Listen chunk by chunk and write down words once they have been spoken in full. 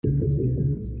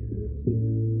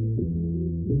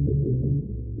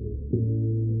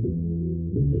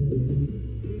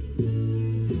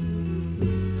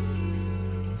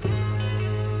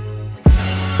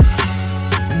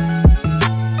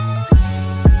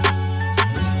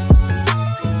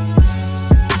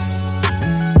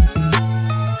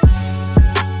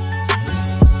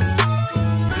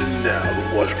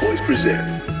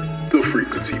Present the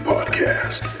Frequency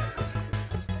Podcast.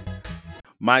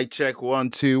 Mic check 1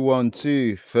 2 1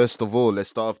 2. First of all, let's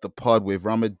start off the pod with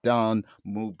Ramadan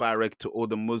Mubarak to all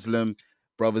the Muslim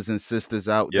brothers and sisters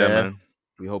out there. Man.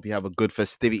 We hope you have a good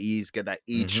festivities. Get that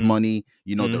Eid money.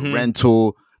 You know, the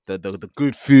rental, the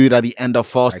good food at the end of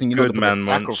fasting. That you know, good the man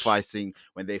sacrificing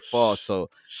when they fast. So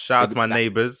shout out to my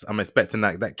neighbors. I'm expecting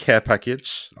that care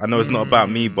package. I know it's not about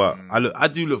me, but I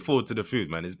do look forward to the food,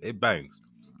 man. It bangs.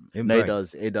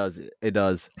 It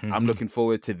does. I'm looking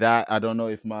forward to that. I don't know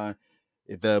if my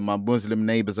Muslim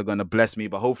neighbors are gonna bless me,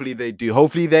 but hopefully they do.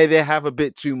 Hopefully they have a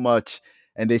bit too much,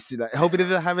 and they see like hopefully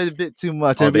they have a bit too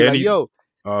much, and be like, yo.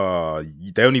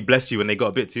 They only bless you when they got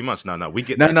a bit too much. No, we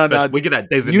get we get that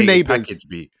designated new neighbors, package.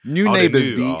 New neighbors,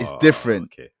 it's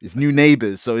different. Okay. It's new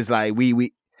neighbors, so it's like they knew.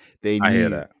 I hear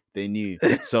that. They knew.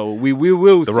 So we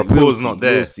will. The rapport's not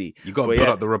there. We'll see. You got to put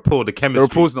up the rapport, the chemistry.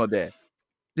 The rapport's not there.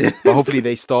 But hopefully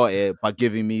they start it by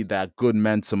giving me that good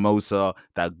man samosa,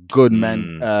 that good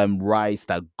man rice,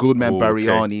 that good man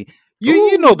biryani. Okay.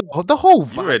 You know the whole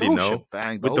vibe. You already know.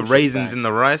 With the raisins in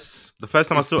the rice. The first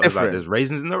time I saw it, I was like, there's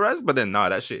raisins in the rice, but then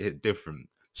that shit hit different.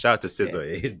 Shout out to Scissor,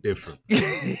 it hit different.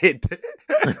 It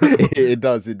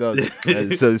does.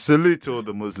 So salute to all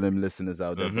the Muslim listeners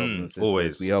out there, brothers and sisters.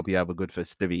 Always. We hope you have a good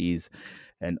festivities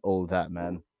and all that,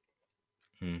 man.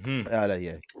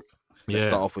 Let's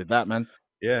start off with that, man.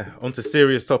 Yeah, on to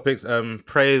serious topics.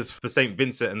 Prayers for St.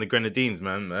 Vincent and the Grenadines,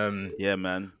 man.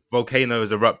 Man. Volcano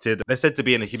has erupted. They're said to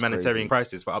be in a humanitarian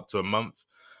crisis for up to a month.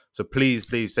 So please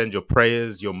send your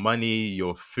prayers, your money,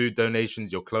 your food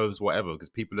donations, your clothes, whatever, because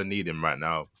people are needing right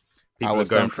now. People are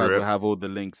going through it. We'll have all the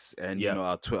links, and you know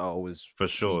our Twitter always for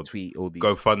sure tweet all these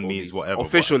GoFundMe's, whatever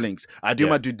official links. I do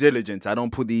my due diligence. I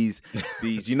don't put these.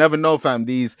 You never know, fam.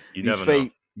 These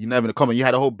fake. You never know. Come on, you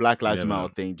had a whole Black Lives Matter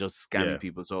thing, just scamming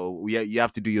people. So you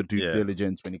have to do your due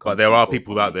diligence when it comes. But there are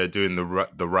people out there doing the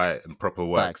right and proper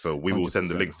work. Facts, so we will send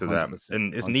the links to them,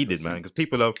 and it's needed, man, because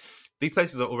these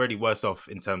places are already worse off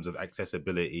in terms of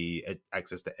accessibility,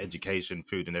 access to education,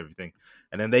 food, and everything,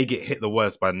 and then they get hit the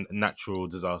worst by natural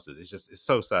disasters. It's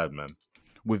so sad, man.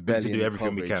 With barely to do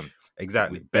everything we can,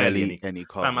 exactly. Barely any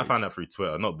coverage. Fam, I found out through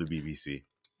Twitter, not the BBC.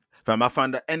 Fam, I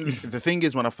found out, and the thing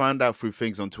is, when I found out through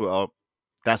things on Twitter.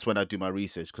 That's when I do my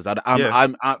research because I've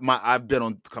been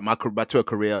on my Twitter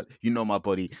career. You know my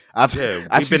body. I've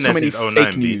seen so many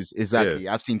fake news. Exactly.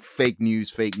 I've seen fake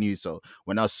news. So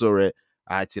when I saw it,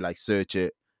 I had to search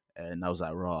it, and I was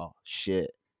like, "Raw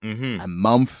shit." A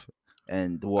month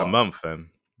and what? A month, fam.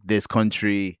 This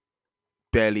country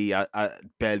barely.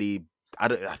 They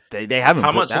haven't.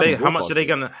 How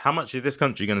much is this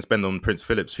country gonna spend on Prince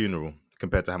Philip's funeral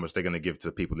compared to how much they're gonna give to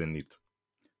the people in need?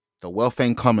 The wealth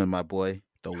ain't coming, my boy.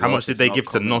 How much did they give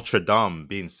to Notre Dame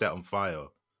being set on fire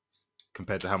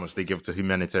compared to how much they give to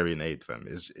humanitarian aid, fam?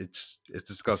 It's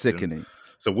disgusting. Sickening.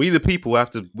 So we the people have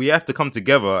to come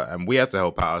together and we have to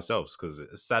help out ourselves because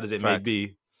as sad as it may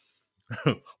be,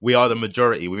 we are the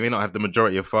majority. We may not have the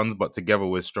majority of funds, but together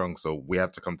we're strong. So we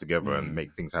have to come together and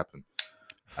make things happen.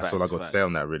 That's all I got to say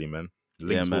on that, really, man.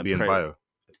 Links will be in bio.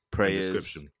 Prayers,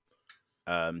 description.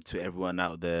 To everyone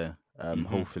out there.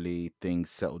 Hopefully things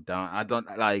settle down. I don't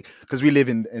because we live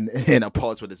in a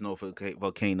part where there's no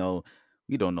volcano.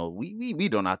 We don't know. We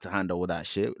don't have to handle all that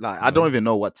shit. I don't even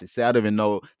know what to say. I don't even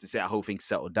know to say I hope things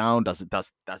settle down. Does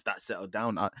that settle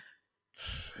down? I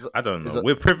don't know.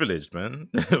 We're privileged, man.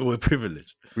 We're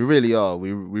privileged. We really are.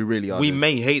 We really are. We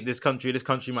may hate this country. This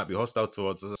country might be hostile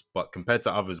towards us, but compared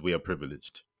to others, we are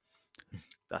privileged.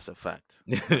 That's a fact.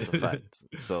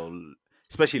 So,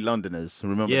 especially Londoners,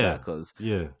 remember that because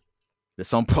there's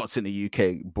some parts in the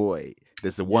UK, boy.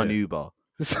 There's the one Uber.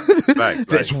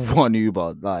 There's one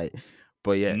Uber,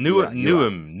 but yeah.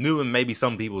 Newham may be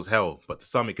some people's hell, but to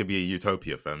some it could be a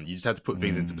utopia, fam. You just have to put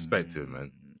things into perspective,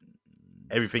 man.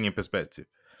 Everything in perspective.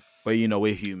 But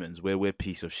we're humans. We're a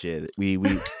piece of shit. We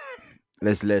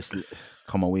let's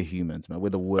come on. We're humans, man. We're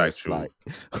the worst. Factual.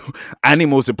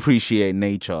 Animals appreciate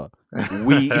nature.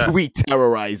 We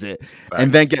terrorize it.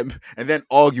 Facts. and then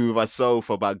argue with ourselves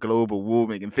about global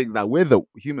warming and things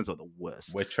humans are the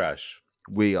worst. We're trash.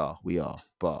 We are.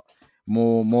 But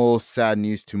more sad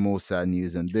news to more sad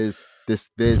news, and this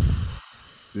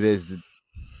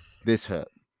hurt.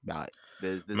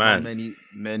 There's not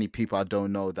many people I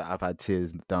don't know that I've had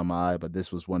tears down my eye, but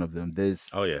this was one of them.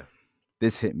 This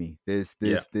hit me. This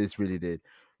really did.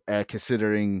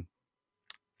 considering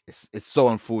it's so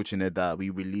unfortunate that we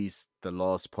released the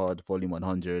last pod, Volume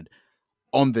 100,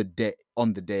 on the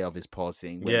day of his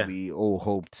passing, when we all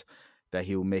hoped that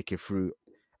he will make it through.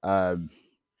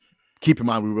 Keep in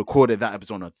mind, we recorded that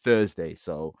episode on a Thursday,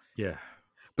 so yeah.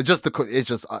 But it's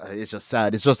just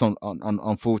sad. It's just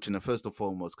unfortunate. First and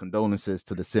foremost, condolences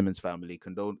to the Simmons family.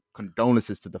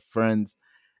 Condolences to the friends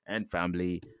and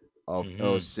family of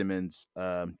Earl Simmons,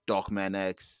 Darkman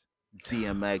X,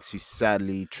 DMX, who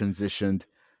sadly transitioned.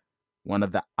 One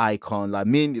of the icon, like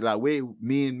me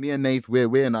and Nate,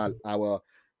 we're in our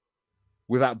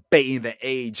without baiting the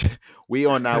age, we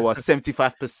on our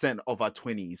 75% of our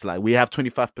 20s. Like we have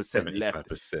 25%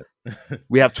 left.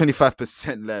 We have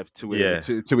 25% left to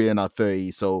we're in our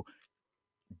 30s. So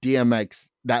DMX,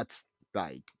 that's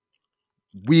like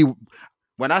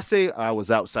when I say I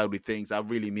was outside with things, I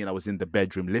really mean I was in the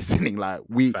bedroom listening. Like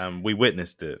we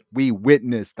witnessed it. We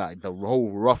witnessed like the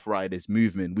whole Rough Riders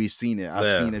movement. We've seen it.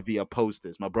 I've seen it via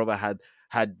posters. My brother had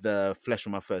the Flesh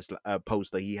on My First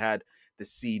poster. He had the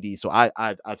CD. So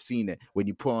I've seen it. When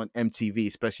you put on MTV,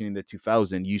 especially in the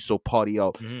 2000s, you saw Party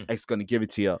Up. X Gonna Give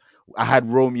It to You. I had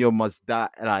Romeo Must Die.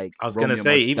 Like I was gonna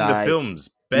say, even the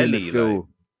films, Belly,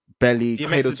 Belly.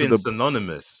 DMX has been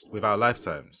synonymous with our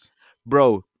lifetimes,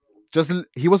 bro.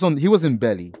 He was in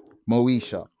Belly,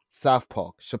 Moesha, South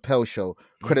Park, Chappelle Show,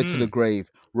 Credit to the Grave,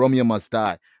 Romeo Must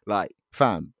Die. Like,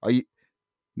 fam,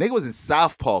 nigga was in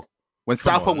South Park when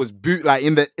South Park was boot, like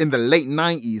in the late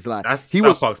 90s. Like that's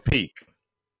South Park's peak.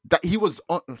 That he was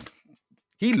on.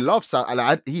 He loves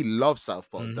South. He loves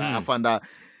South Park. I found out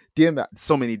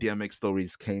so many DMX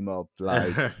stories came up.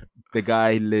 Like the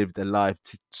guy lived a life.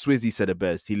 Swizzy said it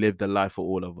best. He lived a life for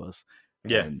all of us.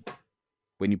 Yeah. And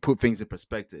when you put things in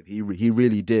perspective, he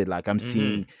really did. Like I'm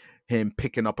seeing him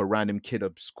picking up a random kid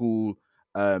at school,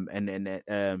 and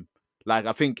like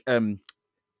I think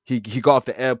he got off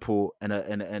the airport and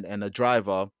a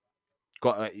driver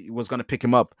was gonna pick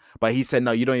him up, but he said,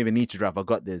 "No, you don't even need to drive. I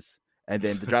got this." And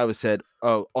then the driver said,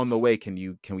 "Oh, on the way, can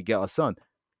we get our son?"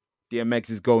 DMX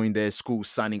is going there, school,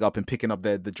 signing up and picking up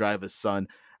the driver's son.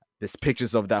 There's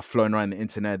pictures of that flowing around the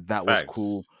internet. That was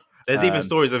cool. There's even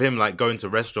stories of him like going to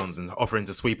restaurants and offering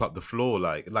to sweep up the floor,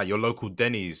 like your local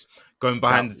Denny's, going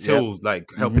behind the till, like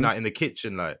helping out in the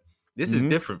kitchen. Like this is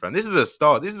different, fam. This is a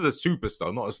star. This is a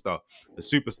superstar, not a star. A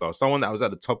superstar, someone that was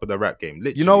at the top of the rap game.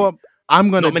 Literally. You know what?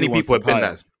 Not many people have been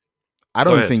that. I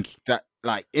don't think that,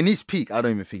 like in his peak, I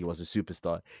don't even think he was a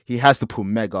superstar. He has to put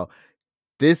mega.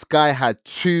 This guy had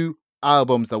 2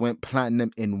 albums that went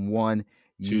platinum in 1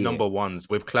 year. 2 number ones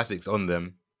with classics on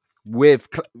them. With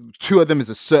 2 of them is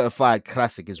a certified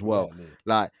classic as well. Exactly.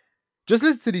 Like, just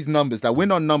listen to these numbers. Like, we're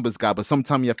not numbers guy, but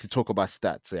sometimes you have to talk about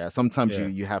stats. Yeah, sometimes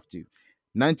you have to.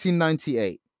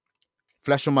 1998,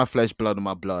 Flesh on My Flesh, Blood on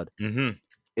My Blood.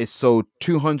 It sold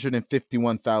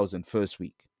 251,000 first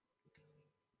week.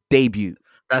 Debut.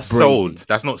 That's sold.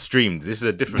 That's not streamed. This is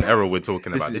a different era we're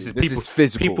talking about. This is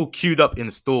physical. People queued up in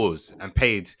stores and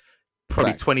paid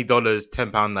probably $20,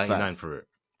 £10.99 for it.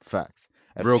 Facts.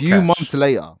 A few months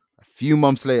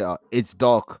later, It's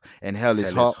Dark and Hell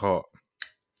is Hot.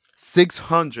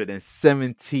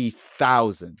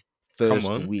 670,000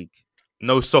 first week.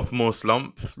 No sophomore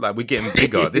slump. Like, we're getting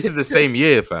bigger. This is the same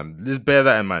year, fam. Just bear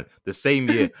that in mind. The same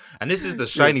year. And this is the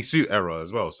shiny suit era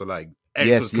as well. So, like,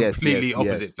 X was completely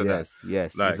opposite to that.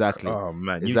 Yes, like, exactly. Oh,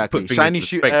 man. Exactly. Shiny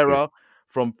suit era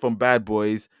from Bad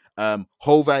Boys.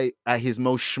 Hove at his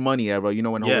most shmoney era. You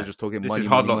know when Hove was just talking this money. This is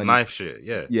hard money, luck knife shit.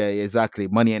 Yeah. Yeah, exactly.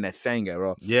 Money and a thing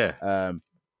era. Yeah.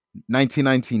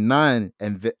 1999,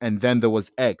 and then there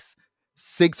was X.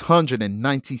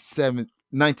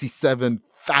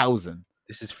 697,000.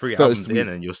 This is 3 albums in,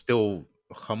 and you're still,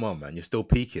 come on, man, you're still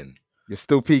peaking. It's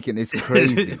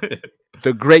crazy.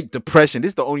 The Great Depression.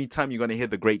 This is the only time you're gonna hear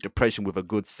the Great Depression with a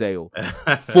good sale.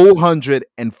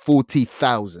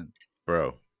 440,000,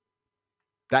 bro.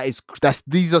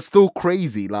 These are still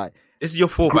crazy. Like, this is your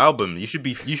 4th album. You should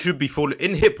be falling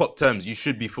in hip hop terms. You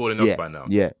should be falling off by now.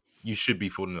 Yeah, you should be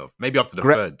falling off. Maybe after the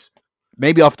 3rd.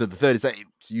 Maybe after the 3rd. It's like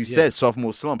you said,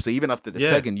 sophomore slump. So even after the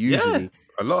 2nd, usually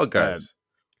a lot of guys.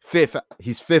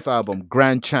 His 5th album,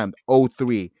 Grand Champ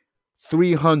 03,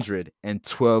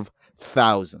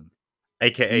 312,000.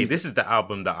 AKA, this is the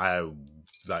album that I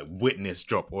like witnessed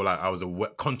drop, or like I was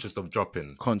conscious of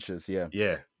dropping. Conscious, yeah.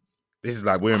 Yeah. This is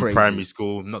like we're in primary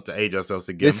school, not to age ourselves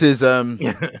again. This is X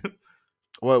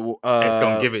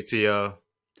Gonna Give It to You.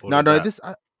 No, this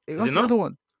what's the other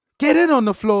one? Get it on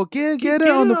the floor. Get it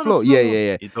on the floor.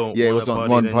 Yeah. It was on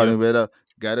one party with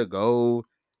Gotta Go.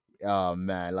 Oh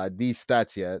man, like these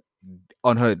stats,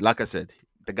 unheard. Like I said,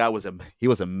 the guy was a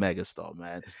megastar,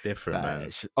 man. It's different, man.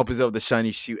 Opposite of the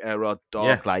shiny shoe era,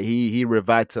 dark. Like he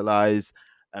revitalized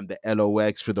the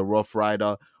LOX for the Rough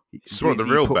Rider. Brought the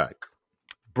real back.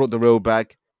 Brought the real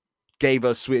back. Gave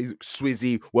us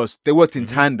Swizzy. They worked in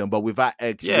tandem, but without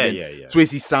X,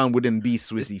 Swizzy sound wouldn't be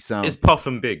Swizzy sound. It's Puff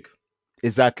and Big.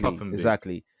 Exactly.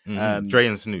 Exactly. Dre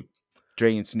and Snoop.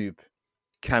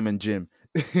 Cam and Jim.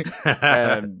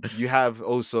 You have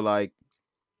also like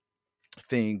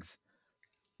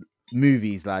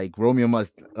movies like Romeo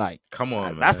Must, like, come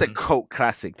on, man. That's a cult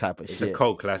classic type of shit. It's a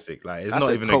cult classic. Like, it's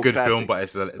not even a good film, but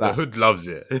the hood loves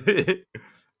it.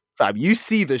 You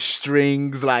see the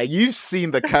strings, like you've seen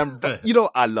the camera.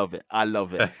 I love it.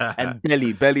 And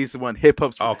Belly's the one. Hip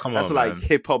hop's. Oh, come on, that's like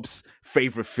hip hop's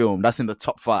favorite film. That's in the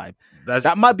top 5.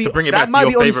 That might be. To bring it back to your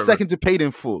only favorite. Second to Paid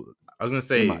in Full. I was gonna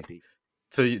say.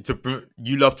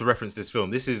 You love to reference this film.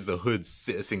 This is the hood's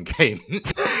Citizen Kane.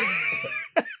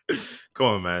 Come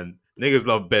on, man. Niggas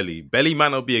love Belly. Belly might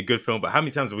not be a good film, but how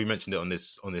many times have we mentioned it on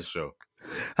this show?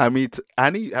 How many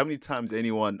times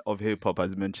anyone of hip hop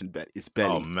has mentioned Belly? It's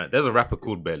Belly. Oh man, there's a rapper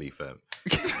called Belly, fam.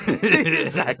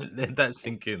 Exactly. Let that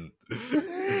sink in.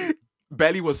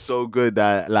 Belly was so good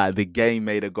that like the game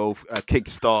made a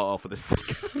Kickstarter for the second.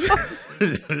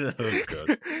 Oh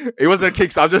god, it wasn't a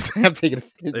Kickstarter. I'm taking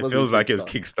it. It feels like it was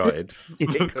kickstarted,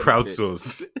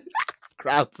 crowdsourced.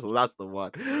 Crowdsourced. That's the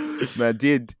one. Man,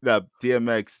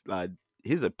 DMX, like,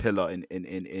 he's a pillar in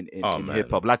hip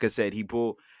hop. Like I said, he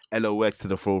brought LOX to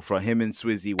the forefront. Him and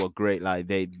Swizzy were great. Like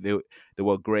they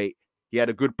were great. He had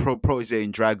a good protege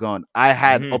in Dragon. I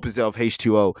had opposite of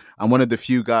H2O. I'm one of the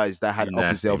few guys that had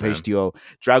opposite of H2O.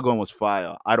 Dragon was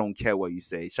fire. I don't care what you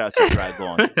say. Shout out to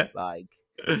Dragon. Like,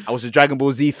 I was a Dragon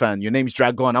Ball Z fan. Your name's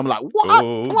Dragon. I'm like, what?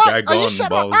 Oh, what? Dragon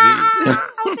Ball Z.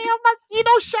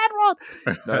 Shenron.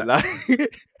 No, like,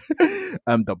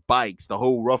 the bikes, the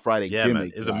whole Rough Rider gimmick.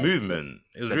 Man, it's a movement.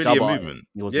 It was really a movement.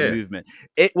 It was a movement.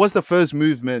 It was the first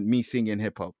movement me singing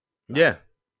hip hop. Yeah.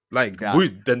 Like,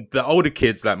 the older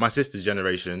kids, like my sister's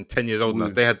generation, 10 years old than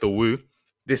us, they had the woo.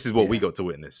 This is what we got to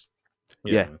witness.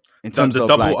 Yeah. In terms of the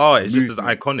double like, R, it's just as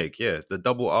iconic. Yeah. The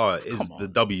double R is the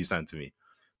W sound to me.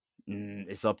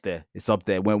 It's up there.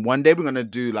 When one day we're gonna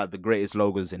do like the greatest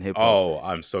logos in hip hop. Oh,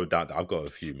 I'm so down. I've got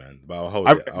a few, man, but I'll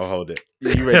hold it.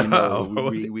 You already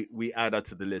know. we add that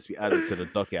to the list. We add it to the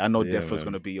docket. I know Defro's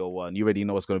gonna be your one. You already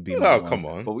know what's gonna be. Oh, come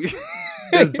on. But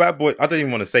there's Bad Boy. I don't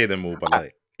even want to say them all, but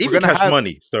like even Cash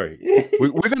Money. Sorry,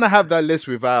 we're gonna have that list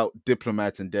without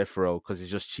Diplomats and Defro because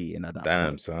it's just cheating at that Damn,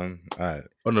 point. son. All right.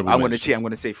 I'm gonna cheat. I'm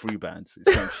gonna say free bands.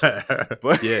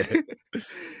 But yeah,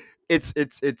 it's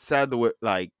sad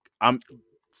that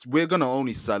we're gonna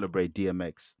only celebrate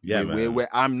DMX. Yeah, man.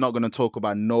 I'm not gonna talk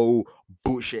about no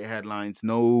bullshit headlines,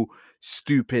 no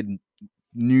stupid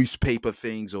newspaper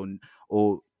things,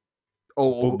 or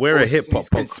we're a hip hop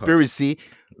conspiracy.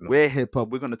 No. We're hip hop.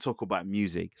 We're gonna talk about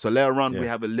music. So later on, we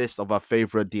have a list of our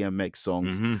favorite DMX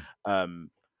songs.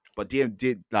 But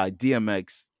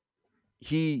DMX,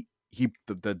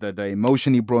 the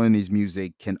emotion he brought in his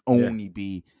music can only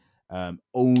be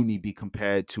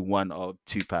compared to one of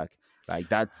Tupac. Like,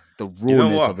 that's the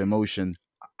rawness of emotion.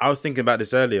 I was thinking about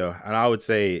this earlier, and I would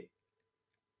say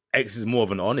X is more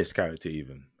of an honest character,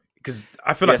 even because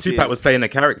I feel like Tupac was playing a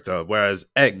character, whereas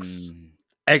X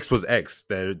was X.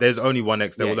 There's only one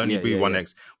X. There will only be one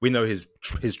X. We know his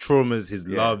traumas, his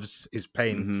loves, his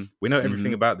pain. We know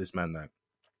everything about this man.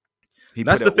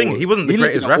 That's the thing. He wasn't the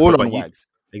greatest rapper, but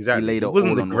exactly. He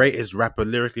wasn't the greatest rapper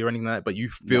lyrically or anything like that. But you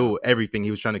feel everything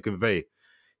he was trying to convey.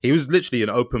 He was literally an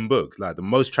open book, like the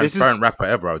most transparent rapper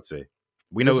ever, I would say.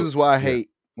 This is why I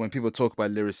hate when people talk about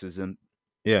lyricism.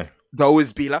 Yeah. They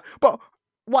always be like, but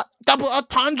what double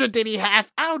entendre did he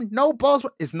have? Oh, no balls.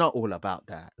 It's not all about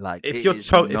that. Like, if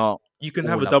you can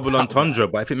have a double entendre,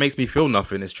 but if it makes me feel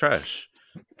nothing, it's trash.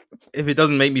 If it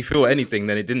doesn't make me feel anything,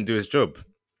 then it didn't do its job.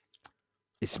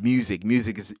 It's music.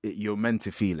 Music is, you're meant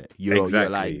to feel it. You're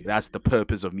like, that's the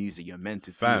purpose of music. You're meant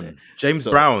to feel it. James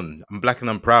Brown, I'm Black and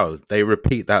I'm Proud. They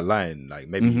repeat that line like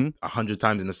maybe 100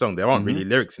 times in the song. There aren't really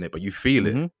lyrics in it, but you feel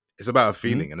it. It's about a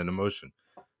feeling and an emotion.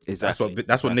 Exactly.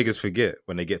 That's what niggas forget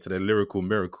when they get to the lyrical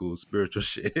miracle spiritual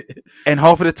shit. And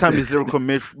half of the time, these lyrical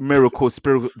miracle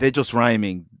spiritual, they're just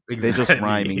rhyming. Exactly. They're just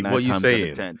rhyming. What are you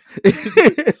saying?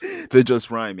 They're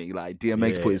just rhyming. Like,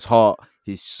 DMX put his heart,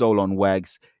 his soul on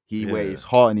wax. He wears his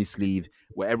heart on his sleeve.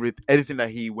 Where everything that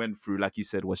he went through, like you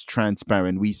said, was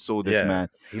transparent. We saw this man.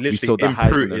 We saw the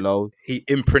highs and the lows. He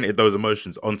imprinted those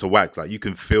emotions onto wax. Like you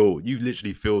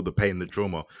literally feel the pain, the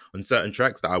trauma on certain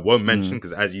tracks that I won't mention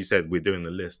because, as you said, we're doing the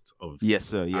list of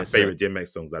our favorite DMX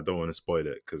songs. I don't want to spoil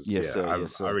it because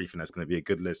I really think that's going to be a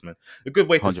good list, man. A good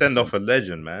way to 100%. Send off a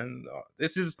legend, man.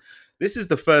 This is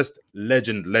the first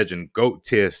legend, GOAT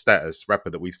tier status rapper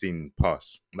that we've seen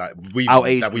pass. Like we've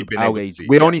been able to see.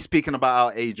 We're only speaking about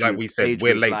our age. Like we said,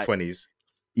 we're late 20s.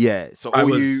 Yeah. So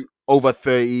you over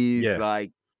 30s,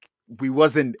 like we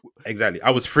wasn't exactly.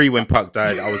 I was 3 when Pac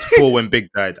died. I was 4 when Big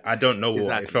died. I don't know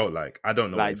what it felt like. I don't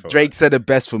know. Like what it felt Drake like. said it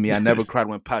best for me. I never cried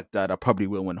when Pac died. I probably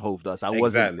will when Hove does. I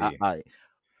wasn't.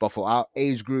 But for our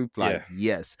age group,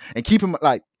 yes, and keep him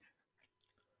like.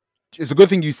 It's a good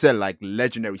thing you said like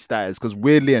legendary status because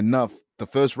weirdly enough, the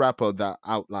first rapper that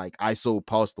I saw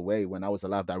passed away when I was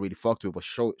alive that I really fucked with was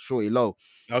Shorty Low.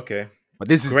 Okay, but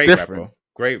this is great different. Rapper.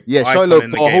 Great, Shorty Low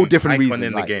for a whole different reason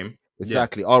in the game.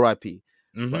 Exactly, R.I.P.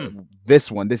 But this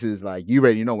is like you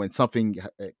already know when something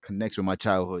connects with my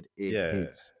childhood, it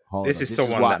hits harder. This is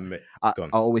someone that I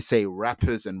always say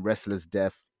rappers and wrestlers'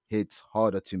 death hits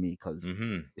harder to me because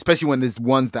especially when there's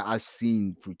ones that I've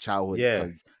seen through childhood.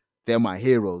 Because they're my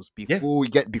heroes. Before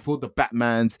the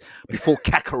Batmans, before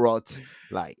Kakarot,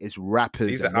 like it's rappers.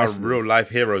 These are our real life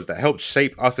heroes that helped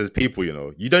shape us as people. You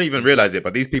know, you don't even realize it,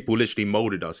 but these people literally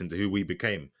molded us into who we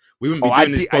became. We wouldn't be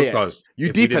doing this podcast.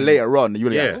 You deeper later on, you're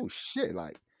like, oh shit,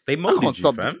 like they molded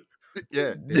you, fam.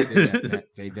 Yeah,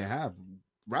 they have.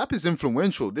 Rap is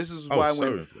influential. This is why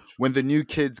when the new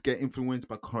kids get influenced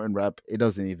by current rap, it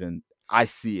doesn't even. I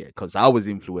see it because I was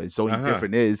influenced. The only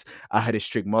difference is I had a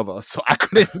strict mother, so I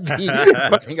couldn't be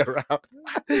running around.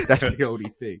 That's the only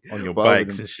thing. On your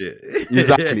bikes and shit.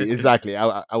 Exactly.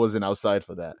 I wasn't outside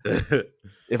for that.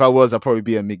 If I was, I'd probably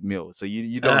be a Meek Mill. So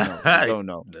you don't know. You don't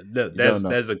know.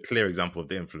 There's a clear example of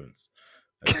the influence.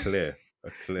 A clear.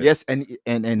 Yes,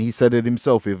 and he said it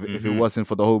himself. If it wasn't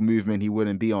for the whole movement, he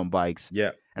wouldn't be on bikes.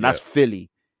 Yeah, and that's Philly.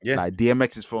 Yeah, like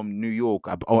DMX is from New York.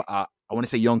 I want to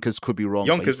say Yonkers, could be wrong.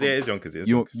 Yonkers, it's Yonkers.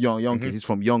 Yonkers. He's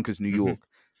from Yonkers, New York.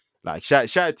 Like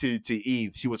shout out to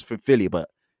Eve. She was from Philly, but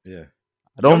I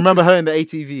don't remember her in the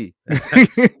ATV.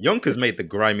 Yonkers made the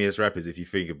grimiest rappers if you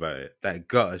think about it. That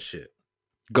gutter shit.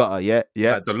 Yeah.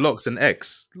 Like the Locks and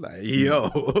X. Like, yo.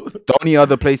 The only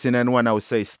other place in N1 I would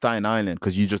say is Staten Island,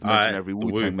 because you just mentioned every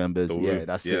Wu-Tang members.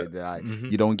 That's it. Like,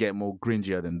 you don't get more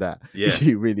gringier than that. Yeah.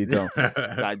 You really don't.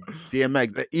 Like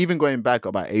DMX, even going back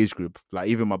about age group, like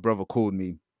even my brother called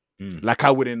me. Like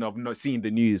I wouldn't have not seen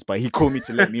the news, but he called me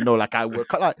to let me know. Like I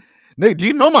work like, Nick, do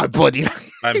you know my body?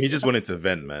 He just wanted to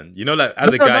vent, man. You know, like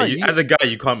as a guy,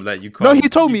 you can't. No, he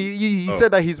told me. He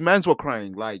said that his mans were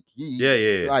crying. Like,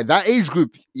 like that age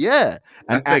group. Yeah,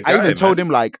 and I even told him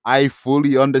like I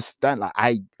fully understand. Like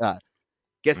I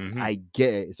guess I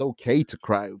get it. It's okay to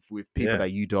cry with people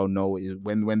that you don't know.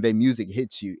 When their music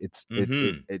hits you, it's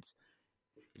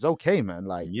okay, man.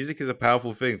 Like music is a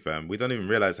powerful thing, fam. We don't even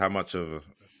realize how much of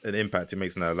an impact it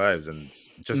makes in our lives, and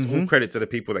just all credit to the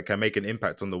people that can make an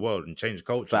impact on the world and change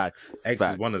culture. X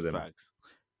is one of them.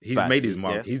 He's made his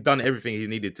mark. He's done everything he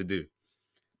needed to do.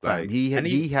 Like he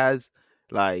has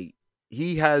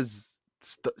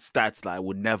stats like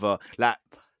would never like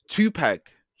Tupac.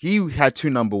 He had 2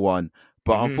 number 1,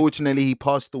 but unfortunately he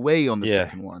passed away on the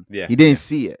second one. Yeah, he didn't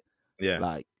see it. Yeah,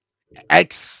 like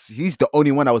X, he's the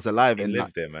only one that was alive and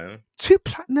lived there, man. 2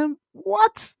 platinum.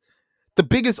 What? The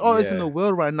biggest artist in the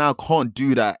world right now can't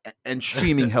do that, and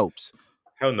streaming helps.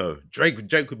 Hell no. Drake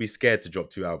would be scared to drop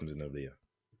 2 albums in a year.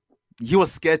 He was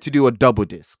scared to do a double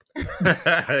disc.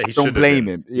 Don't blame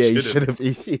him. Yeah, he should have.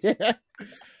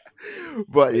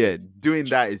 But yeah, doing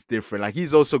that is different. Like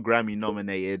he's also Grammy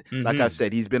nominated. Like I've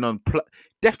said, he's been on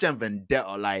Def Jam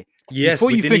Vendetta. Like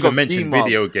before you think of mention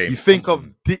video games, you think of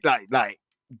like.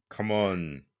 Come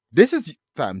on. This is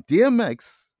fam.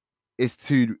 DMX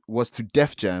was to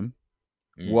Def Jam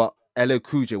what LL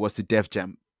Cool J was to Def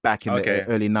Jam back in the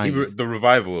early 90s. The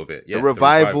revival of it. Yeah, the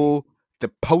revival, the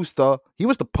poster. He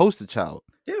was the poster child.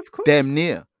 Yeah, of course. Damn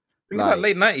near. Think about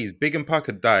late 90s. Big and Pac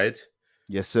had died.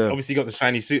 Yes, sir. Obviously, you got the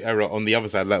shiny suit era on the other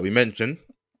side, like we mentioned.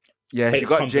 Yeah, you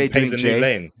got Jay doing Jay. New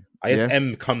lane. I guess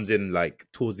M comes in like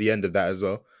towards the end of that as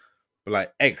well. But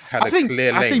like X had clear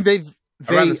lane. I think they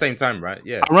around the same time, right?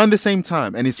 Yeah, around the same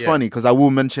time. And it's funny because I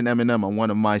will mention Eminem on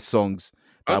one of my songs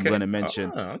that I'm going to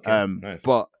mention. Nice.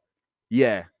 But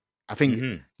yeah, I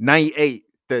think 98.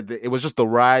 It was just the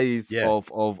rise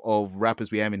of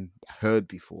rappers we haven't heard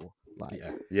before. Like,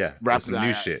 rap some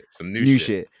new shit. Some new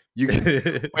shit.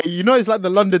 You know, it's like the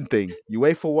London thing. You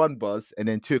wait for one buzz and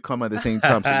then two come at the same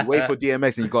time. So you wait for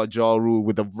DMX and you got Ja Rule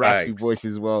with the raspy voice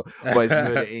as well. But it's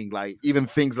Murder Inc. Like, even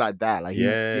things like that. Like,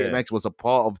 DMX was a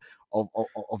part of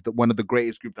one of the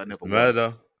greatest groups that never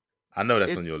was. I know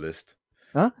that's on your list.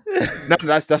 Huh? No,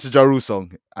 that's a Ja Rule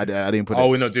song. I didn't put it. Oh,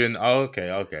 we're not doing. Oh,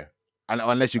 okay.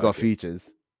 Unless you got features.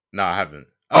 No, I haven't.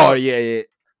 Oh yeah.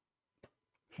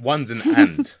 One's an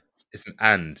and. It's an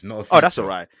and, not a feature. Oh, that's all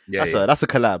right. Yeah, that's a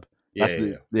collab.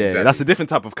 Exactly. That's a different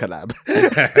type of collab.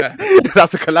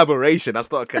 That's a collaboration. That's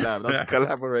not a collab. That's a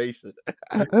collaboration.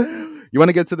 You want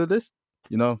to get to the list?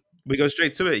 You know, we go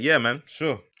straight to it. Yeah, man.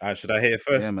 Sure. All right, should I hear it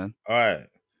first? Yeah, man. All right.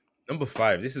 Number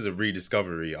 5. This is a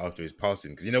rediscovery after his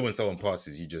passing, because you know when someone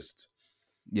passes, you just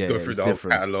go through the whole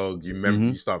catalog. You remember,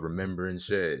 you start remembering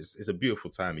shit. It's a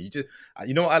beautiful time.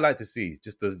 You know what I like to see?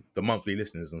 Just the monthly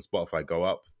listeners on Spotify go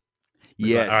up.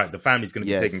 Yes. Like, all right, the family's going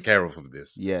to be taken care of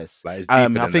this. Yes. Like, it's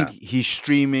deeper I think his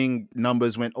streaming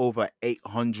numbers went over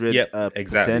 800%. Yep,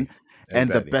 exactly. And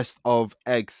the Best of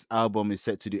X album is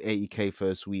set to do 80K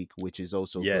first week, which is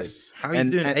also great. How are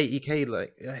you doing 80K?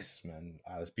 Like, yes, man.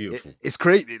 That's beautiful. It's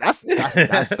crazy.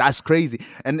 That's crazy.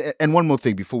 And one more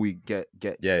thing before we get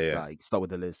like start with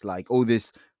the list. Like, all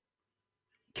this.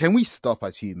 Can we stop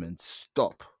as humans?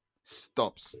 Stop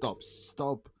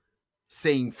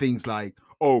saying things like,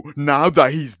 oh, now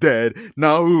that he's dead,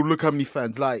 now look how many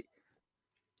fans. Like,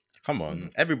 come on,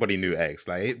 everybody knew X.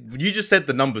 Like, you just said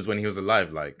the numbers when he was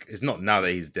alive. Like, it's not now that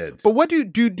he's dead. But what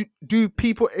do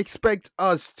people expect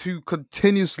us to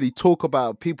continuously talk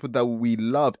about people that we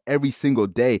love every single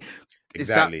day?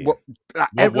 Exactly. Is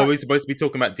that what we're supposed to be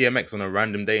talking about DMX on a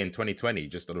random day in 2020,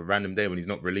 just on a random day when he's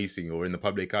not releasing or in the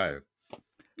public eye?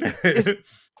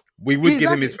 We would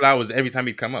give him his flowers every time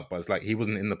he'd come up, but it's like he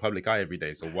wasn't in the public eye every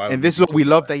day. So why? And this is what we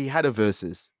love, that he had a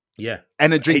versus. Yeah.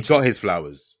 And a drink. He got his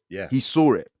flowers. Yeah. He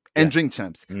saw it. And Drink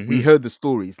Champs. Mm-hmm. We heard the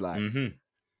stories. Like,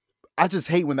 I just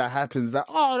hate when that happens. That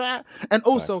and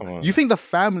also, you think the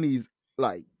families,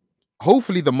 like,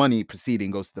 hopefully the money proceeding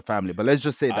goes to the family, but let's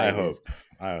just say that I hope.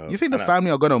 You think the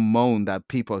family are gonna moan that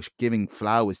people are giving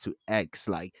flowers to X?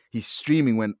 Like, he's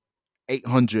streaming when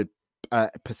 800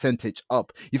 percentage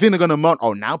up. You think they're gonna moan,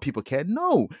 oh, now people care?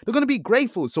 No, they're gonna be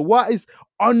grateful. So what is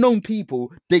unknown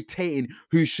people dictating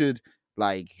who should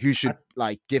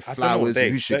give flowers,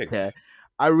 who should care?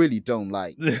 I really don't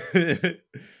like.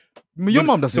 Your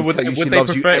mom doesn't. So would they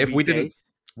prefer if we didn't?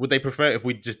 Would they prefer if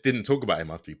we just didn't talk about him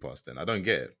after he passed? Then I don't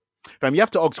get it. Fam, you have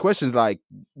to ask questions like,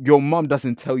 your mom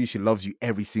doesn't tell you she loves you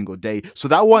every single day. So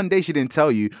that one day she didn't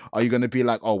tell you, are you gonna be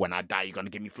like, oh, when I die, you're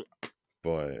gonna give me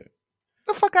boy,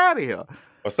 the fuck out of here?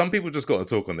 Well, some people just got to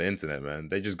talk on the internet, man.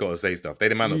 They just got to say stuff.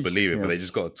 They might not believe it, but they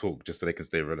just got to talk just so they can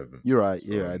stay relevant. You're right.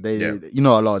 You're right. You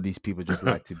know, a lot of these people just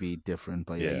like to be different,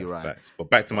 but you're right. Facts.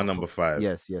 But back to my number 5.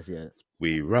 Yes.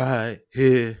 We right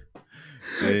here.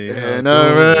 And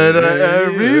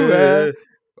everywhere.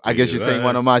 I guess you're saying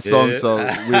one of my songs, so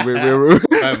we're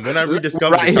when I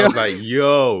rediscovered this, I was like,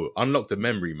 yo, unlocked a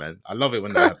memory, man. I love it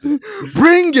when that happens.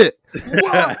 Bring it.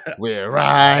 We're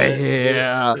right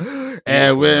here,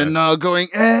 and we're not going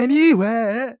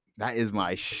anywhere. That is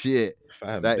my shit.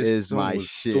 Fam, that is my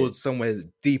shit. Stored somewhere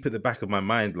deep at the back of my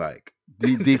mind, like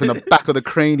deep in the back of the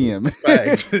cranium.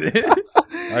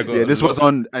 This was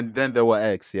on, and then there were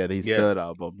X. Yeah, his third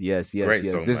album. Yes.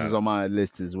 Song, this is on my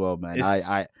list as well, man.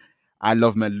 I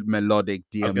love melodic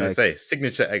DMX. I was gonna say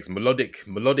signature X,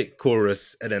 melodic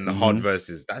chorus, and then the hard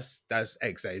verses. That's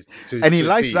X. That is and he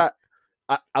likes that.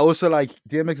 I also like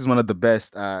DMX is one of the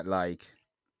best. Like,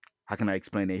 how can I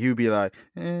explain it? He would be like,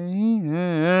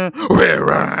 "We're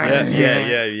right."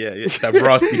 Yeah. That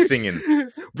raspy singing.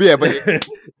 But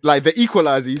like the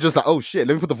equalizer, you're just like, oh shit,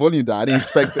 let me put the volume down. I didn't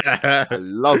expect it. I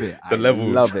love it.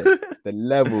 Levels. Love it. The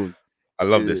levels. I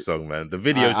love this song, man. The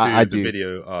video too. The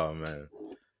video. Oh man.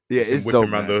 Yeah, it's dope.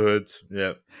 Around the hood.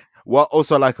 Yeah. What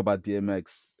also I like about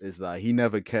DMX is that he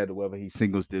never cared whether his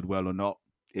singles did well or not.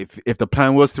 If the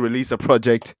plan was to release a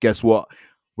project, guess what?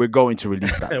 We're going to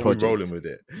release that project. We're rolling with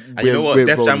it. And you know what?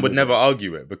 Def Jam would never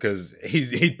argue it because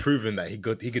he'd proven that he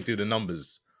could do the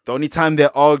numbers. The only time they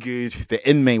argued, the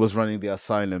inmate was running the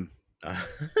asylum.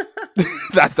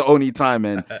 That's the only time,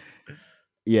 and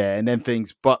and then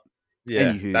things. But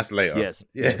anywho, that's later. Yes.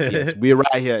 We're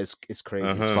right here. It's crazy.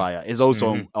 It's fire. It's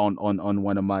also on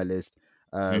one of my lists.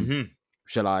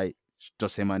 Shall I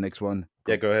just say my next one?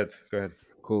 Yeah, go ahead.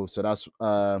 Cool. So that's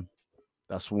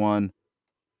one.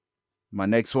 My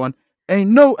next one, Ain't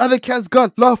no other cat's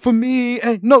got love for me.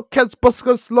 Ain't no cat's bust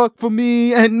a slug for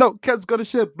me. Ain't no cat's gonna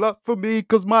shed blood for me.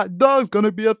 Cause my dog's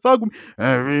gonna be a thug with me.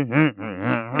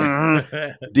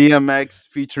 DMX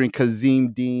featuring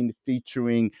Kazim Dean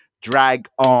featuring Drag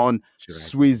On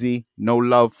Swizzy. No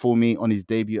Love for Me on his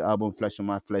debut album Flesh on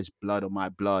My Flesh, Blood on My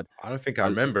Blood. I don't think I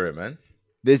remember it, man.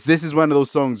 This is one of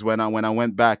those songs when I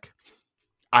went back,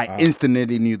 I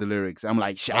instantly knew the lyrics. I'm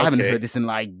like, I haven't heard this in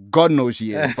like God knows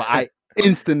years, but I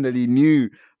instantly knew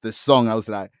the song. I was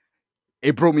like,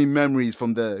 it brought me memories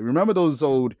from remember those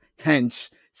old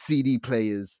hench CD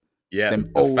players? Yeah,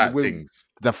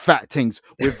 the fat things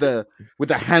with the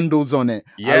handles on it.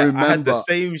 Yeah, I had the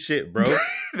same shit, bro.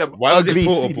 Why was it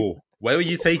portable? CD. Where were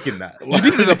you taking that? You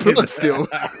needed a plug still.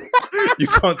 You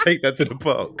can't take that to the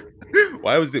park.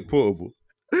 Why was it portable?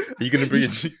 Are you gonna bring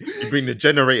the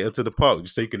generator to the park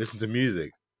just so you can listen to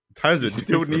music? Times you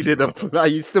still needed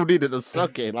a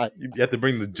socket. Like you had to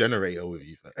bring the generator with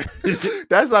you.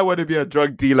 That's like when to be a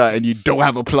drug dealer and you don't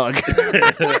have a plug.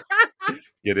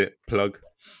 Get it? Plug.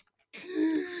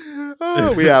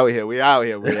 Oh, we out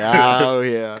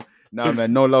here. Nah,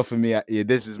 man, no love for me. Yeah,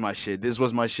 this is my shit. This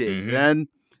was my shit then,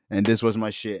 and this was my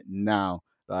shit now.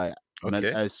 Like, man,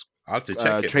 as I'll have to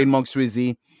check it. Trademark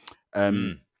Swizzy,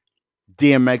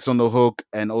 DMX on the hook,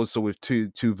 and also with two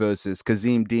verses,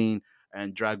 Kazim Dean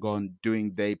and Dragon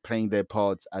playing their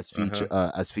parts as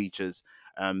features.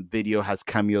 Video has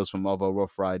cameos from other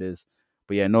Rough Riders,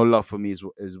 but yeah, No Love for Me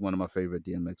is one of my favorite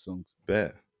DMX songs.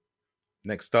 Bet.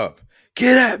 Next up,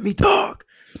 Get At Me, Dog.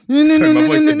 Sorry, my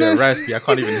voice is a bit raspy. I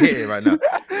can't even hit it right now.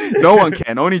 No one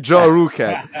can. Only Ja Rule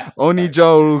can. Only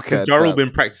Ja Rule can. Ja Rule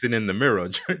been practicing in the mirror.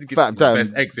 His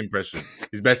best X impression.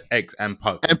 His best X and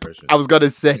Puck impression. I was gonna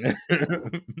say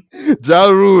Ja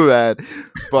Rule, man.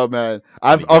 But man,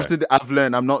 I've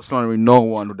learned I'm not slandering no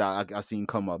one that I've seen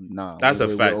come up now. That's a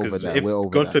fact. Because if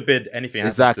God forbid anything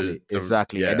happens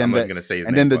exactly. Yeah, and then I'm gonna say his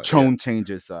name, then the tone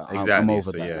changes. Exactly. I'm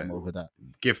over that. I'm over that.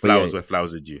 Give flowers where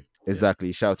flowers are due.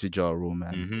 Exactly. Shout to Ja Rule,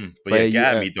 man. Mm-hmm. But yeah,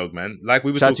 Get At Me, Dog, man. Like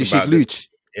we were talking about.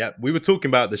 We were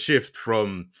talking about the shift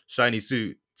from shiny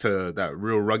suit to that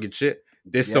real rugged shit.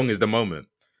 This song is the moment.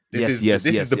 This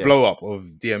is the blow up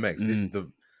of DMX.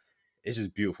 It's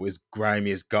just beautiful. It's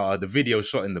grimy. It's gutter. The video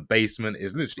shot in the basement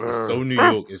is literally it's so New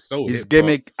York. It's so his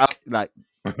gimmick. The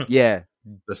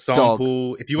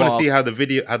sample. If you want to see how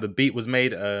the beat was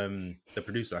made, the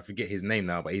producer, I forget his name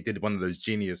now, but he did one of those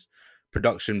genius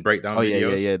production breakdown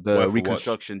videos. The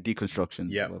deconstruction.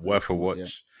 Yeah, worth a watch. Yeah.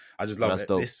 I just love it.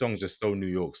 This song's just so New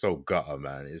York, so gutter,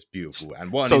 man. It's beautiful.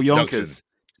 And what an introduction.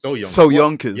 So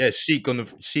Yonkers. Yeah, Chic on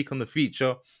the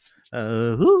feature.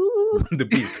 The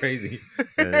beat's crazy.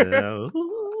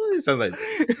 It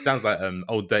sounds like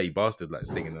Old Dirty Bastard like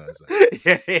singing that.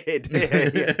 Yeah.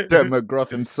 Dirk McGruff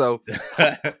himself.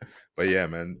 But yeah,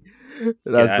 man.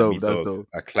 That's dope.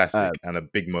 A classic and a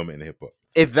big moment in hip hop.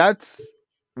 If that's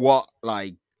what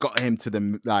like got him to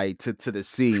the to the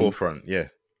scene forefront, yeah.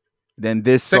 Then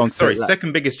this song,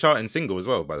 second biggest charting single as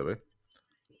well, by the way.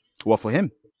 What for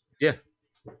him? Yeah.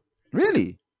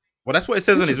 Really? Well, that's what it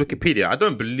says on his Wikipedia. I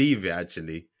don't believe it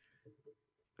actually.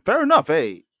 Fair enough.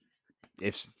 Hey, I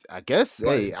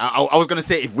was gonna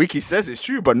say if Wiki says it's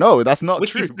true, but no, that's not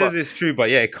Wiki true. Wiki says it's true, but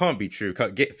yeah, it can't be true.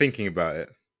 Get thinking about it.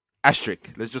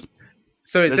 Asterisk. Let's just.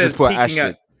 So it says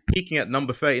peaking at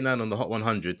number 39 on the Hot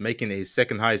 100, making it his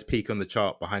second highest peak on the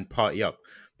chart behind Party Up.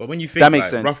 But when you think that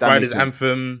makes sense. Rough Riders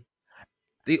Anthem.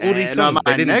 All these songs.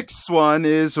 My next one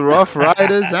is Rough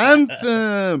Riders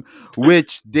Anthem,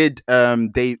 which did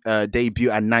debut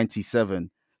at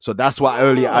 97. So that's why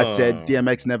earlier I said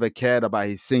DMX never cared about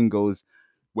his singles,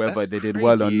 whether they did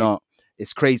well or not.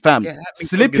 It's crazy, fam. Yeah,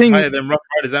 Slipping higher than Rough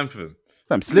Riders Anthem.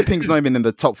 Fam, Slipping's not even in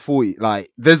the top 40. Like,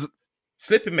 there's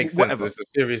Slipping makes sense. It's a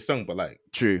serious song, but like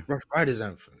true. Rough Riders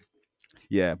Anthem.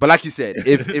 Yeah, but like you said,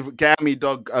 if Get At Me,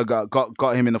 Dog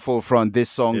got him in the forefront,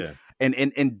 this song. Yeah.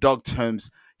 In dog terms,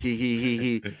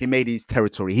 he made his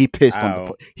territory. He pissed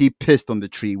on the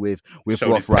tree with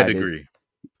Rough Riders.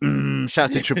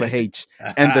 Shout to Triple H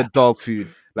and the dog food.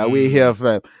 Like we hear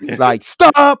like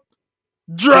stop,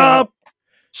 drop,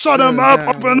 shut him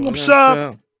up, open up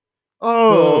shop.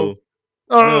 Oh,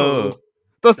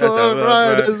 that's the Rough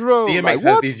Riders roll. DMX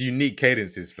has these unique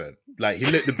cadences, fam. Like he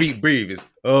let the beat breathe. It's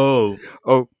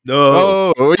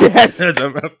yes.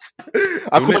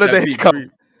 I call it the hiccup.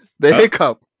 The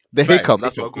hiccup.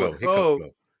 That's what I call it. Flow.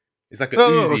 It's like a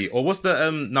Uzi. Or what's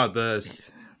the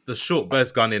short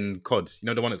burst gun in COD? You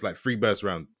know the one that's like 3 burst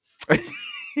round.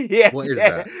 Yes. What is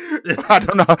that? I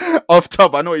don't know. Off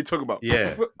top, I know what you're talking about.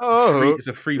 Yeah. Oh. It's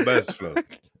a 3 burst flow.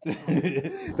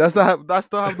 That's not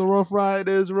how the Rough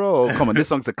Riders roll. Come on, this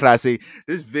song's a classic.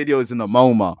 This video is in the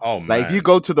MoMA. Oh man! Like if you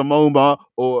go to the MoMA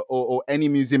or any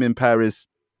museum in Paris,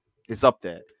 it's up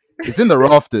there. It's in the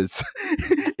rafters.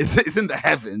 it's in the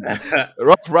heavens.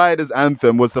 Rough Riders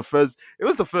anthem was the first. It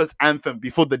was the first anthem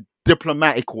before the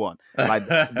diplomatic one. Like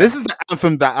this is the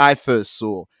anthem that I first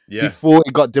saw before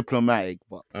it got diplomatic.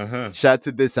 But shout out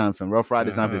to this anthem. Rough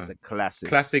Riders anthem is a classic.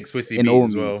 Classic Swissy beat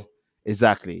as well.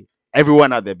 Exactly.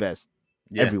 Everyone at their best.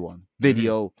 Yeah. Everyone.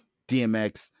 Video,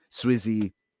 DMX,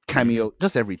 Swizzy, Cameo,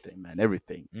 just everything, man.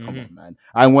 Everything. Come on, man.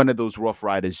 I wanted those Rough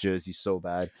Riders jerseys so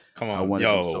bad. Come on, we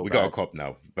got a cop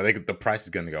now, but the price is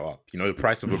going to go up. You know, the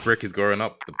price of a brick is going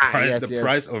up. The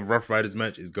price of Rough Riders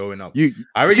merch is going up.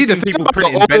 I already see people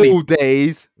printing the old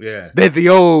days. Yeah, they're the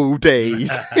old days.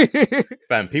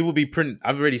 Fam, people be printing.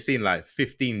 I've already seen like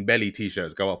 15 belly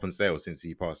t-shirts go up on sale since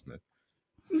he passed, man.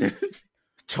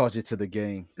 Charge it to the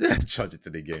game. Charge it to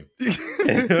the game.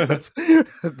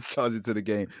 Charge it to the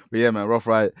game. But yeah, man, Rough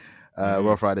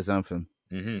Riders anthem.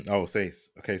 Oh, okay,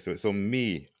 so it's on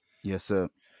me. Yes, sir.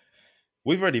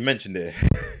 We've already mentioned it.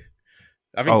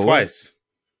 I think twice.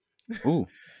 Ooh.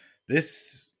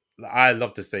 This, I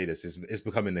love to say this. It's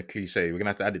becoming a cliche. We're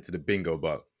gonna have to add it to the bingo.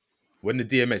 But when the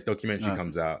DMX documentary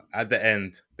comes out, at the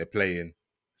end they're playing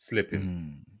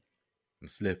 "Slipping." I'm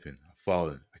slipping. I'm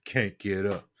falling. I can't get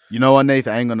up. You know what,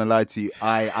 Nathan? I ain't gonna lie to you.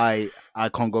 I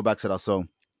can't go back to that song.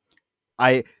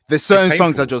 There's certain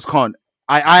songs I just can't.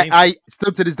 I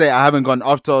still to this day I haven't gone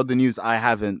after the news. I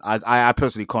haven't. I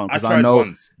personally can't because I know.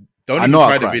 Once. Don't even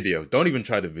try the video. Don't even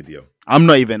try the video. I'm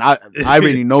not even. I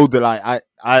really know that.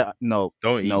 I no.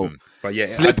 Don't even. But yeah,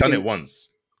 I've done it once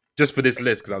just for this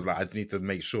list because I was like, I need to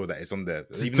make sure that it's on there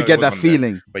to get that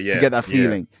feeling. But yeah, to get that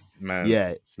feeling, man.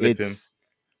 Yeah, Slipping.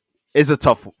 It's a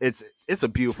tough. It's a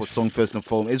beautiful song. First and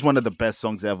foremost, it's one of the best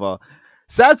songs ever.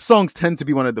 Sad songs tend to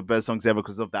be one of the best songs ever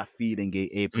because of that feeling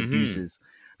it produces.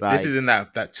 Like, this is in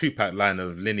that Tupac line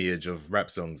of lineage of rap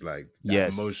songs, like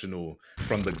that emotional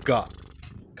from the gut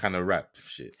kind of rap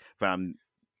shit. Fam,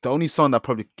 the only song that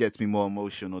probably gets me more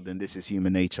emotional than This Is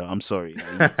Human Nature. I'm sorry.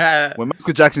 Like, when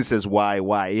Michael Jackson says why,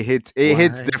 it hits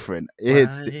different. It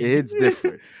hits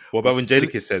different. What about when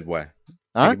Jadakiss said why?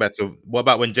 What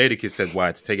about when Jadakiss said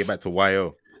why to take it back to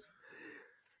YO?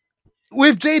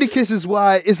 With Jadakiss's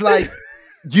why, it's like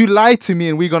you lied to me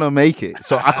and we're gonna make it.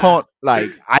 So I can't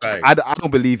I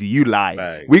don't believe you. You lie.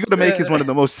 Thanks. We're gonna make it one of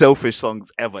the most selfish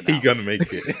songs ever. Now. He gonna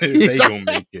make it. They gonna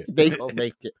make it. They gonna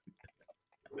make it.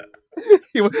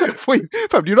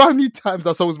 Fam, do you know how many times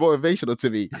that song was motivational to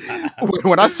me?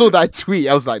 When I saw that tweet,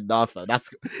 I was like, nah, fam,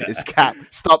 it's cap.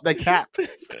 Stop the cap.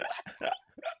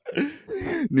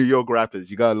 New York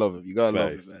rappers, you gotta love him. You gotta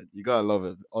love him, man. You gotta love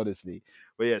him, honestly.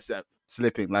 But yes, that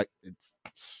slipping, like it's.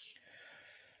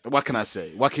 What can I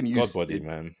say? What can you? God body,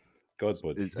 man. God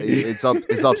body. It's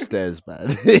upstairs,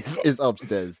 man. It's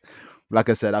upstairs. Like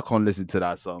I said, I can't listen to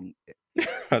that song.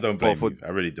 I don't blame you. I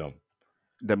really don't.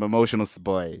 The emotional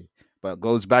boy, but it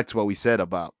goes back to what we said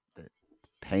about the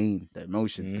pain, the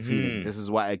emotions, the feeling. This is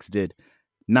what X did,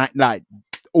 not like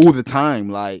all the time,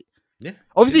 like. Yeah,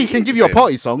 obviously he can give you a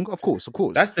party song, of course.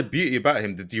 That's the beauty about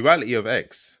him, the duality of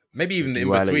X. Maybe even the in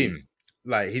between.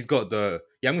 Like he's got I'm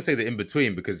gonna say the in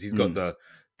between because he's got the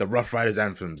Rough Riders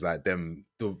anthems, like them.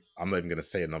 I'm not even gonna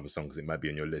say another song because it might be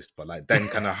on your list, but like them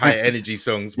kind of high energy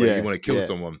songs where you want to kill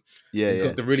someone. Yeah, he's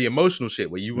got the really emotional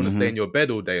shit where you want to stay in your bed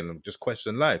all day and just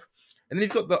question life. And then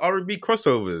he's got the R&B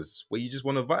crossovers where you just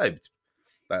want to vibe.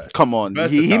 Like, come on,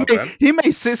 he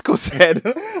made Cisco said,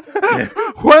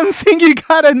 one thing you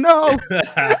gotta know,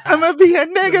 I'ma be a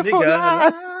nigga for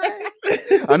life.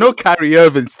 I know Kyrie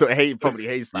Irving probably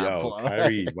hates that. Yo,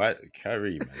 Kyrie, man.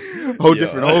 Whole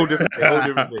different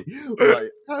thing.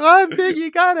 Like, one thing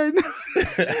you gotta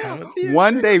know.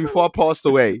 One day before I passed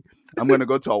away, I'm gonna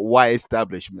go to a white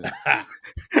establishment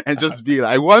and just be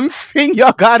like, one thing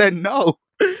y'all gotta know,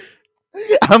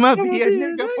 I'ma be a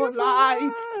nigga for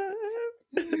life.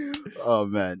 Oh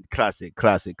man, classic.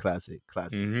 I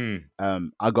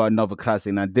got another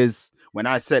classic. Now this, when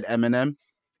I said Eminem,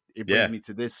 it brings me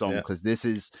to this song because this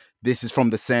is from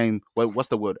the same. What's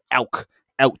the word? Elk,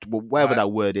 whatever that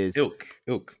word is.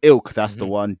 Ilk. That's the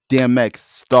one. DMX,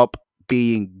 Stop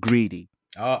Being Greedy.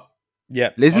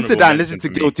 Yeah. Listen to that. Listen to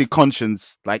Guilty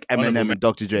Conscience, like Eminem and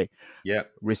Dr. Dre. Yeah.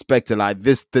 Respect to like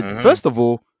this. First of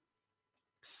all,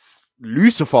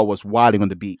 Lucifer was wilding on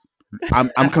the beat.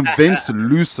 I'm convinced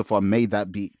Lucifer made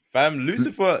that beat. Fam,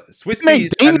 Lucifer, Swiss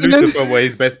Beats and Lucifer were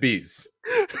his best beats.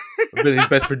 His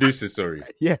best producers, sorry.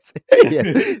 Yes.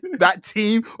 That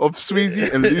team of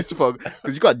Sweezy and Lucifer,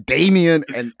 because you got Damien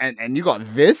and you got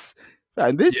this.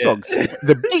 And this song,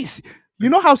 the beats, You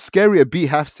know how scary a beat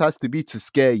has to be to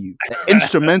scare you. An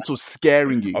instrumental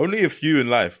scaring you. Only a few in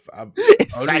life.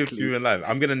 Exactly. Only a few in life.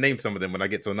 I'm gonna name some of them when I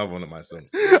get to another one of my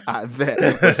songs. I bet.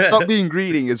 But Stop Being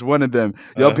Greedy is one of them.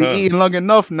 You'll be eating long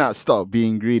enough now. Stop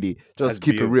being greedy. Just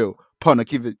keep it real. Punter,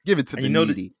 give it to the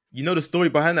needy. You know the story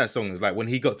behind that song is like when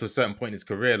he got to a certain point in his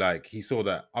career, like he saw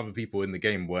that other people in the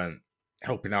game weren't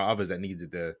helping out others that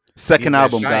needed the second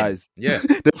album, guys. Yeah,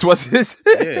 this was his.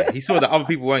 Yeah, he saw that other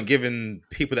people weren't giving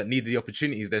people that needed the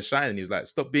opportunities their shine, and he was like,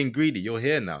 "Stop being greedy. You're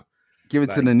here now. Give it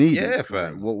to the needy." Yeah,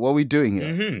 fam. What are we doing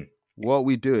here? Mm-hmm. What are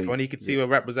we doing? Funny, you could see where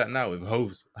rap was at now with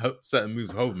certain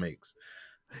moves Hove makes.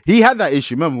 He had that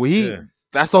issue. Remember,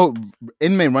 that's the whole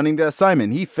Inmane running the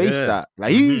assignment. He faced that.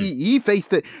 Like he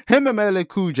faced it. Him and LL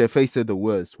Cool J faced it the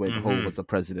worst when Hove was the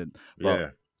president.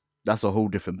 But that's a whole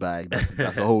different bag.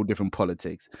 That's a whole different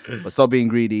politics. But Stop Being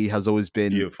Greedy has always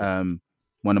been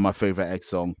one of my favorite X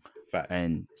songs.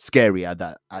 And scary at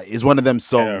that. It's one of them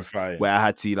songs where I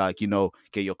had to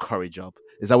get your courage up.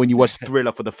 Is that when you watch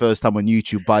Thriller for the first time on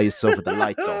YouTube by yourself with the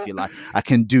lights off? You're like, I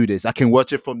can do this. I can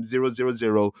watch it from 000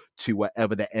 to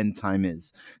whatever the end time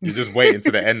is. You just wait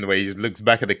until the end where he just looks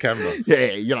back at the camera.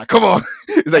 Yeah, you're like, come on.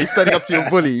 It's like you're standing up to your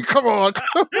bully. Come on.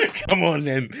 Come on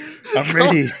then. I'm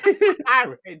ready.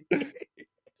 I'm ready.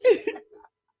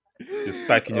 Just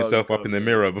psyching yourself up in the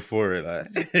mirror before it.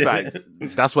 Like.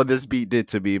 That's what this beat did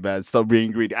to me, man. Stop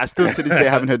Being Greedy. I still to this day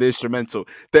haven't heard the instrumental.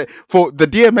 For the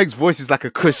DMX voice is like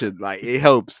a cushion. Like it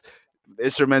helps. The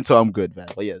instrumental, I'm good, man.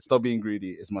 But yeah, Stop Being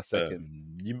Greedy is my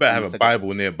second. You better have a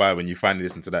Bible nearby when you finally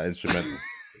listen to that instrumental.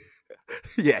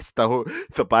 Yes,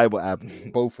 the Bible app,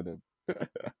 both of them.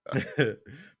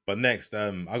 But next,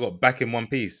 I got Back in One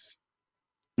Piece.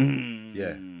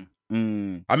 Yeah.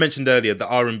 I mentioned earlier the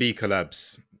R&B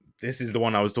collabs. This is the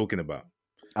one I was talking about.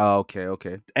 Oh,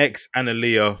 okay. X and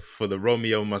Aaliyah for the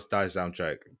Romeo Must Die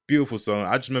soundtrack. Beautiful song.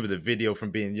 I just remember the video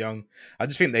from being young. I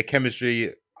just think their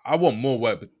chemistry. I want more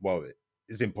work. Well,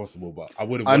 it's impossible, but I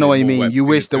would have. I know what you mean. You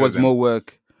wish there was more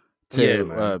work. Yeah,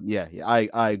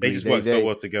 I agree. They just work so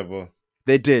well together.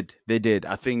 They did.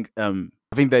 I think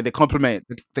they complement.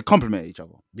 They complement each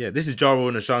other. Yeah, this is Ja Rule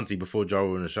and Ashanti before Ja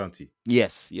Rule and Ashanti.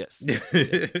 Yes.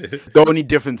 The only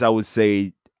difference I would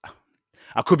say.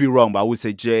 I could be wrong, but I would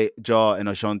say Ja and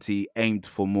Ashanti aimed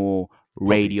for more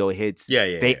radio hits.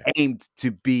 They aimed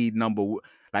to be number one.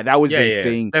 Like that was their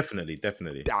thing. Definitely.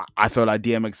 I felt like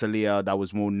DMX Aaliyah, that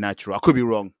was more natural. I could be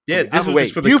wrong. Yeah, this was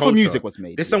just for the culture. Music was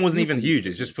made. This song wasn't even huge.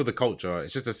 It's just for the culture.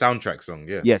 It's just a soundtrack song.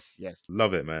 Yeah. Yes.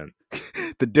 Love it, man.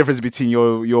 The difference between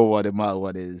your one and my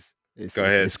one is Go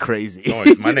ahead. It's crazy. No,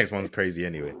 my next one's crazy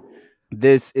anyway.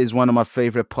 This is one of my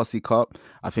favorite Posse Cop.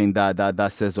 I think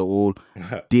that says it all.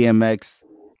 DMX,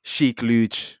 Sheik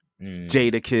Luch,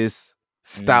 Jadakiss,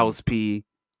 Styles P,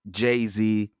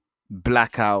 Jay-Z,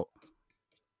 Blackout.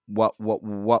 What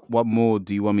more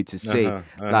do you want me to say?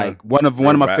 Like one of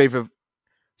my favorite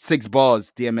 6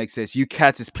 bars. DMX says, "You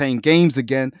cats is playing games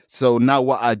again. So now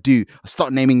what I do? I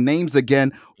start naming names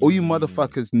again. All you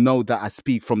motherfuckers know that I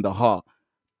speak from the heart.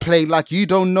 Play like you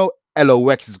don't know.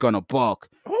 LOX is gonna bark.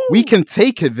 Ooh. We can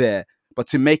take it there, but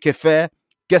to make it fair,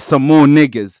 get some more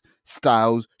niggas.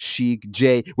 Styles, Sheik,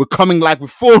 Jay. We're coming like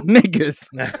with 4 niggas."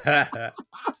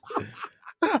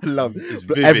 I love it. It's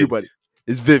vivid. Everybody.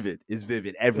 It's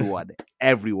vivid.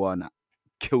 Everyone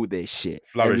killed their shit.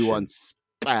 Flourishing. Everyone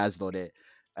spazzed on it.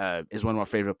 It's one of my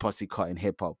favorite Posse Cut in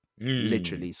hip hop.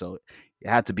 Literally. So it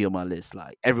had to be on my list.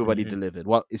 Like everybody delivered.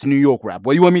 Well, it's New York rap.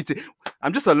 What do you want me to?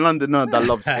 I'm just a Londoner that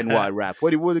loves NY rap.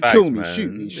 What do you want to kill me? Man.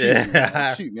 Shoot me.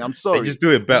 Shoot me. I'm sorry. They just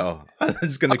do it better. I'm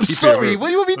just gonna keep sorry. it. What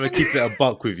do you want me to do? Keep it a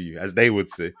buck with you, as they would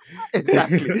say.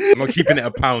 Exactly. I'm not keeping it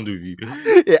a pound with you.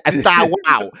 Yeah, a thou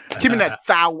wow. Keeping that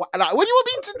thou wow. Like, what do you want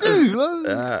me to do?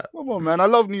 Like, come on, man. I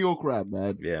love New York rap,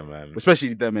 man. Yeah, man.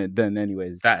 Especially then,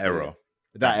 anyways. That era.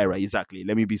 That era, exactly.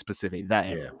 Let me be specific. That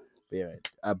era. Yeah.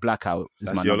 Blackout is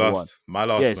That's my your number last. one. My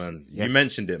last, Yes, man. yeah. You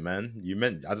mentioned it, man.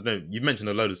 I don't know. You mentioned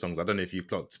a load of songs. I don't know if you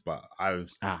clocked, but I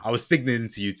was signaling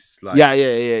to you to like. Yeah. to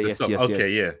Yes, stop. yes.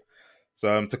 Okay, yeah.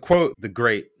 So to quote the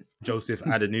great Joseph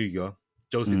Jr. Adenuga,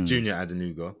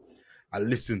 I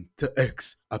listen to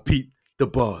X. I peep the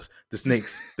bars, the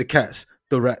snakes, the cats,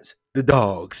 the rats, the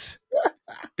dogs.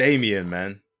 Damien,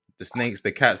 man. The snakes,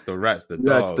 the cats, the rats, the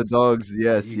dogs. That's the dogs.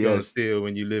 Yes, You gonna yes. steal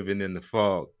when you living in the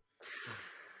fog.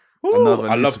 Another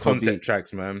I love Lucifer concept beat.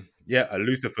 tracks, man. Yeah, a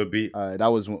Lucifer beat. That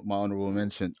was my honorable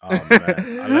mention. Oh man, this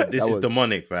That is was-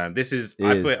 demonic, fam. This is It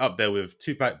I is. put it up there with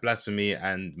Tupac Blasphemy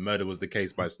and Murder Was the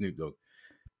Case by Snoop Dogg.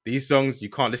 These songs you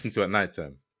can't listen to at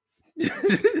nighttime. You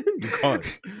can't.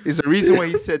 It's the reason why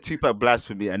he said Tupac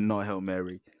Blasphemy and not Hail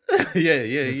Mary.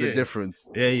 There's a difference.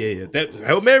 Yeah.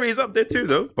 Hail Mary is up there too,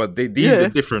 though. But these are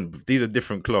different. These are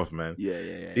different cloth, man.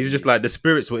 Yeah. These are just like the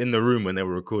spirits were in the room when they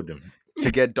were recording. To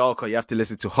get darker, you have to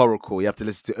listen to horrorcore. You have to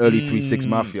listen to early 3-6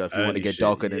 Mafia if you want to get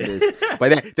darker than this. But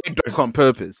they dark on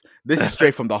purpose. This is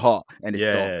straight from the heart, and it's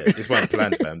dark. It's one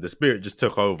planned, fam. The spirit just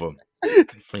took over.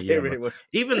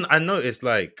 Even I noticed,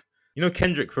 like, you know,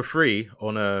 Kendrick for Free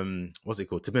on what's it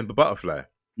called, To Pimp a Butterfly,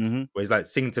 where he's like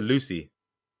singing to Lucy.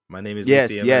 My name is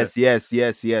Lucy. Yes.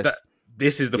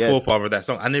 This is the forefather of that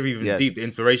song. I never even deep the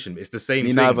inspiration. It's the same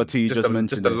thing. Neither to you just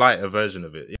a lighter version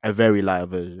of it. A very lighter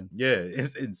version. Yeah,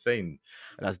 it's insane.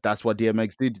 That's what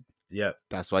DMX did. Yeah,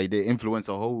 that's why he did influence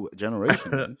a whole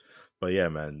generation. But yeah,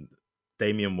 man,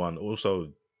 Damien 1,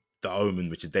 also The Omen,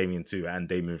 which is Damien 2 and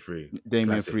Damien 3.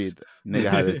 Damien 3, nigga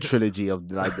had a trilogy of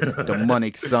like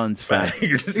demonic sons, fam.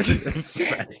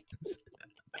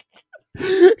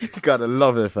 Gotta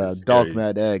love it, fam. Dark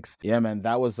Mad X. Yeah, man,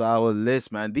 that was our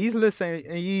list, man. These lists ain't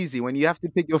easy. When you have to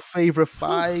pick your favorite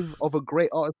 5 of a great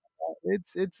artist,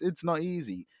 it's not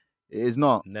easy. It is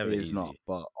not. Never easy. Not,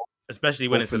 but especially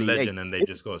when it's a legend and they've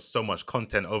just got so much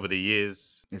content over the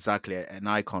years. Exactly, an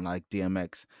icon like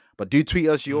DMX. But do tweet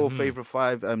us your favorite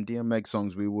 5 DMX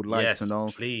songs. We would like to know.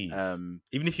 Please.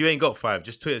 Even if you ain't got 5,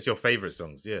 just tweet us your favorite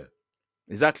songs. Yeah,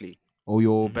 exactly. Or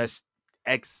your best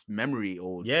X memory,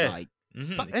 or like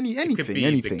anything. It could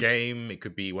be The Game. It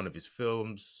could be one of his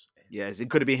films. Yes, it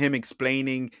could be him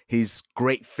explaining his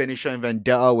great finisher in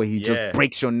Vendetta, where he just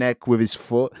breaks your neck with his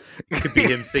foot. It could be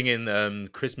him singing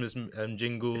Christmas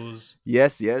jingles.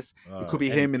 Yes. It could be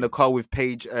him in the car with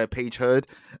Paige Heard.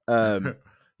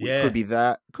 It could be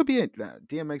that. Could be it.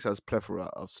 DMX has a plethora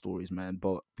of stories, man.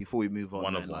 But before we move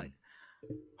on, like,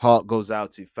 heart goes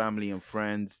out to family and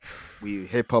friends.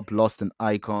 Hip hop lost an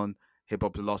icon. Hip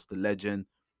hop lost a legend.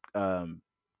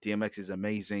 DMX is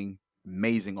amazing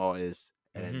artist,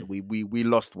 and we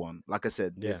lost one. Like I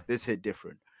said, this hit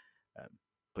different.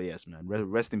 But yes, man,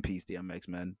 rest in peace, DMX,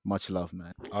 man. Much love,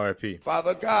 man. R.I.P.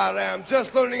 Father God, I am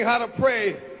just learning how to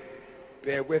pray.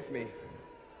 Bear with me.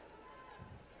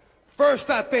 First,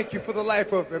 I thank you for the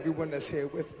life of everyone that's here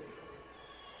with me.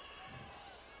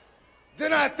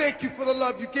 Then I thank you for the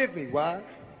love you give me. Why?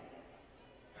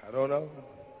 I don't know.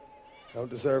 I don't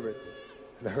deserve it.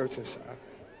 And it hurts inside.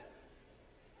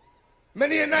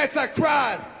 Many a nights I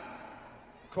cried,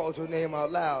 called your name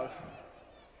out loud,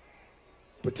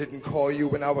 but didn't call you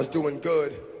when I was doing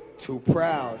good, too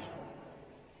proud.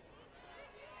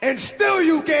 And still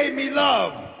you gave me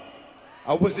love.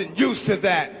 I wasn't used to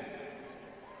that.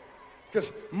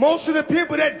 Because most of the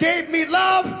people that gave me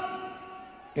love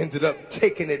ended up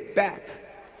taking it back.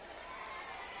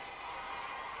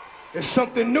 It's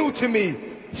something new to me,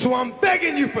 so I'm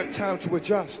begging you for time to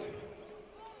adjust.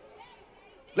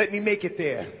 Let me make it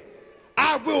there.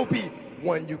 I will be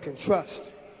one you can trust.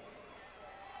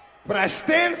 What I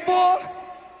stand for,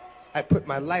 I put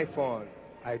my life on.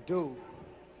 I do.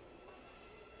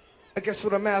 I guess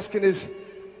what I'm asking is,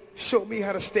 show me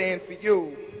how to stand for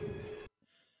you.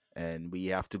 And we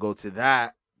have to go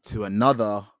to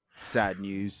another sad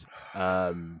news.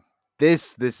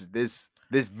 This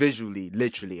visually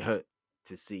literally hurt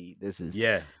to see. This is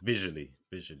visually.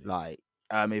 Like,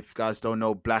 if you guys don't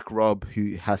know, Black Rob,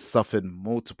 who has suffered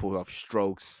multiple of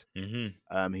strokes, who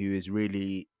is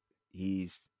really he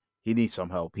needs some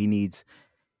help. He needs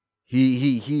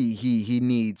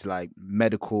like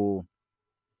medical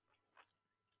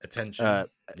attention,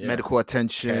 medical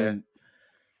attention,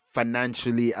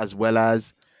 financially as well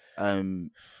as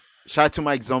shout out to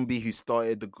Mike Zombie, who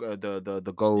started the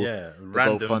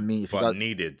GoFundMe. But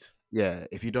needed. Yeah,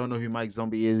 if you don't know who Mike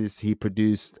Zombie is, he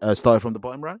produced Started From the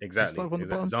Bottom, right? Exactly.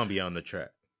 Zombie on the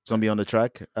Track.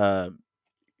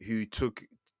 Who took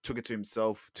it to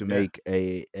himself to make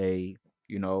just a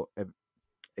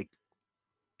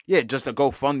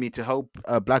GoFundMe to help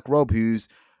Black Rob, who's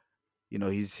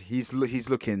he's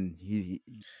looking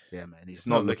man, he's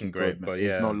not looking great, good, man. But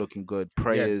he's not looking good.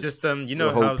 Prayers, just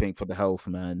we're hoping for the health,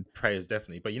 man. Prayers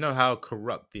definitely, but you know how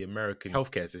corrupt the American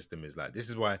healthcare system is. Like, this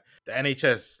is why the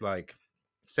NHS, like,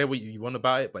 say what you want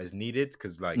about it, but it's needed,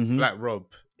 because like Black Rob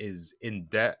is in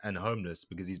debt and homeless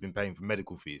because he's been paying for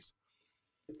medical fees.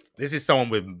 This is someone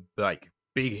with like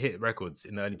big hit records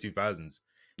in the early 2000s.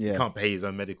 He can't pay his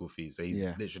own medical fees, so he's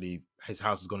literally, his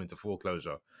house has gone into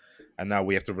foreclosure. And now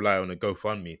we have to rely on a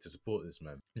GoFundMe to support this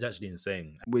man. It's actually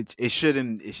insane. Which it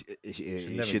shouldn't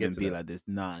be like this.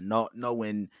 Nah, not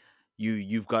when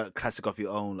you've got a classic of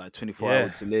your own, like 24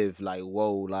 hours to live. Like,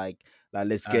 whoa, like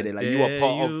let's get it. Like, you are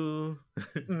part of.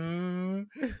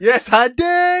 Yes, I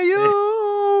dare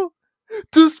you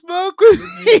to smoke with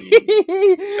me.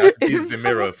 Shout out to Jesus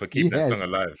Miro for keeping that song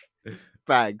alive.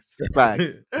 Facts.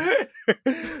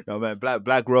 No man,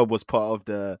 Black Rob was part of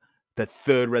the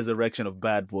third resurrection of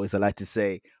Bad Boys. I like to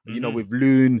say, with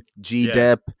Loon,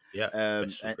 G-Dep,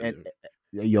 and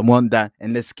Yamanda,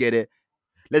 and Let's Get It.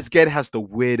 Let's Get It has the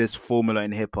weirdest formula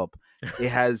in hip hop. It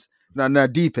has now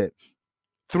deep it.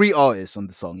 3 artists on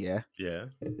the song, yeah. Yeah.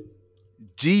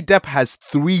 G-Dep has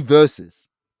 3 verses.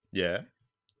 Yeah.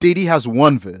 Diddy has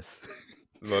 1 verse.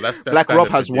 Well, that's Black Rob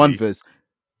has 1 verse.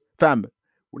 Fam,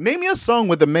 name me a song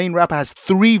where the main rapper has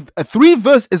 3. A 3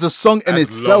 verse is a song in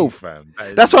itself. Long,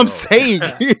 that's what I'm saying.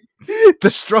 The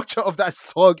structure of that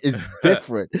song is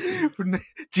different.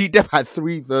 G-Dep had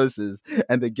 3 verses,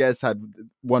 and the guests had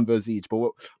 1 verse each.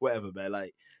 But whatever, man.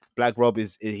 Like Black Rob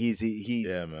he's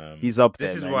yeah, man. He's up there.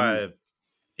 This is man. why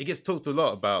it gets talked a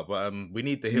lot about, but we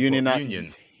need the hip hop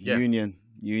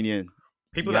union.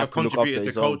 People that have contributed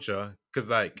to culture, because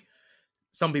like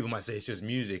some people might say it's just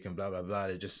music and blah blah blah.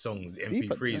 They're just songs,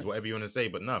 MP3s, whatever you want to say.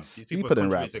 But no, these people have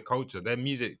contributed to culture. Their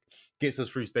music gets us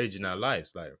through stage in our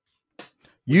lives. Like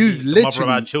the mother of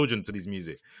our children to this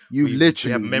music. We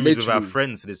have memories with our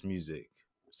friends to this music.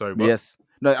 Sorry, bro. Yes.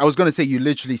 No, I was gonna say you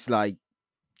literally like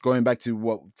going back to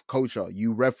what culture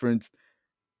you referenced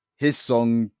his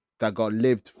song that got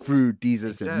lived through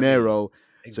Deezus and Mero.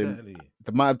 Exactly. So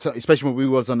the amount of time, especially when we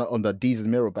was on the Deezus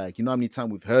Mero back, you know how many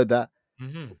times we've heard that?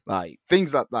 Mm-hmm. Like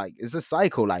things like it's a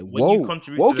cycle. Like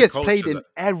Whoa gets played in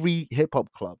every hip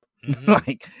hop club. Mm-hmm.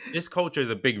 Like this culture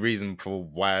is a big reason for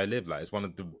why I live. Like it's one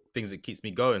of the things that keeps me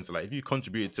going. So like if you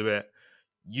contributed to it,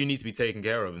 you need to be taken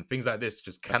care of, and things like this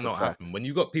just cannot happen. When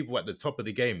you got people at the top of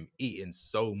the game eating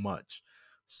so much,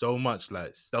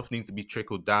 like stuff needs to be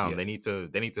trickled down. Yes.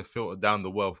 They need to filter down the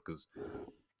wealth, because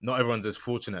not everyone's as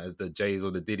fortunate as the Jays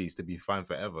or the Diddies to be fine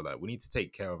forever. Like we need to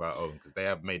take care of our own, because they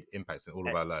have made impacts in all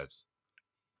of our lives.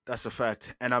 That's a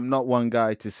fact. And I'm not one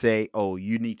guy to say, oh,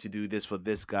 you need to do this for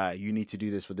this guy. You need to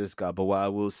do this for this guy. But what I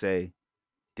will say,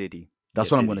 Diddy. That's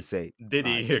what I'm going to say.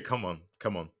 Diddy, here, come on.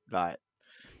 Like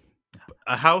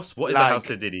a house? What is a house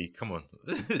to Diddy? Come on.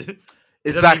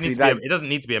 Exactly. It doesn't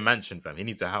need to be a mansion, fam. He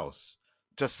needs a house.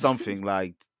 Just something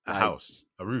like a house,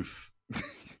 a roof.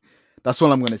 That's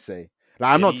what I'm going to say.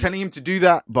 Like I'm not telling him to do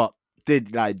that, but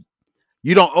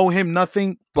you don't owe him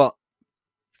nothing, but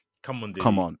come on, Diddy.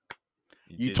 Come on.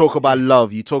 You talk about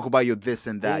love. You talk about your this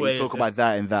and that. Always, you talk about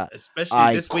that and that.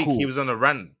 Especially this week, he was on a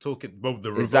rant talking. Well,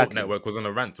 the Revolt Network was on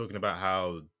a rant talking about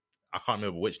how I can't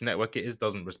remember which network it is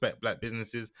doesn't respect black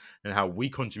businesses and how we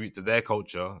contribute to their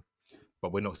culture,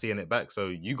 but we're not seeing it back. So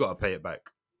you got to pay it back.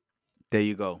 There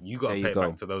you go. You got to pay it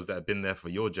back to those that have been there for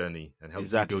your journey and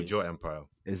helped you build your empire.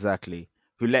 Exactly.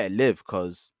 Who let it live?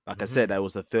 Because, like I said, that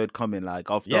was the third coming. Like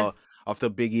after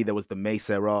Biggie, there was the Mace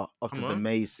era. After the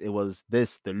Mace, it was the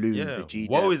Loon, the G.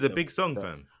 Whoa is a big song,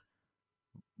 fam.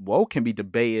 Whoa can be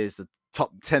debated as the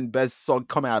top 10 best song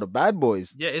coming out of Bad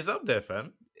Boys. Yeah, it's up there,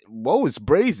 fam. Whoa is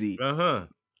brazy.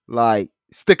 Like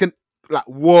sticking, like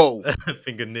whoa.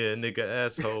 Finger near nigga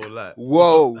asshole, like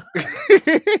whoa.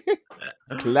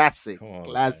 Classic.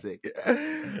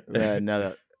 Yeah,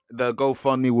 no. The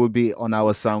GoFundMe will be on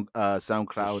our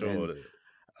SoundCloud, sure.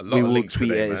 And we will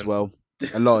tweet it as well.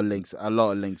 A lot of links,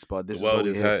 but this is what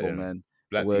we're here for, man.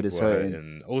 Black people is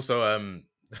hurting. Also,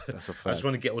 that's a fact. I just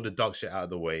want to get all the dark shit out of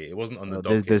the way. It wasn't on the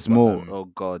docket. There's more. Oh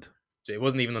God. It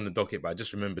wasn't even on the docket, but I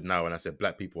just remembered now when I said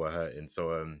black people are hurting.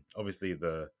 So obviously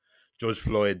the George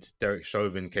Floyd, Derek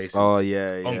Chauvin cases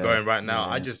ongoing right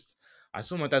now. Yeah. I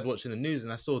saw my dad watching the news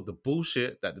and I saw the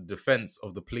bullshit that the defense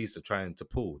of the police are trying to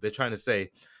pull. They're trying to say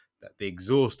that the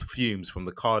exhaust fumes from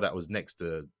the car that was next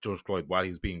to George Floyd while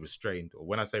he was being restrained, or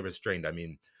when I say restrained, I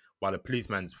mean while the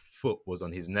policeman's foot was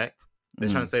on his neck. They're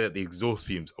trying to say that the exhaust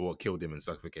fumes are what killed him and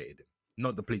suffocated him,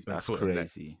 not the policeman's foot.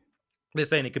 That's crazy. They're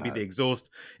saying it could be the exhaust,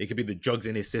 it could be the drugs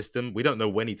in his system. We don't know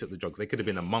when he took the drugs. They could have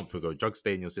been a month ago. Drugs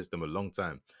stay in your system a long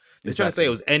time. They're trying to say it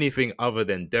was anything other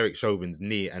than Derek Chauvin's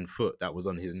knee and foot that was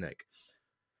on his neck.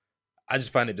 I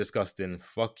just find it disgusting.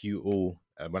 Fuck you all.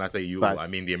 When I say you all, I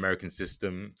mean the American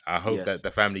system. I hope that the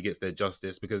family gets their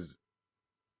justice, because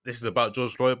this is about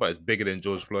George Floyd, but it's bigger than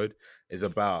George Floyd. It's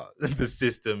about the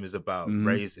system. It's about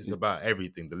race. It's about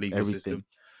everything, the legal system.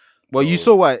 Well, you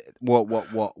saw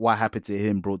what happened to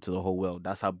him brought to the whole world.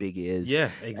 That's how big it is. Yeah,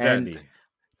 exactly. And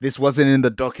this wasn't in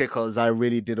the docket because I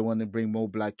really didn't want to bring more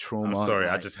black trauma. I'm sorry,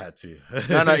 I just had to.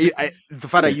 No, the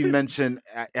fact that you mentioned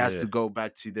it has to go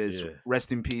back to this. Yeah.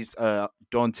 Rest in peace,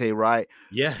 Dante Wright.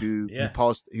 Yeah, who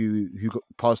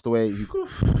passed away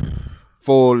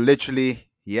for literally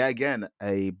again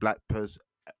a black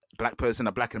person,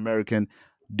 a black American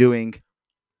doing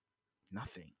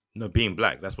nothing. No, being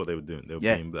black. That's what they were doing. They were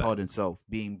being black. Pardon self,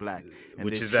 being black. And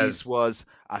which this is was.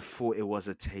 I thought it was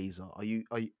a taser. Are you?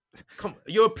 Come,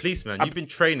 you're a policeman. You've been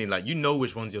training. Like, you know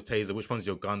which one's your taser, which one's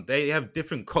your gun. They have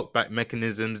different cockback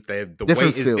mechanisms. The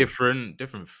weight is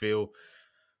different feel.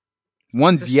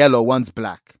 One's yellow, one's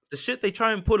black. The shit they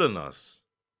try and pull on us.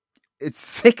 It's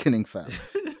sickening, fam.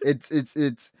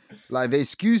 it's like the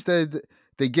excuse they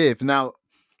give. Now,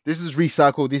 this is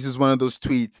recycled. This is one of those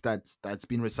tweets that's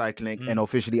been recycling, and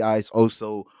officially Ice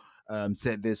also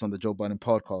said this on the Joe Budden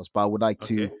podcast, but I would like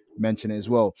to mention it as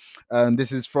well.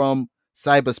 This is from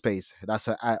Cyberspace. That's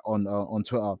her at on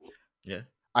Twitter. Yeah.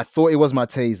 I thought it was my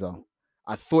taser.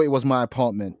 I thought it was my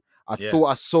apartment. I thought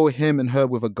I saw him and her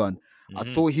with a gun. I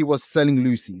thought he was selling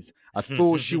Lucy's. I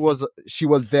thought she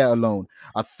was there alone.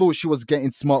 I thought she was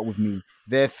getting smart with me.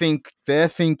 Their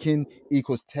thinking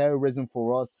equals terrorism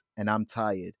for us, and I'm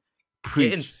tired.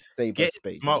 Getting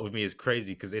smart with me is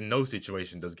crazy because in no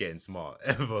situation does getting smart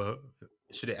ever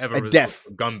should it ever result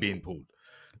in a gun being pulled.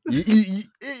 You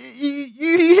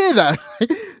hear that?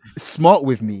 Smart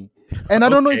with me, and I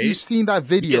don't know if you've seen that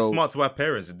video. You get smart to our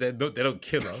parents. They don't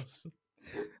kill us.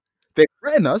 They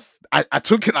threaten us. I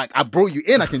took it like I brought you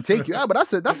in. I can take you out, but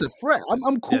that's a threat.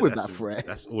 I'm cool with that threat.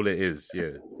 That's all it is.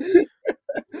 Yeah.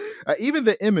 Even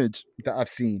the image that I've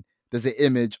seen, there's an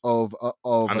image of a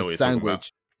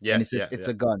sandwich. Yeah, and it says it's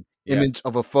a gun. Image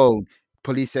of a phone.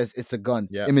 Police says it's a gun.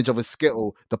 Yeah. Image of a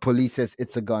Skittle. The police says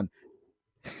it's a gun.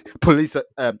 Police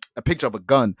a picture of a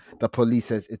gun. The police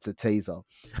says it's a taser.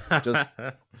 Just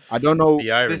I don't know.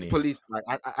 This police like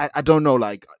I don't know.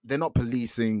 Like they're not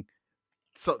policing.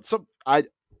 So it's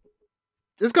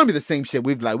gonna be the same shit.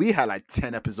 We had like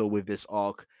 10 episodes with this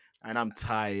arc, and I'm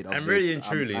tired. And really and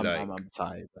truly, I'm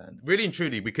tired, man. Really and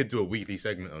truly, we could do a weekly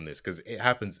segment on this because it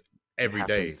happens every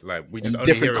day. Like we just in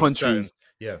only different hear countries.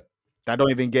 That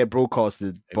don't even get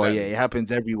broadcasted. Exactly. But yeah, it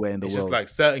happens everywhere in the world. It's just like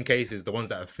certain cases, the ones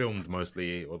that are filmed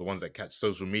mostly, or the ones that catch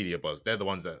social media buzz, they're the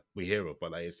ones that we hear of.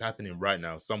 But like it's happening right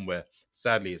now somewhere.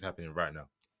 Sadly, it's happening right now.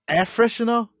 Air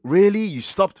freshener? Really? You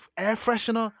stopped air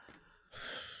freshener?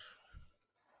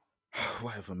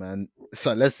 Whatever, man.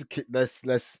 So let's.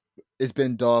 It's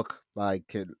been dark.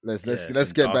 Like let's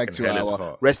get back to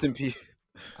our rest in peace.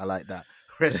 I like that.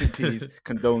 Rest in peace.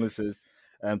 Condolences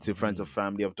to friends and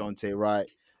family of Dante Wright.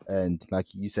 And like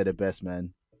you said it best,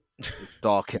 man. It's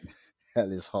dark and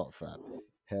hell is hot, fam.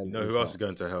 Who else is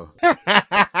going to hell?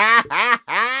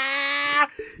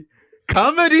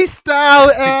 Comedy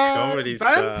style, Comedy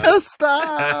banter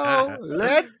style.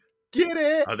 Let's get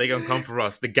it. Are they gonna come for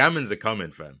us? The Gammons are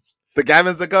coming, fam. The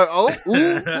Gammons are going.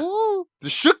 Oh, the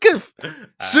Shukif.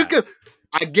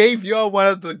 I gave y'all one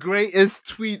of the greatest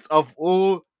tweets of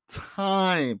all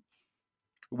time.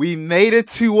 We made it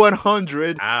to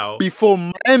 100 before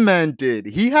my man did.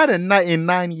 He had a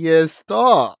 99-year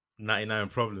start. 99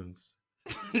 problems.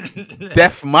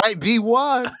 Death might be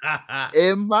one.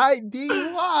 It might be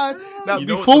one. Now,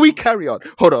 before we carry on,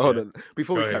 hold on.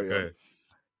 Before we carry on,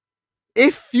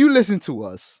 if you listen to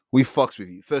us, we fucks with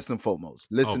you. First and foremost,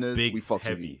 listeners, we fucks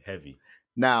with you. Heavy.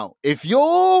 Now, if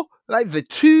you're like the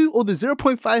 2 or the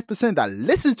 0.5% that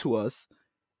listen to us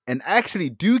and actually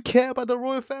do care about the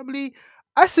royal family,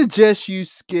 I suggest you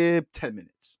skip 10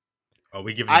 minutes. Oh,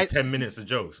 we giving you 10 minutes of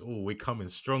jokes. Oh, we're coming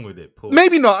strong with it, Paul.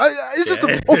 Maybe not. It's just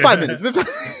 5 minutes.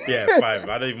 Yeah, 5.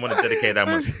 I don't even want to dedicate that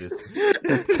much to this.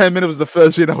 10 minutes was the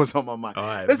first thing that was on my mind. All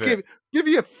right, let's give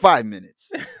you 5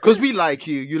 minutes. Because we like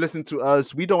you. You listen to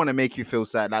us. We don't want to make you feel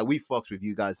sad. Like, we fucks with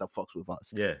you guys that fucks with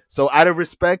us. Yeah. So, out of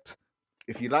respect,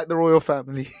 if you like the royal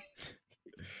family,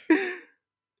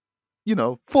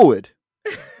 forward.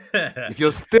 If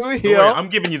you're still here, I'm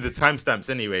giving you the timestamps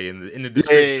anyway in the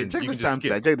description. Check the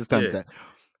timestamp. Check the timestamp.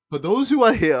 For those who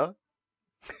are here,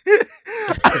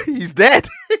 he's dead.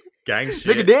 Gang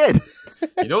shit. Nigga dead.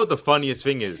 You know what the funniest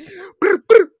thing is?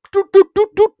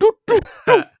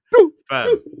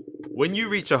 Fam, when you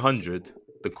reach 100,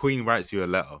 the Queen writes you a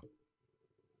letter.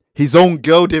 His own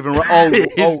girl didn't write.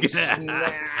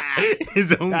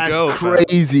 His own girl. That's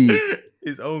crazy.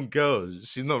 His own girl.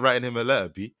 She's not writing him a letter,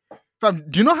 B. Fam,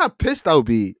 do you know how pissed I'll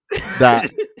be that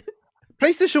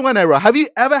PlayStation 1 era? Have you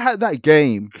ever had that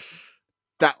game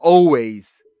that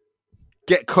always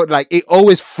get cut? Like it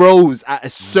always froze at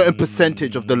a certain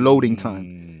percentage of the loading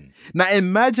time. Now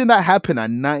imagine that happen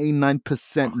at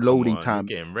 99% loading time.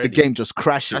 The game just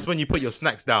crashes. That's when you put your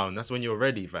snacks down. That's when you're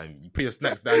ready, fam. You put your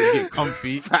snacks down, you get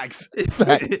comfy. Facts.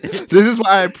 This is why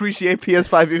I appreciate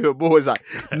PS5 even more. It's like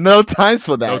no times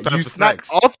for that. No time you for snack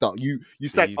snacks. after. You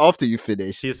snack after you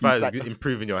finish. PS5 is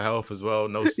improving your health as well.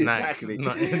 No snacks. Exactly.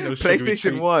 No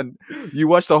PlayStation 1. You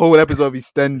watch the whole episode of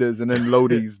EastEnders and then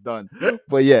loading's done.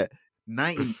 But yeah,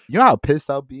 90. You know how pissed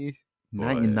I'll be?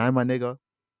 99, my nigga.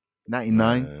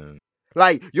 99.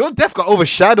 Like, your death got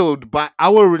overshadowed by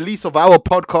our release of our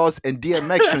podcast and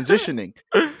DMX transitioning.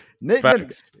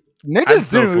 Facts.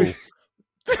 Niggas didn't really...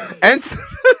 and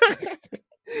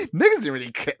niggas didn't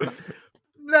really care.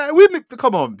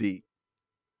 Come on, B.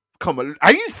 Come on.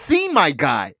 Have you seen my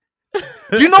guy?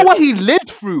 Do you know what he lived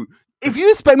through? If you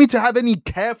expect me to have any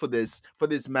care for this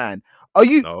man, are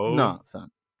you... No,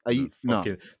 fam. Are you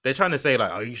fucking, no? They're trying to say like,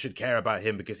 oh, you should care about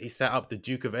him because he set up the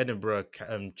Duke of Edinburgh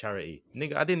charity.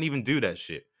 Nigga, I didn't even do that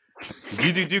shit. Did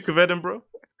you do Duke of Edinburgh?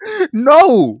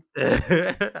 No.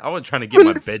 I wasn't trying to get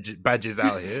my badges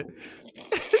out here.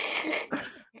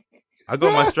 I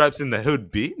got my stripes in the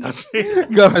hood, B.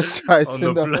 Got my stripes on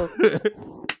in the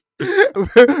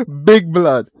blood. Big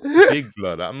blood. Big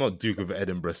blood. I'm not Duke of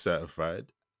Edinburgh certified.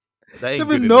 That ain't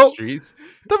good in the streets.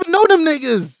 Never know them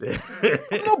niggas.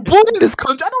 I'm not born in this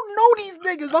country. I don't know these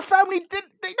niggas. My family did.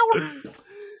 They don't.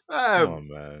 Oh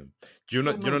man, do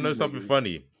you know something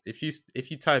funny? If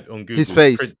you type on Google his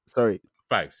face,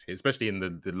 facts, especially in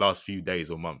the last few days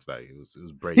or months, like it was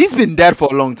brave. He's been dead for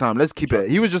a long time. Let's keep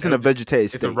it. He was just in a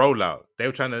vegetative state. It's a rollout. They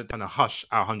were trying to hush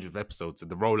our 100th episode, so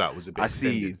the rollout was a bit. I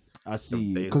see.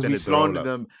 Because we slandered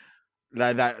them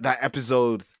like that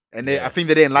episode. And I think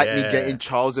they didn't like me getting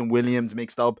Charles and Williams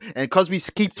mixed up. And because we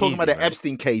keep talking about the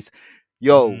Epstein case,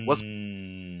 what's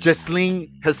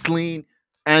Jasleen, Hasleen,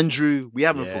 Andrew, we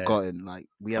haven't forgotten. Like,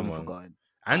 we haven't forgotten.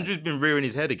 Andrew's been rearing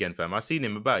his head again, fam. I seen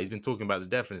him about. He's been talking about the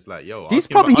death, and it's like, yo, he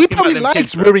probably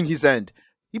likes rearing his end.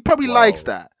 He probably likes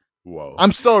that. Whoa.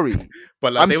 I'm sorry.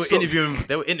 But like, they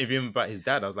were interviewing about his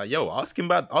dad. I was like, yo, ask him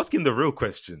the real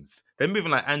questions. They're moving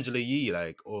like Angela Yee,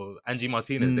 like, or Angie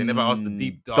Martinez. They never asked the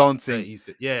deep dancing.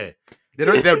 Yeah. They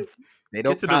don't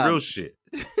get to the real shit.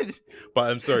 But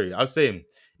I'm sorry. I was saying,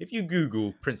 if you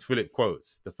Google Prince Philip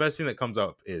quotes, the first thing that comes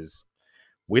up is,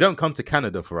 we don't come to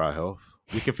Canada for our health.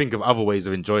 We can think of other ways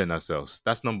of enjoying ourselves.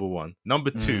 That's number one. Number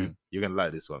two, you're going to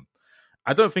like this one.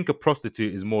 I don't think a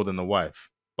prostitute is more than a wife,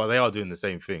 but they are doing the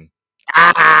same thing.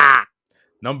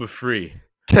 Number three.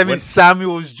 Kevin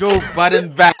Samuels, Joe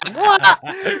Budden back. What?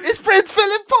 It's Prince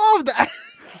Philip Paul.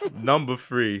 Number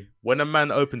three. When a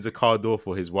man opens a car door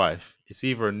for his wife, it's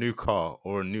either a new car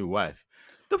or a new wife.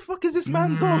 The fuck is this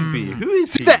man zombie? Who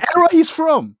is he? The era he's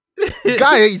from.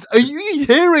 Guys, are you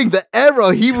hearing the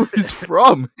era he was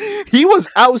from? He was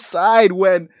outside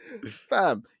when,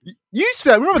 fam. You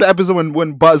said, remember the episode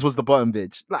when Buzz was the bottom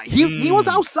bitch? Like he was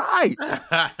outside.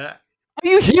 Are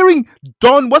you hearing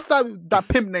Don? What's that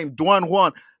pimp name? Duan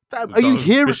Juan. Fam, are you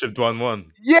hearing Bishop Duan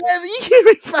Juan? Yeah, are you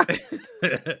hearing? Fam?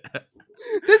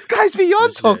 This guy's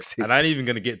beyond toxic. And I ain't even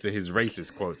gonna get to his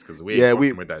racist quotes because we ain't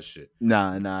fucking with that shit.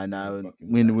 Nah.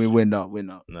 We're not.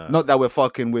 Nah. Not that we're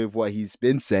fucking with what he's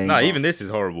been saying. Nah, even this is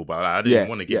horrible, but I didn't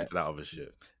want to get into that other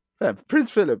shit. Fam,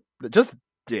 Prince Philip, just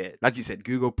like you said,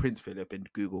 Google Prince Philip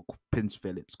and Google Prince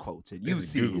Philip's quotes, and you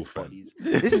see Google, his bodies.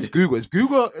 This is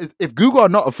Google. If Google are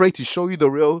not afraid to show you the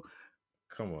real,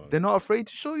 come on, they're not afraid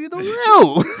to show you the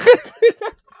real.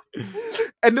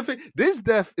 And the thing, this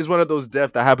death is one of those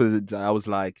deaths that happens. I was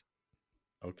like,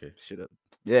 okay, shut up.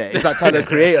 Yeah, it's that Tyler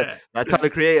Creator. That Tyler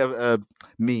Creator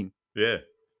meme. Yeah.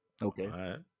 Okay. All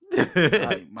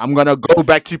right. I'm gonna go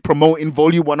back to promoting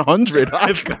Volume 100.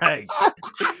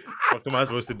 What am I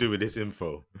supposed to do with this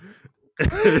info?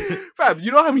 Fam,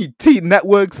 you know how many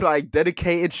networks like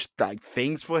dedicated like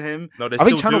things for him? No, they're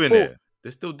still doing it.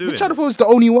 They're still doing it. Channel 4 is the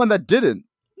only one that didn't.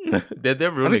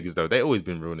 They're real niggas though. They've always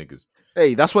been real niggas.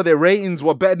 Hey, that's why their ratings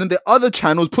were better than the other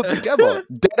channels put together.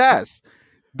 Dead ass.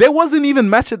 There wasn't even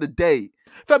Match of the Day.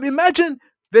 Fam, imagine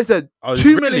there's a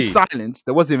 2 minute silence.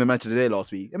 There wasn't even Match of the Day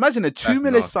last week. Imagine a 2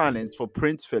 minute silence for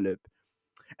Prince Philip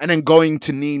and then going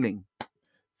to kneeling.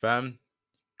 Fam,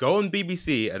 go on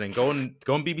BBC and then go on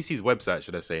BBC's website,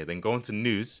 should I say, then go on to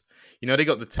news. You know, they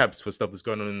got the tabs for stuff that's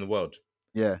going on in the world.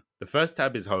 Yeah. The first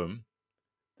tab is home.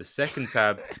 The second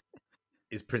tab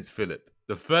is Prince Philip.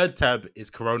 The third tab is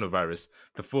coronavirus.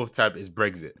 The fourth tab is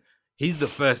Brexit. He's the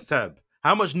first tab.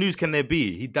 How much news can there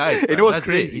be? He died. It was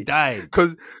crazy. He died.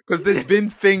 Because there's been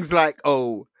things like,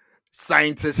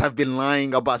 scientists have been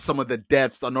lying about some of the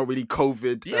deaths are not really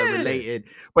COVID related.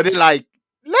 But they're like,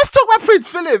 let's talk about Prince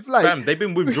Philip. Like, fam, they've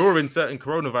been withdrawing certain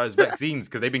coronavirus vaccines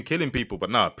because they've been killing people. But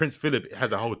nah, Prince Philip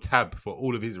has a whole tab for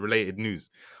all of his related news.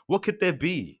 What could there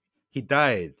be? He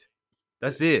died.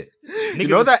 That's it. You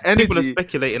know that energy. People are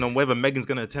speculating on whether Meghan's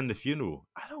going to attend the funeral.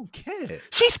 I don't care.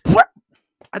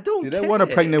 I don't care. They want a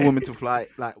pregnant woman to fly.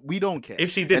 Like, we don't care.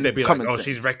 If she did, they'd be like,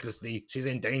 she's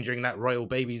endangering that royal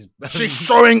baby's... She's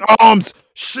showing arms.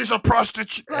 She's a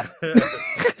prostitute.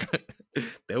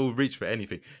 They will reach for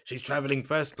anything. She's traveling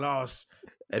first class.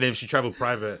 And then if she traveled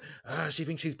private, she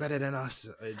thinks she's better than us.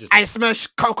 I smash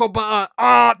cocoa butter.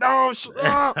 Oh no,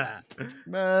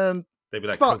 man. They'd be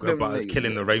like, cocoa butter's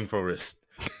killing the rainforest.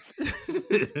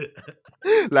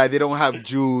 Like they don't have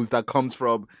jewels that comes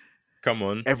from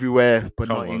everywhere, but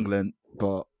not England.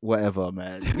 But whatever,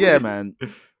 man. Yeah, man.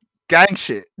 Gang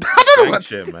shit. I don't know what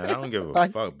shit, man. I don't give a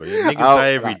fuck, but niggas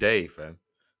die every day, fam.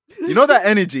 You know that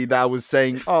energy that I was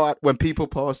saying, when people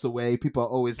pass away, people are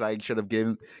always like, should have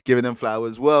given them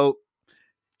flowers. Well,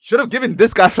 should have given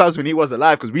this guy flowers when he was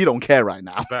alive, because we don't care right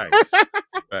now. Facts.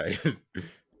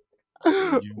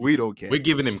 We don't care. We're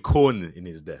giving him corn in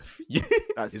his death.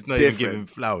 It's not even giving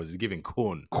flowers, it's giving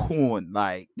corn. Corn,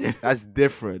 like, that's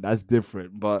different. That's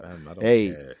different. But I don't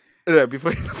care.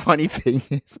 Before the funny thing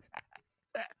is,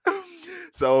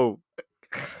 so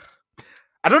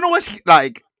I don't know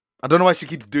why she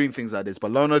keeps doing things like this,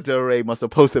 but Lana Del Rey must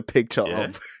have posted a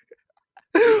picture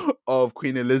of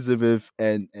Queen Elizabeth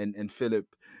and Philip.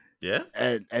 Yeah.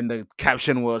 And the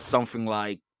caption was something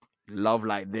like, "Love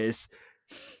like this."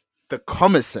 The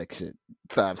comment section,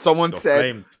 fam, someone said,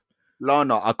 flamed.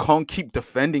 "Lana, I can't keep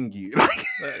defending you."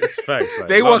 It's facts. Like,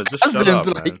 they Lana, were just cousins. shut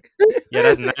up, man. Yeah,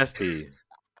 that's nasty.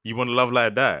 You want to love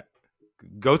like that?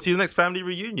 Go to your next family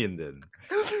reunion then.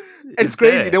 It's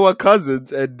crazy. There. They were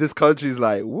cousins, and this country's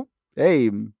like, whoop, hey,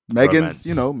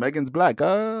 Megan's, Megan's black.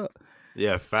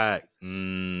 Yeah, fact.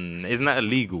 Isn't that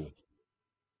illegal?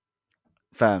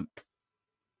 Fam.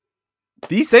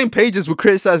 These same pages would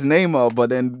criticize Neymar, but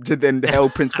then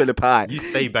held Prince Philip high. You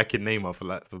stay back in Neymar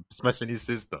for smashing his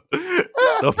sister.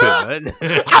 Stop it, man.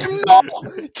 I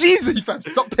know. Jesus, fam,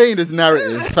 stop paying this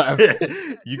narrative, fam.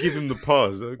 You give him the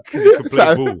pass because he can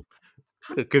play ball.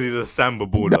 Because he's a samba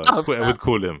baller. That's what I would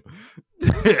call him.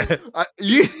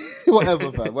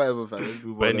 Whatever, fam.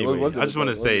 But anyway, I just want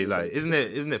to say, like, isn't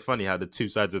it funny how the two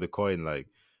sides of the coin, like,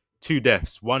 two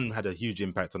deaths. One had a huge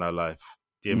impact on our life.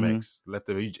 DMX left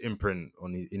a huge imprint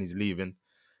in his leaving.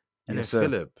 And then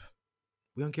Philip,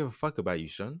 we don't give a fuck about you,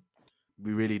 son.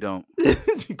 We really don't.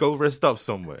 Go rest up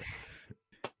somewhere.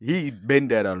 He been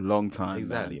dead a long time.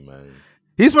 Exactly, man.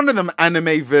 He's one of them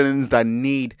anime villains that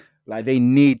need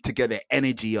to get their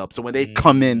energy up. So when they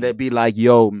come in, they'll be like,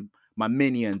 yo, my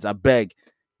minions, I beg,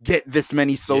 get this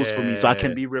many souls for me so I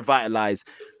can be revitalized.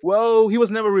 Well, he was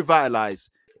never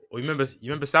revitalized. Well, you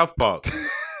remember South Park?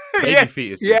 Baby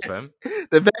fetuses, fam.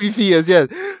 The baby fetus, yeah.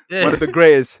 One of the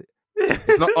greatest.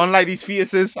 It's not unlike these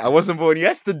fetuses. I wasn't born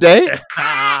yesterday.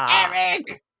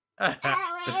 Eric!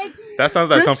 That sounds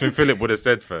like something Philip would have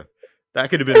said, fam. That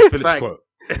could have been a Philip quote.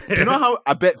 You know how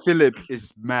I bet Philip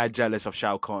is mad jealous of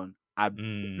Shao Kahn?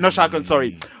 Not Shao Kahn,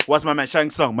 sorry. What's my man? Shang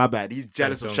Tsung, my bad. He's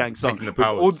jealous of Shang Tsung.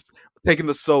 Taking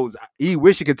the souls. He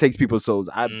wish he could take people's souls.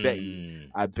 I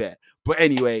bet. But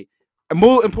anyway, a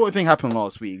more important thing happened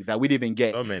last week that we didn't even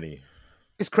get. So many.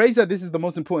 It's crazy that this is the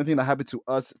most important thing that happened to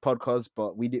us podcast,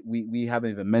 but we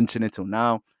haven't even mentioned it till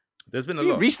now. There's been a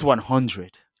lot. We reached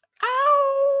 100.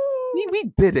 Ow! We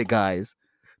did it, guys.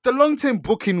 The long-term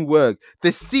booking work.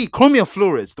 The seed. Call me a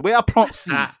florist. The way I plant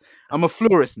seeds. I'm a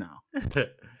florist now.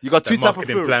 You got two types of florists.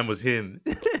 The marketing plan was him.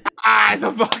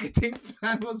 The marketing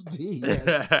plan was me.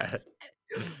 Yes.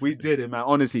 We did it, man.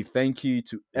 Honestly, thank you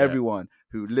to everyone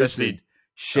who listened,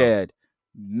 shared,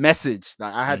 messaged.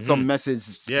 Like I had some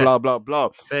message, blah, blah, blah.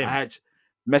 Same. I had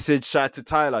message shout out to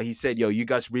Tyler. He said, yo, you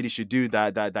guys really should do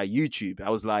that YouTube.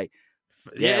 I was like,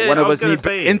 one of us need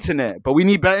better internet, but we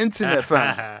need better internet,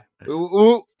 fam.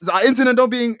 Our internet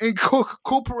don't be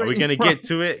incorporated. Are we gonna get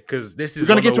to it? Because this is we're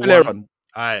gonna get to it later on.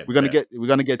 All right, we're gonna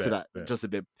get to that just a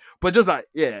bit, but just like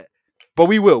but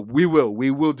we will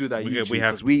do that.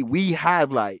 We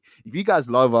have like, if you guys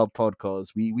love our podcast,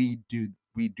 we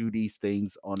do these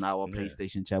things on our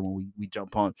PlayStation channel. We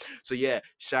jump on. So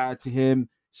shout out to him.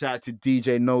 Shout out to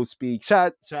DJ No Speak.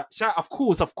 Shout of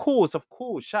course.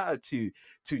 Shout out to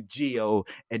Gio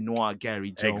and Noir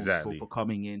Gary Jones for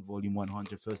coming in, volume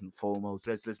 100 first and foremost.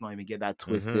 Let's not even get that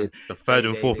twisted. The third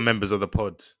and fourth members of the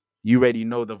pod. You already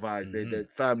know the vibes. The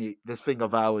family, this thing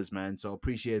of ours, man. So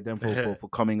appreciate them for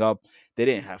coming up. They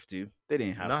didn't have to.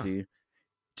 Gio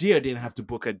didn't have to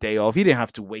book a day off. He didn't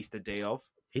have to waste a day off.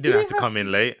 He didn't have to come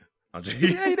in late.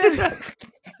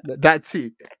 That's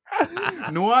it.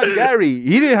 Noir Gary,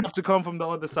 he didn't have to come from the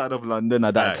other side of London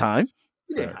at that time.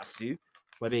 He didn't have to.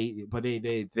 But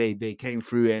they came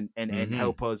through and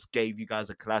help us, gave you guys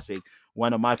a classic.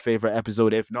 One of my favorite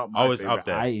episodes, if not my favorite. Up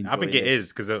there. I think it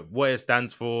is because of what it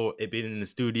stands for, it being in the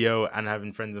studio and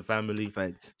having friends and family.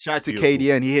 Shout out to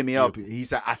KDN, he hit me up. He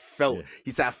said I felt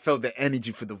the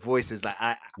energy for the voices. Like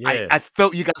I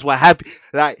felt you guys were happy.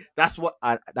 Like that's what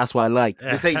I like.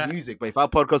 This ain't music, but if our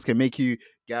podcast can make you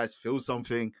guys feel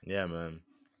something, yeah, man.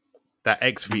 That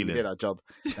X feeling. We did our job.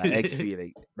 That X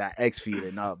feeling. That X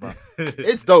feeling. No, but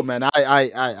it's dope, man.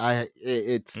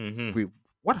 It's we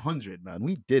 100, man.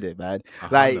 We did it, man.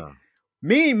 Like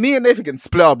me and Nathan can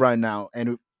split up right now,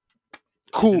 and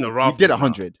cool. We did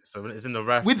 100. So it's in the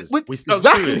rafters. We stuck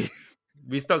to it.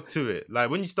 We stuck to it.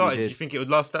 Like when you started, did you think it would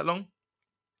last that long?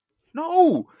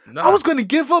 No. I was gonna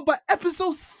give up by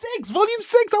episode 6, volume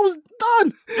 6. I was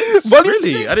done. Volume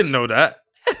really? 6. I didn't know that.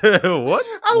 What?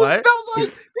 I was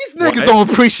like, these niggas don't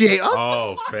appreciate us.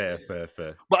 Oh, fair.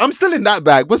 But I'm still in that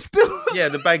bag. But still, yeah,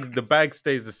 the bag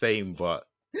stays the same, but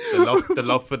the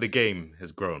love for the game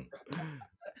has grown.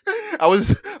 I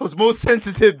was more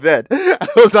sensitive then. I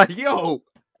was like, yo,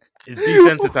 it's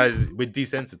desensitized. We're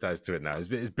desensitized to it now. It's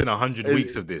been 100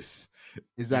 weeks of this.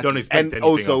 Exactly. You don't expect anything.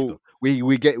 Also,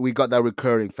 we got that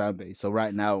recurring fan base. So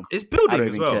right now, it's building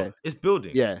as well. Care. It's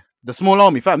building. Yeah, the Small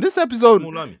Army fam. This episode,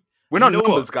 we're not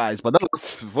numbers guys, but that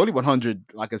was volume 100.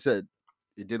 Like I said,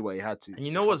 it did what it had to. And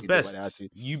you know what's best?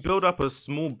 You build up a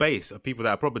small base of people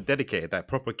that are proper dedicated, that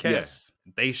proper care. Yes.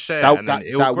 They share, and then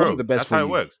it'll grow. That's how it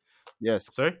works.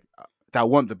 Yes. Sorry? That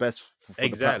want the best for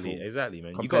exactly,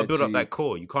 man. You got to build up that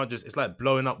core. You can't just, it's like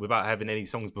blowing up without having any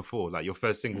songs before. Like your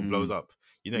first single blows up.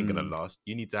 You ain't going to last.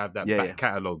 You need to have that back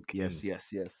catalogue. Yes.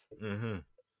 Mm-hmm.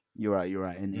 You're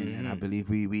right. And I believe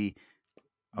we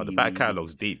the back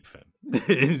catalogue's deep, fam.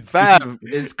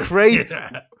 It's crazy.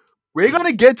 We're going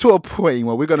to get to a point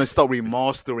where we're going to start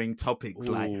remastering topics.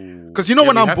 Like, because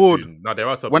when I'm bored. No, there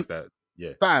are topics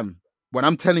Fam, when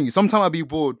I'm telling you, sometimes I'll be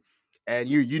bored. And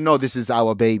you know this is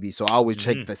our baby, so I always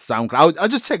check the SoundCloud. I'll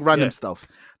just check random stuff,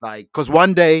 like because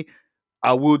one day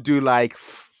I will do like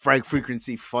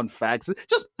frequency fun facts,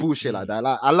 just bullshit like that.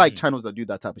 Like, I like channels that do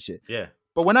that type of shit. Yeah.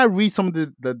 But when I read some of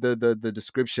the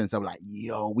descriptions, I'm like,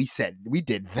 yo, we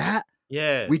did that.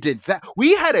 Yeah, we did that.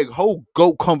 We had a whole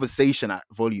GOAT conversation at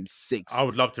volume 6. I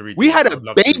would love to read. We had a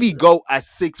baby GOAT at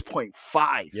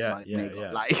 6.5. Yeah.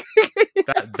 Like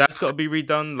that's got to be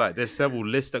redone. Like there's several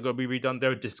lists that got to be redone. There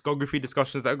are discography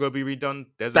discussions that got to be redone.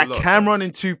 There's that a lot, Cameron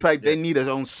and Tupac. They need their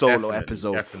own solo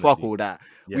episode. Fuck all that.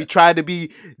 Yeah. We try to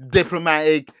be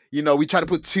diplomatic. We try to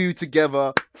put two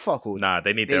together. Fuck all that. Nah,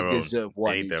 they need their own. They deserve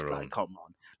one. They need their own. Like, come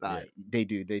on. Like they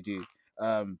do.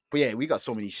 But yeah, we got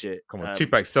so many shit. Come on,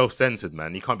 Tupac's self-centered,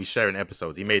 man. He can't be sharing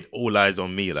episodes. He made All Eyes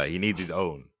on Me. Like he needs his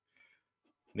own.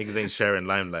 Niggas ain't sharing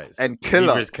limelights. And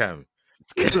Killer. Is Cam.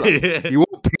 It's Killer. You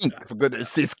want Pink, for goodness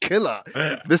sake. It's Killer.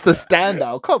 Mr.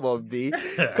 Standout. Come on,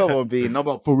 B. No,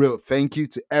 but for real, thank you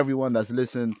to everyone that's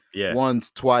listened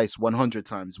once, twice, 100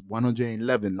 times,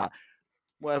 111. Like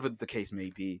whatever the case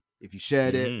may be. If you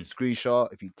shared it,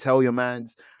 screenshot. If you tell your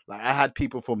mans. Like I had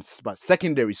people from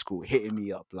secondary school hitting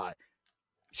me up. Like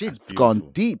she's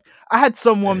gone deep. I had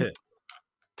someone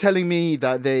telling me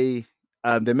that they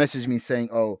messaged me saying,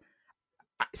 "Oh,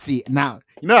 see now,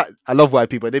 I love white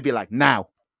people. They'd be like, now,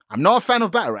 I'm not a fan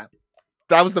of battle rap."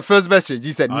 That was the first message.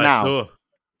 You said, now.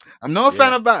 I'm not a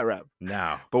fan of battle rap.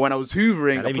 Now. But when I was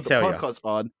hoovering, I put the podcast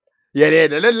on. Yeah,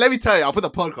 let me tell you, I put the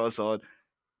podcast on.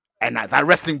 And that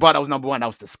wrestling bar that was number 1, that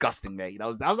was disgusting, mate. I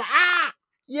was like,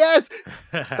 yes,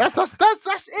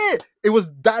 that's it. It was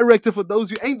directed for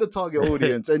those who ain't the target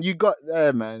audience. And you got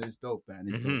man, it's dope, man.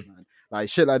 It's dope, man. Like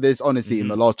shit like this, honestly, in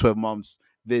the last 12 months,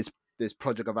 this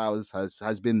project of ours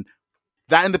has been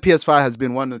that, and the PS5 has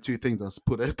been one of the two things that's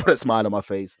put a smile on my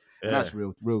face. And that's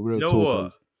real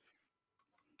talk.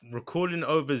 Recording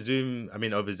over Zoom,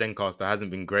 over Zencastr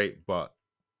hasn't been great, but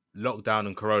lockdown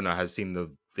and Corona has seen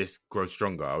this grow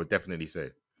stronger, I would definitely say.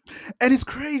 And it's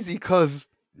crazy because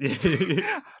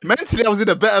mentally I was in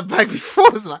a better bag before.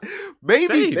 It's like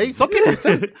maybe some people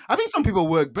I think some people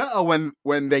work better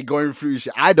when they're going through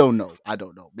shit. I don't know.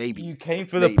 Maybe you came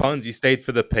for the puns, you stayed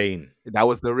for the pain. That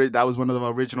was one of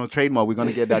the original trademark. We're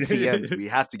gonna get that TM. We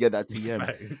have to get that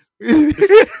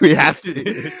TM. We have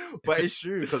to. But it's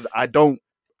true because it'd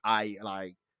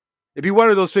be one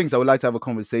of those things I would like to have a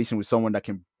conversation with someone that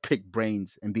can pick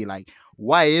brains and be like,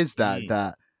 why is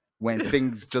that when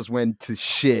things just went to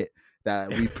shit, that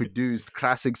we produced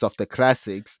classics after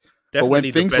classics, definitely, but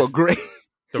when things were great,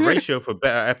 the ratio for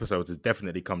better episodes has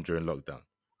definitely come during lockdown.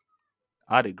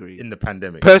 I'd agree. In the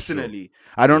pandemic, personally,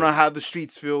 I don't know how the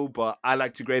streets feel, but I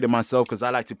like to grade it myself because I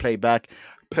like to play back.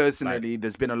 Personally,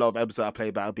 there's been a lot of episodes I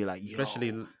play back. I'll be like,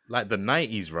 especially like the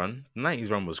 90s run. The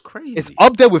 90s run was crazy. It's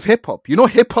up there with hip hop.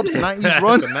 Hip hop's 90s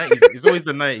run. The 90s. It's always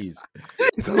the 90s.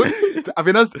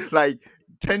 That's like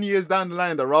 10 years down the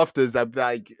line, the rafters that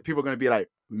like people are gonna be like,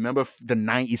 remember the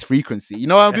 90s frequency?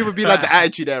 How people be like the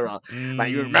Attitude Era.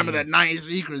 Like you remember that 90s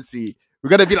frequency. We're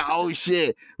gonna be like, oh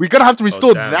shit, we're gonna have to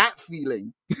restore that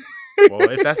feeling. Well,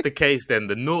 if that's the case, then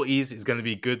the noughties is gonna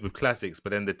be good with classics,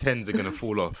 but then the 10s are gonna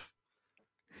fall off.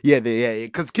 Yeah,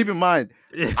 because keep in mind,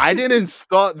 I didn't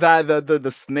start that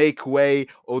the Snake Way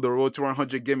or the Road to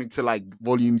 100 gimmick to like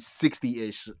volume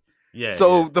 60-ish. Yeah.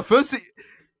 So the first,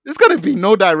 there's gonna be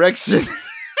no direction.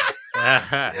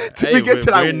 Till we get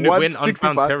to like we're in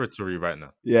unfound territory right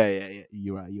now. Yeah.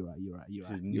 You're right. This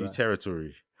is new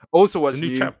territory. Also, what's it's a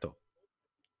new chapter,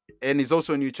 and it's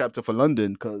also a new chapter for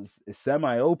London because it's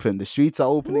semi-open. The streets are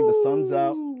opening. The sun's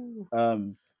out.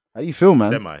 How do you feel,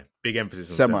 man? Semi. Big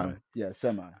emphasis on semi. Yeah,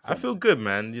 semi. I feel good,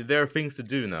 man. There are things to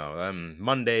do now.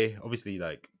 Monday, obviously,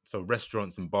 like, so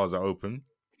restaurants and bars are open.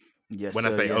 Yes. When I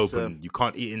say open, you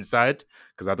can't eat inside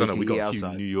because I don't know. We got a few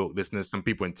New York listeners, some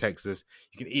people in Texas.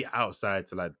 You can eat outside,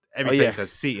 so like every place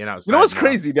has seating outside. You know what's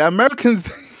crazy? The Americans,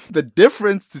 the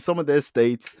difference to some of their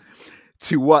states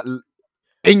to what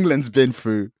England's been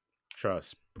through.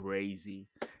 Trust, crazy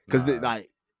because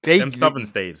them southern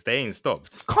states, they ain't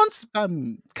stopped.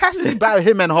 Casting about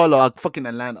him and Hollow are fucking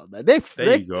Atlanta, man.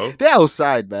 There you go. They're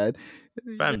outside, man.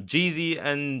 Fam, Jeezy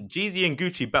and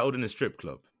Gucci battled in a strip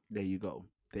club. There you go.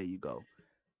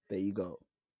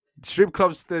 Strip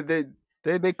clubs,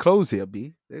 they close here,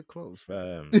 B. They're closed.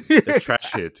 They're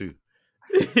trash here too.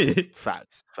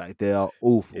 Fact. They are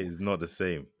awful. It's not the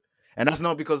same, and that's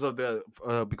not because of the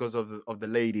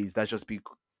ladies. That's just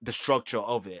the structure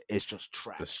of it. It's just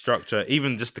trash. The structure,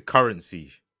 even just the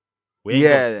currency. We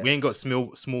ain't got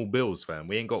small bills, fam.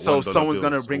 We ain't got. So someone's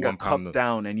gonna bring a cup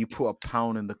down, and you put a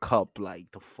pound in the cup. Like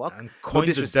the fuck? And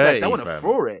coins are dirty. I want to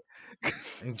throw it.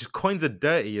 And just coins are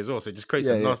dirty as well, so it just creates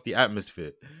a nasty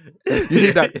atmosphere. You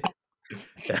need that.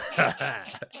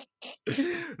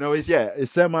 No,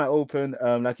 it's semi-open.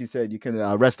 Like you said, you can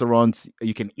restaurants.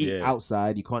 You can eat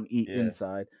outside. You can't eat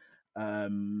inside.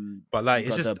 But like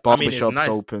it's just barbershops nice.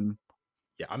 Open.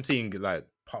 Yeah, I'm seeing like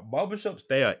barbershops.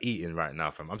 They are eating right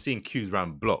now, fam. I'm seeing queues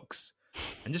around blocks.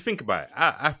 And just think about it.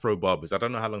 Afro barbers, I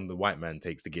don't know how long the white man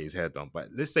takes to get his hair done, but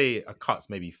let's say a cut's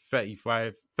maybe 30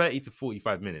 to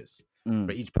 45 minutes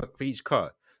for each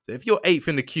cut. So if you're 8th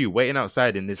in the queue waiting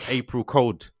outside in this April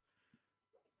cold,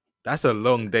 that's a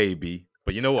long day, B.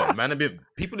 But you know what, man?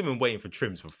 People have been waiting for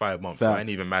trims for 5 months. So I ain't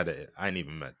even mad at it. I ain't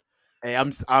even mad. Hey,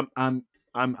 I'm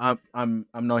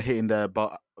not hitting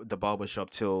the barbershop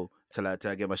till I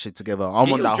get my shit together.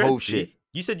 I'm on that whole shit.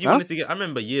 You said you wanted to get. I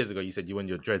remember years ago you said you wanted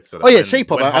your dreads. So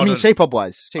shape up. Shape up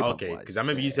wise. Okay, because I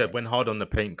remember you said when Hard on the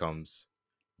Paint comes,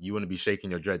 you want to be shaking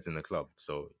your dreads in the club.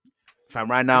 So,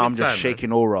 fam, right now I'm just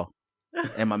shaking aura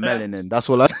and my melanin. That's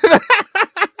what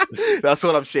that's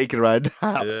what I'm shaking right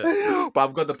now. Yeah. But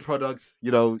I've got the products.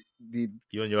 You know,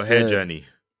 you're on your hair journey.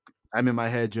 I'm in my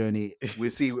hair journey.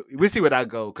 We'll see where that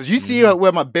goes. Because you see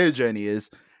where my beard journey is.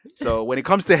 So when it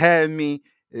comes to hair and me,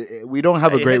 we don't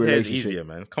have a great relationship. It's easier,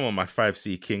 man. Come on, my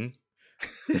 5C king.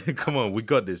 Come on, we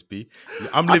got this, B.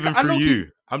 I'm living through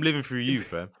you. I'm living through you,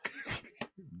 fam.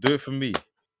 Do it for me.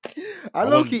 I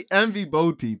low-key envy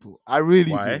bold people. I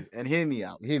really do. And hear me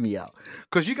out.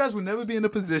 Because you guys will never be in a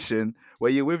position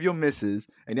where you're with your missus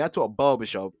and you're to a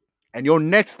barbershop and you're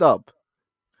next up.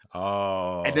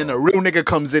 Oh. And then a real nigga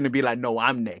comes in and be like, no,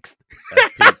 I'm next.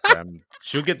 That's peak, fam.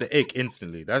 She'll get the ick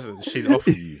instantly. She's off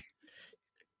of you.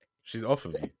 She's off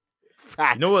of you.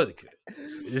 Facts. You know what?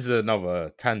 This is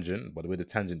another tangent, but we're the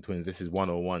Tangent Twins. This is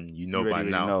 101. You know by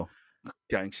now. Know.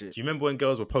 Gang shit. Do you remember when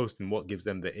girls were posting what gives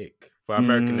them the ick? For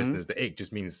American listeners, the ick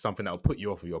just means something that will put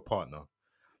you off of your partner.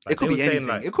 Like, it could be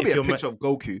anything. It could be a picture of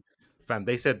Goku. Fam,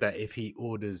 they said that if he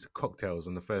orders cocktails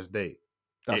on the first date,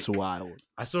 that's wild.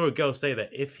 I saw a girl say that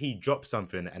if he drops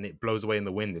something and it blows away in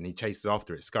the wind and he chases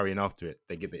after it, scurrying after it,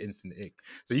 they get the instant ick.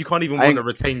 So you can't even want to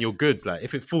retain your goods. Like,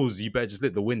 if it falls, you better just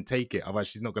let the wind take it. Otherwise,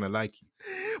 she's not going to like you.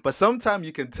 But sometimes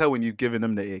you can tell when you've given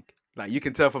them the ick. Like, you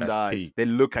can tell from the eyes. Peak. They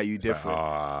look at you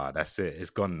different. That's it.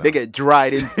 It's gone now. They get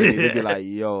dried instantly. They be like,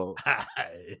 yo.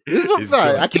 This is what I'm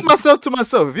saying. I keep myself to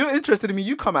myself. If you're interested in me,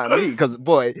 you come at me. Because,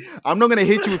 boy, I'm not going to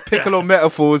hit you with piccolo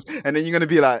metaphors. And then you're going to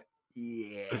be like,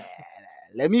 yeah.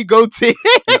 Let me go to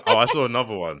I saw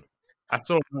another one. I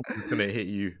saw one that's gonna hit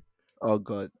you. Oh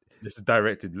god. This is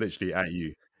directed literally at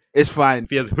you. It's fine.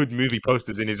 He has Hood movie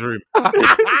posters in his room. Out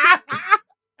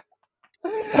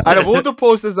of all the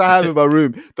posters I have in my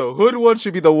room, the Hood one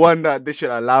should be the one that they should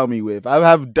allow me with. I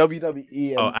have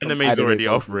WWE. And anime's already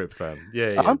off rip, fam.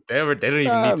 Yeah. They don't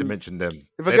even need to mention them.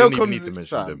 If a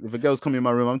girl's coming in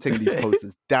my room, I'm taking these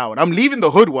posters down. I'm leaving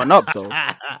the Hood one up though.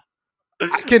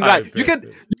 I can you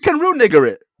can real nigger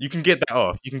it. You can get that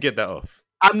off.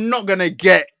 I'm not gonna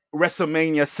get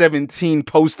WrestleMania 17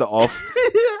 poster off.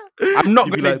 I'm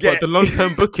not gonna get the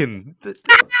long-term booking.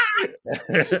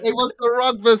 It was The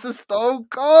Rock versus Stone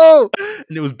Cold,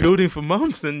 and it was building for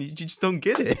months, and you just don't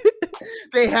get it.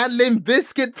 They had Limp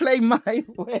Bizkit play My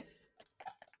Way.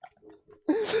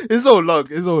 It's all long.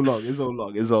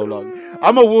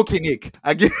 I'm a walking ick.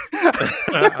 I get.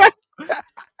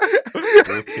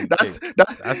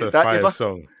 That's a fire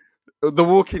song. The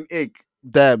walking ick.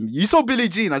 Damn. You saw Billie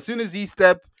Jean. As soon as he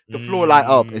stepped, the floor light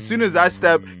up. As soon as I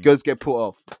step, girls get put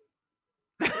off.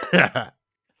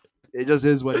 It just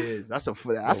is what it is. That's a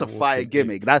fire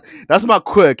gimmick. That's my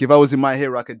quirk. If I was in My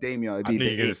Hero Academia, it'd be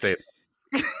the gonna say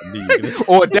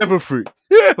or Devil Fruit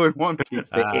with One Piece.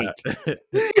 The ick.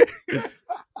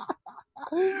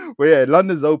 But yeah,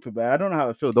 London's open, man. I don't know how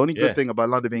I feel. The only good thing about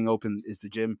London being open is the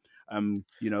gym.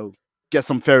 Get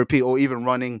some therapy or even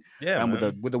running. Yeah, and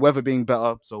with the weather being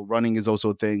better, so running is also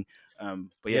a thing.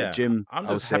 But yeah, gym. I'm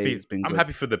just happy. I'm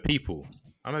happy for the people.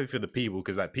 I'm happy for the people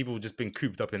because like people have just been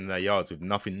cooped up in their yards with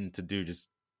nothing to do.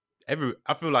 I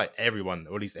feel like everyone,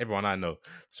 or at least everyone I know,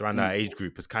 around that age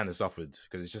group has kind of suffered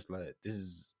because it's just like this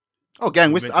is. Oh,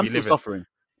 gang, I'm still suffering.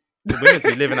 We're meant to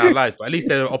be living our lives, but at least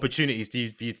there are opportunities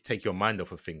for you to take your mind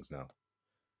off of things now.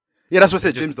 Yeah, that's what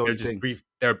I said. Gym's the only thing.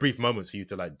 There are brief moments for you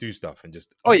to like do stuff and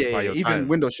just even time.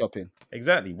 Window shopping.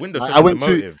 Exactly, window shopping.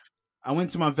 I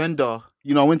went to my vendor.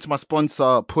 I went to my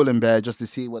sponsor, Pull and Bear, just to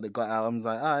see what they got out. I was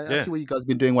like, I see what you guys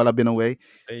been doing while I've been away.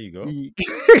 There you go. You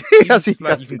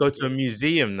can go to a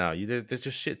museum now. There's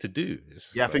just shit to do.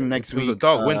 I think next week. It was a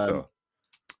dark winter.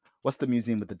 What's the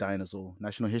museum with the dinosaur?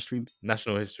 National History.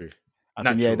 I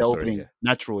think they're opening.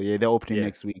 Natural, they're opening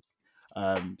next week.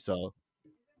 So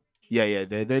they're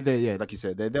like you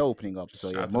said, they're opening up.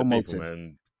 So more people,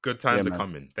 man. Good times are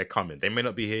coming. They're coming. They may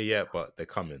not be here yet, but they're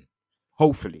coming.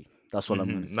 Hopefully, that's what I'm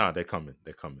going to say. Nah, they're coming.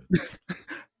 They're coming.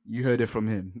 You heard it from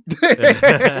him.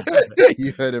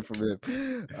 You heard it from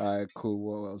him. All right, cool.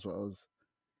 What else?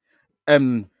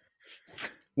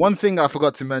 One thing I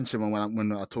forgot to mention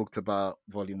when I talked about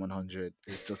Volume 100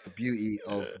 is just the beauty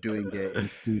of doing it in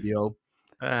studio.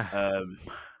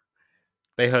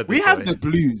 They heard. We have the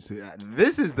blues.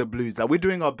 This is the blues. Like we're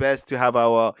doing our best to have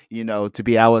our, to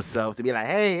be ourselves, to be like,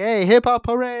 hey, hip hop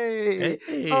hooray!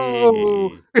 Hey,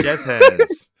 yes,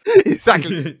 hands.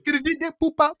 Exactly.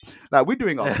 Like we're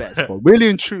doing our best, but really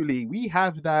and truly, we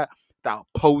have that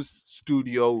post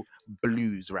studio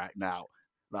blues right now.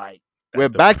 Like we're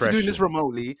back to doing this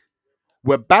remotely.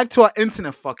 We're back to our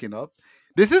internet fucking up.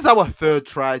 This is our third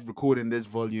try recording this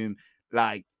volume.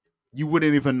 Like. You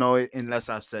wouldn't even know it unless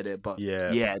I've said it, but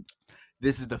yeah,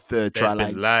 this is the third try.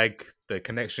 There's been lag, the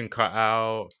connection cut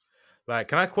out. Like,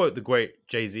 can I quote the great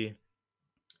Jay-Z?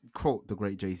 Quote the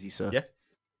great Jay-Z, sir. Yeah,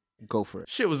 go for it.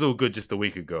 Shit was all good just a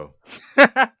week ago.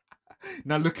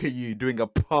 Now look at you doing a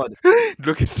pod.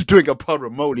 Doing a pod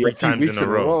remotely 3 times in a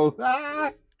row.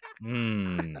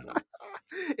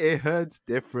 It hurts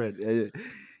different.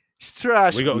 It's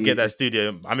trash. We got to get that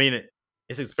studio. I mean,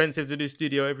 it's expensive to do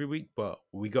studio every week, but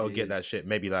we got to get that shit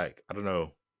maybe like, I don't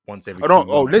know, once every 2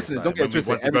 months. Listen, don't get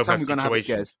twisted. Every time we're going to have a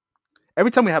guest,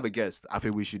 every time we have a guest, I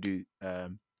think we should do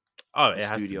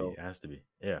studio. It has to be.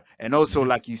 Yeah. And also,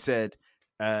 like you said,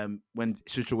 when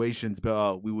situations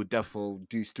better, we would definitely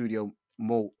do studio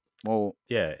more.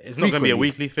 Yeah, it's not going to be a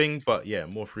weekly thing, but yeah,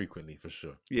 more frequently for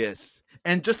sure. Yes.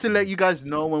 And just to let you guys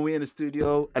know, when we're in the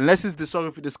studio, unless it's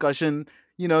discography discussion,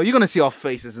 you're going to see our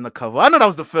faces in the cover. I know that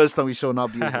was the first time we showed our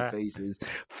beautiful faces.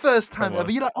 First time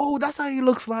ever. You're like, oh, that's how he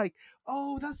looks like.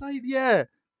 Oh, that's how yeah.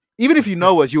 Even if you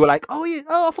know us, you were like, oh, yeah.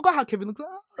 Oh, I forgot how Kevin looks like.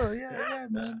 Oh, yeah,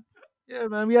 man. Yeah,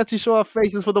 man. We had to show our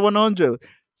faces for the 100.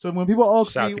 So when people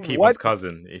ask Shout me... out to Keevan's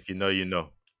cousin. If you know, you know.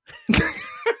 Do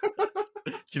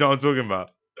you know what I'm talking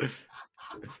about?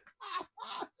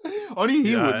 Only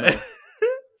he would know.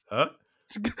 Huh?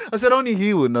 I said only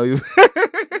he would know you.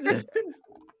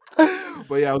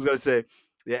 But yeah, I was gonna say,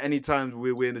 anytime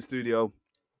we're in the studio,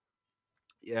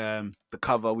 the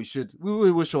cover we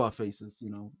will show our faces,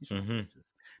 show our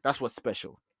faces. That's what's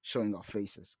special, showing our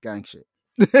faces, gang shit.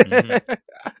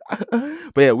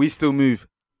 But yeah, we still move.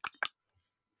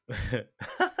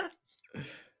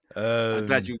 I'm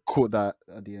glad you caught that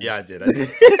at the end. Yeah, I did.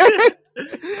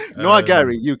 No,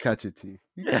 Gary, you catch it too.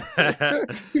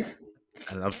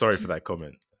 And I'm sorry for that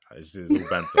comment. It's all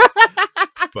banter.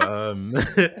 But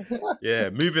yeah,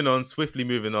 swiftly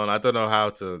moving on. I don't know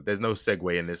there's no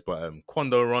segue in this, but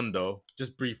Quando Rondo,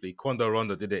 just briefly, Quando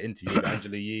Rondo did an interview with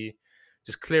Angela Yee,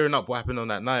 just clearing up what happened on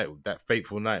that night, that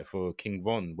fateful night for King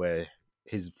Von, where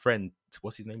his friend,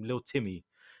 what's his name, Lil Timmy,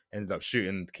 ended up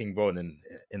shooting King Von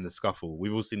in the scuffle.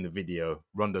 We've all seen the video.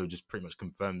 Rondo just pretty much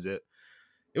confirms it.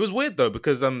 It was weird though,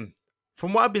 because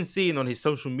from what I've been seeing on his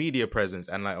social media presence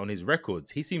and like on his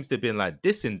records, he seems to have been like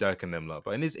dissing Dirk and them lot.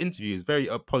 But in his interview, he's very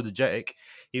apologetic.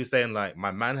 He was saying like,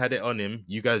 my man had it on him.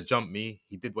 You guys jumped me.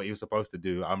 He did what he was supposed to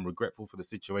do. I'm regretful for the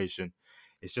situation.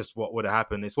 It's just what would have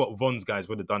happened. It's what Von's guys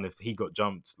would have done if he got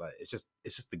jumped. Like it's just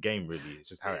the game, really. It's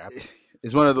just how it happened.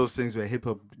 It's one of those things where hip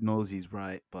hop knows he's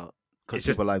right, but because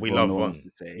people like we Von love no Von. wants to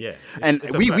say. Yeah, and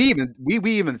we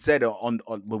even said it on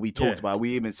when we talked about it,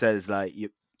 we even said it's like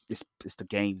it's the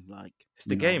game, like it's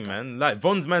the game, man. Like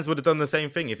Von's mans would have done the same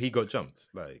thing if he got jumped.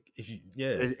 Like if you,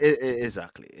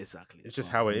 exactly. It's just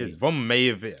how it is. Von may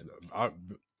have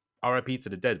R.I.P. to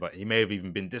the dead, but he may have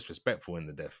even been disrespectful in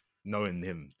the death, knowing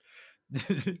him.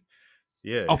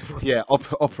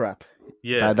 Op rap.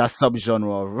 Yeah, that's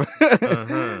subgenre.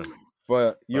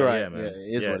 But you're right. Man. It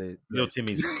is what it is. Lil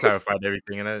Timmy's clarified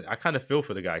everything, and I kind of feel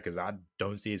for the guy because I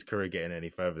don't see his career getting any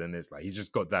further than this. Like he's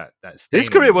just got that. His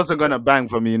career wasn't gonna bang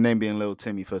from your name being Lil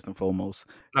Timmy first and foremost.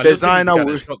 No, Designer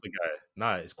was shot the guy.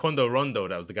 Nah, it's Quando Rondo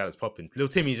that was the guy that's popping. Lil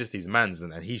Timmy's just his man's,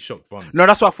 and he shocked Von. No,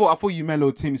 that's what I thought. I thought you meant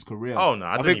Lil Timmy's career. Oh no,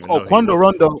 I didn't even know. Quando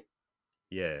Rondo.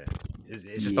 Yeah, it's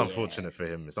just unfortunate for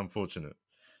him. It's unfortunate.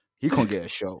 He can't get a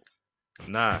show.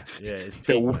 Nah, yeah, it's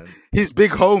peak, man. His big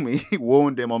homie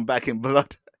warned him on Back in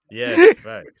Blood. Yeah,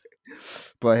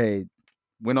 facts. But hey,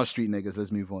 we're not street niggas.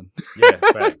 Let's move on. Yeah,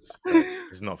 facts.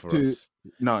 It's not for us.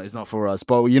 No, it's not for us.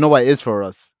 But you know what it is for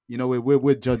us? You know,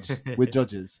 we're judges. We're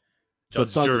judges.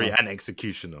 Judge, jury, and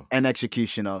executioner.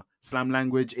 Slam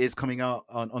Language is coming out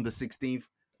on the 16th.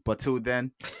 But till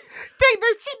then, take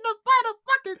this shit to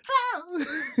motherfucking trial.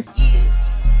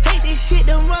 Take this shit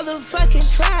to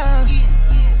motherfucking trial.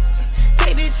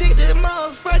 Take this shit to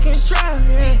motherfucking trial.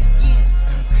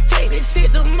 Take this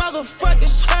shit to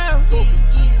motherfucking trial.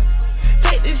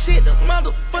 Take this shit to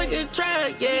motherfucking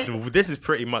trial. Yeah. This is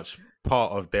pretty much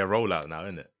part of their rollout now,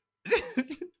 isn't it?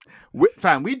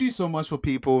 Fam, we do so much for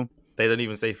people. They don't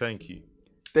even say thank you.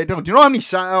 They don't. Do you know how many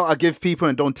shout out I give people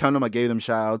and don't tell them I gave them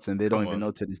shout outs and they don't even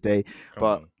know to this day?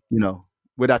 But you know,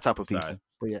 we're that type of people.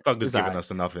 But Thug has given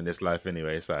us enough in this life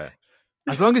anyway. So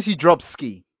as long as he drops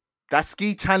Ski, that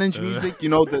Ski challenge music, you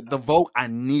know, the vote, I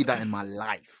need that in my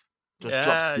life. Just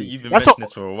drop Ski. You've been mentioning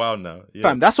this for a while now. Yeah.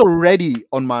 Fam, that's already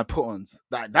on my put-ons.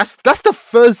 That's the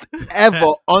first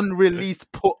ever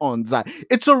unreleased put-ons. Like,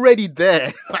 it's already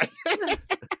there.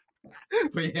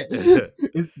 But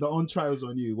the on trials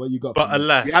on you. What you got? But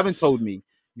alas, you haven't told me.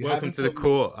 Welcome to the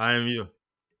court. I am you.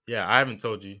 Yeah, I haven't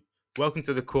told you. Welcome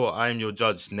to the court. I am your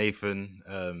judge,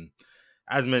 Nathan.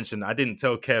 As mentioned, I didn't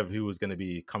tell Kev who was going to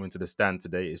be coming to the stand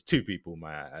today. It's two people,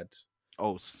 might I add.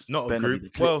 Oh, not a group.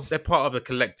 Well, they're part of a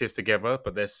collective together,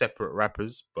 but they're separate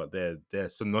rappers. But they're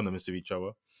synonymous with each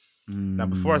other. Now,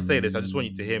 before I say this, I just want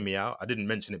you to hear me out. I didn't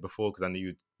mention it before because I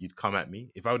knew you'd come at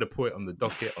me. If I would have put it on the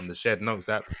docket on the Shared Notes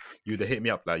app, you'd have hit me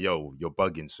up like, "Yo, you're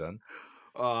bugging, son."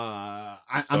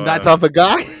 I'm that type of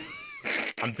guy.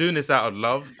 I'm doing this out of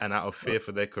love and out of fear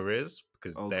for their careers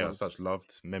because they are such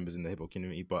loved members in the hip hop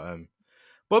community. But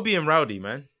Bobby and Rowdy,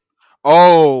 man.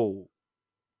 Oh,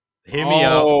 hear me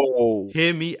out.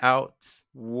 Hear me out.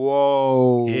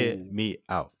 Whoa. Hear me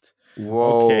out.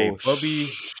 Whoa. Okay,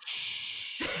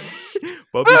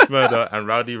 Bobby Shmurda and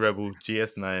Rowdy Rebel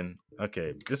GS9.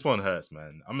 Okay, this one hurts,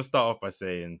 man. I'm gonna start off by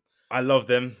saying I love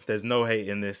them. There's no hate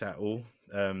in this at all.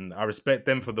 I respect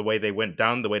them for the way they went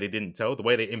down, the way they didn't tell, the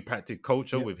way they impacted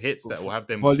culture with hits that will have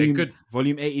them.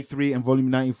 Volume 83 and volume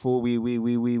 94. We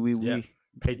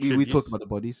talked about the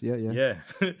bodies. Yeah.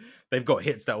 They've got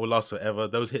hits that will last forever.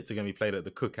 Those hits are gonna be played at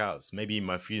the cookouts. Maybe in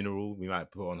my funeral, we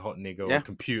might put on Hot Nigga or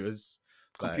Computers.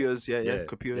 Computers,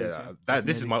 computers.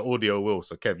 This is my audio will.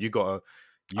 So Kev, you gotta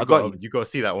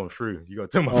see that one through. You gotta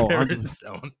tell my parents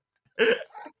that one.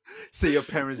 Sit your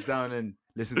parents down and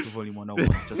listen to volume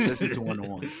 101. Just listen to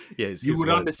 101. Yes, you would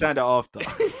understand it after.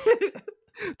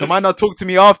 They might not talk to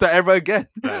me after ever again,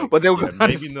 but they'll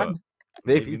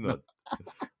maybe not.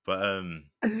 But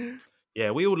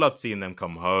we all loved seeing them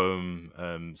come home.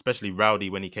 Especially Rowdy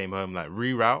when he came home, like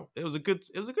Reroute. It was a good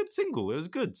single. It was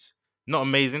good. Not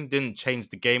amazing, didn't change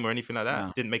the game or anything like that.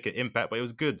 No. Didn't make an impact, but it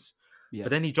was good. Yes.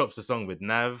 But then he drops a song with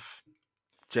Nav,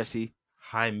 Jesse,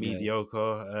 High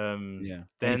Mediocre.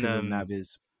 Then Nav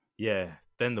is. Yeah.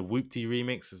 Then the Whoopty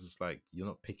remix is just like you're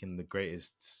not picking the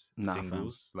greatest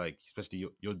singles, like especially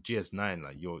your GS9,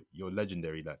 like you're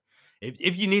legendary. Like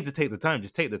if you need to take the time,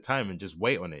 just take the time and just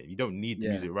wait on it. You don't need the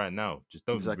music right now. Just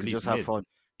don't release just have fun.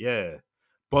 Yeah.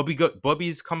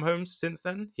 Bobby's come home since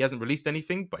then. He hasn't released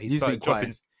anything, but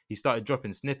He started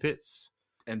dropping snippets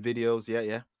and videos.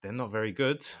 Yeah. They're not very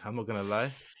good. I'm not gonna lie.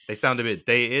 They sound a bit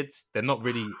dated. They're not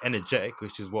really energetic,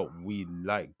 which is what we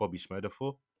like Bobby Shmurda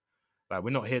for. Like,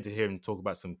 we're not here to hear him talk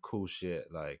about some cool shit,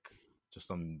 like just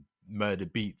some murder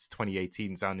beats,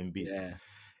 2018 sounding beats.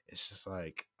 it's just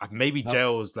like maybe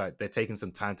jails like they're taking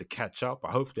some time to catch up.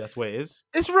 I hope that's what it is.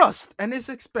 It's rust and it's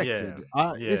expected.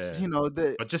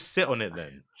 It's but just sit on it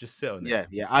then. Just sit on it.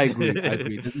 Yeah, I agree.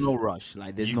 There's no rush.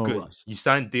 Like there's no rush. You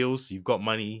signed deals. You've got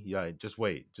money. Yeah, just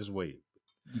wait.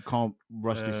 You can't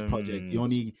rush this project.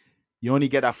 You only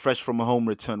get that fresh from a home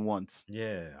return once.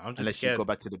 Yeah, I'm just unless scared. You go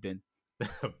back to the bin.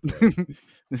 but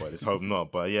let's hope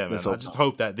not. But yeah, man, I just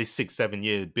hope that this 6-7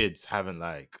 year bids haven't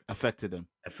like affected them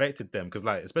because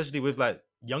like especially with like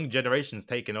young generations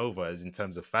taking over as in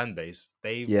terms of fan base,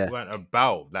 they weren't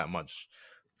about that much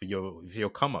for your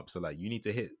come up. So like you need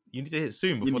to hit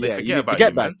soon before they forget about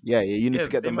you, man. You need to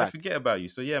get them back. Forget about you.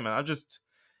 So yeah, man, I just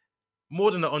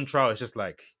more than the on trial. It's just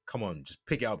like, come on, just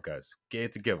pick it up, guys. Get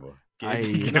it together.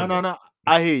 No.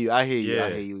 I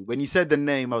hear you. When you said the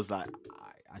name, I was like,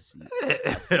 I see.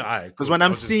 Because when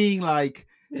I'm seeing like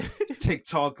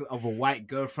TikTok of a white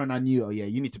girlfriend, I knew,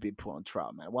 you need to be put on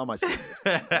trial, man. Why am I seeing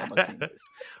this?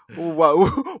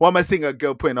 Why am I seeing a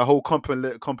girl putting a whole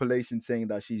compilation saying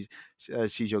that she's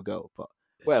your girl? But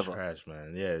whatever. It's trash,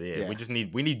 man. Yeah.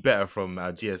 We need better from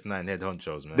our GS9 head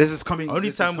honchos, man. This is coming.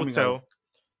 Only time will tell.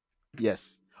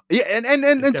 Yes. Yeah, and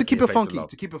to keep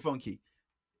it funky.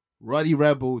 Roddy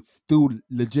Rebel still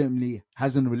legitimately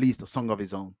hasn't released a song of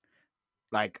his own.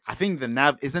 Like, I think the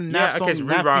Nav song. Nav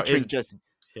featuring just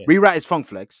Rewrite is Funk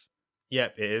Flex.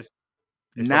 Yep, it is.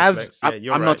 Nav,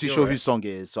 I'm not too sure whose song it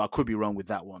is, so I could be wrong with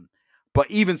that one. But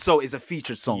even so, it's a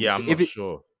featured song. Yeah, I'm not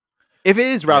sure. If it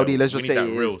is Rowdy, let's just say it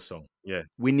is. Real song. Yeah,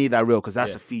 we need that real because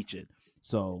that's a featured.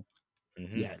 So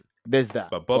yeah, there's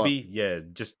that. But Bobby,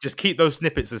 just keep those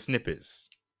snippets as snippets.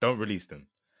 Don't release them.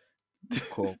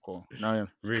 Cool. No,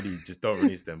 really, just don't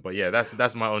release them. But yeah,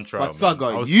 that's my on trial. But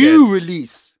Thugger, you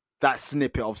release that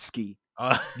snippet of Ski.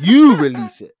 You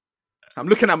release it. I'm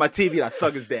looking at my TV like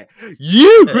Thugger's there.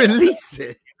 You release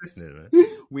it. Listening, man.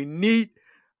 We need.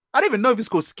 I don't even know if it's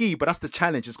called Ski, but that's the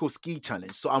challenge. It's called Ski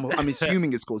Challenge. So I'm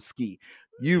assuming it's called Ski.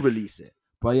 You release it.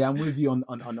 But yeah, I'm with you on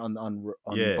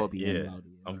Bobby. Yeah.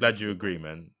 I'm glad you agree,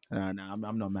 man. No,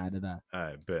 I'm not mad at that. All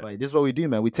right, but this is what we do,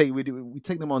 man. We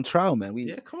take them on trial, man.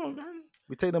 Come on, man.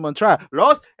 We take them on trial.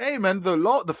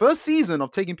 The first season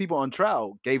of taking people on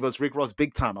trial gave us Rick Ross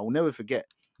big time. I will never forget.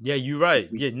 Yeah, you're right.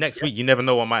 Next week you never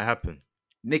know what might happen.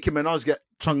 Nicki Minaj get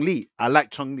Chung Lee. I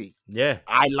like Chung Lee. Yeah,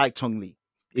 I like Chung Lee.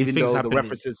 Even though the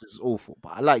references is awful,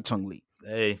 but I like Chung Lee.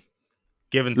 Hey,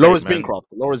 give and take, Laura's Bancroft.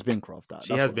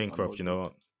 She has Bancroft, you know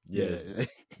what? Yeah.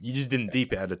 You just didn't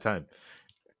deep it at the time.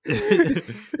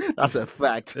 That's a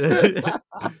fact.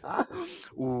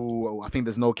 Ooh, I think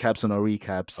there's no caps on our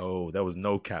recaps. Oh, there was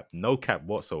no cap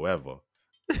whatsoever.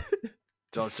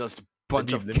 just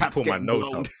bunch of caps. Pull my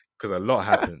notes up because a lot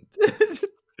happened.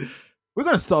 We're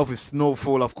gonna start off with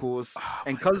Snowfall, of course,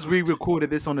 and because we recorded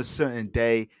this on a certain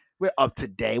day, we're up to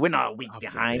date. We're not a week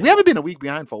behind. We haven't been a week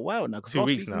behind for a while now. 2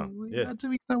 weeks now. 2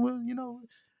 weeks now. Well,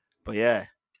 But yeah,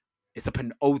 it's the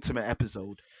penultimate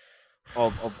episode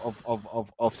of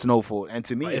Snowfall, and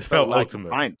to me, it felt like ultimate.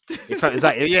 Fine. It felt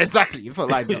exactly. It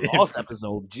felt like the last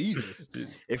episode. Jesus,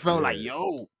 it felt like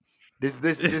this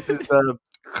is the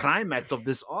climax of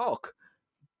this arc.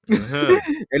 And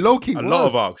low-key a lot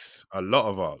of arcs.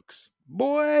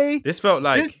 Boy, this felt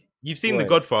like you've seen The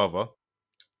Godfather.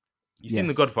 You've seen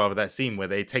The Godfather, that scene where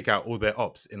they take out all their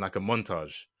ops in like a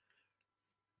montage.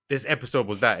 This episode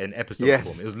was that in episode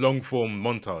form. It was long form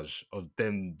montage of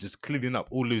them just cleaning up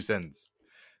all loose ends.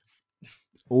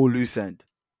 All loose end.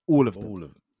 All of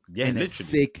them. Yeah, and literally.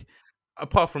 Sick.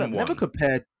 Apart from one. Never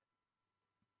compared.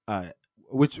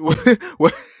 Which the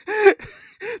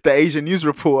Asian news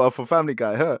reporter for Family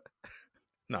Guy, her.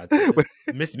 Nah,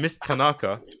 Miss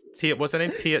Tanaka. What's her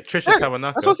name? Trisha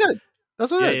Tawanaka. That's what I said.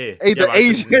 That's what I said. Yeah. The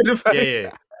Asian.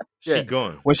 Yeah. She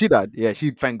gone. When she died,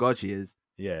 thank God she is.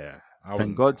 Yeah.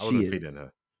 Thank God she is. Feeling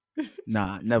her.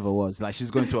 Nah, never was. Like,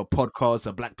 she's going to a podcast,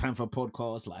 a Black Panther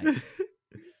podcast. Like,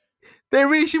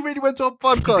 she really went to a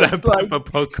podcast. Black Panther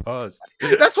podcast.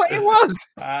 That's what it was.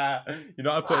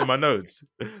 I put in my notes.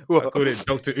 What? I called it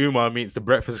Dr. Umar meets the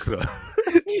Breakfast Club.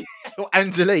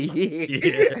 Angela,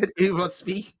 and Umar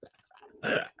speak.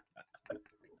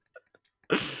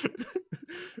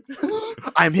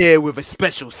 I'm here with a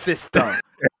special sister.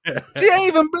 She ain't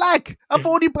even black. I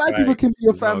thought only black people can be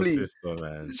your family. Not a sister,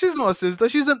 man. She's not a sister.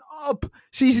 She's an up.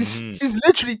 She's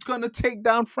literally gonna take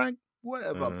down Frank.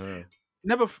 Whatever.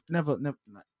 Never.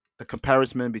 The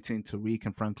comparison between Tariq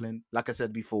and Franklin, like I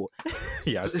said before.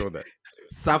 Yeah, I saw that.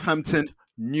 Southampton,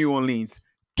 New Orleans,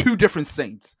 two different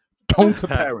saints. Don't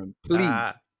compare them,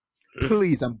 please.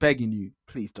 Please, I'm begging you.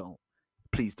 Please don't.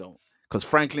 Because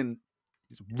Franklin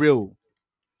is real.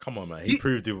 Come on, man. He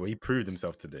proved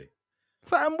himself today.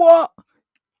 Fam, what?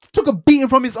 took a beating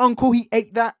from his uncle. He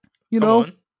ate that. You know,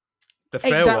 the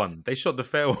fair one. They shot the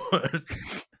fair one.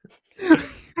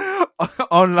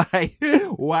 On like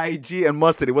YG and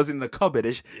Mustard. It wasn't in the cupboard.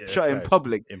 They shot it in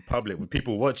public. In public with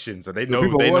people watching, so they know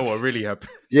what really happened.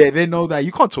 Yeah, they know that.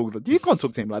 You can't talk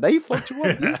to him like that. He fucked you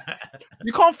up.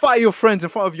 You can't fight your friends in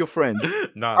front of your friends.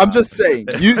 Nah, I'm just saying.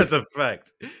 That's a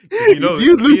fact. You know,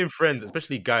 being friends,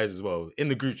 especially guys as well, in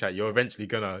the group chat, you're eventually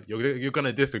you're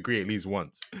gonna disagree at least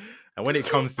once. And when it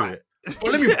comes to it,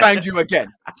 well, let me bang you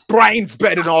again. Brighton's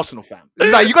better than Arsenal, fam.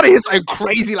 Like, you gotta hear something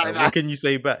crazy like that. What can you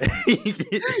say back?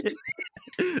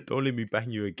 Don't let me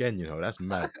bang you again, you know, that's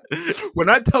mad. When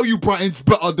I tell you Brighton's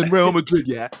better than Real Madrid,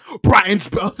 yeah, Brighton's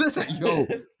better. That's like, yo,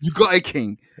 you got a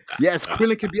king. Yes,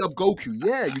 Krillin can beat up Goku.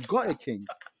 Yeah, you got a king.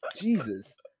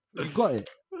 Jesus, you got it.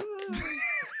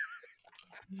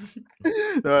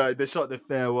 Alright, they shot the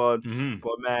fair one,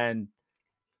 but man,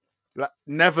 like,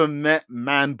 never met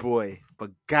Man Boy,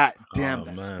 but goddamn,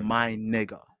 my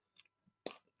nigga.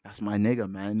 That's my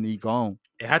nigga, man. He gone.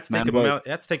 It had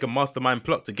to take a mastermind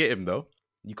plot to get him, though.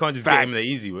 You can't just get him the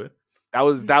easy way. That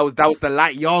was the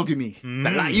light Yagami.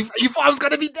 You thought I was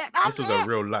gonna be dead. This was a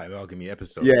real light Yagami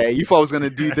episode. Yeah, you thought I was gonna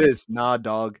do this. Nah,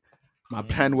 dog. My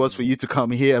plan was for you to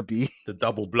come here, B. The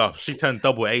double bluff. She turned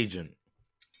double agent.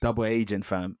 Double agent,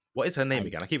 fam. What is her name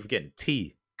again? I keep forgetting.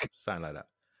 T. Something like that.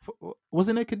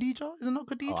 Wasn't it Khadija? Is it not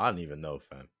Khadija? Oh, I don't even know,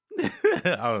 fam.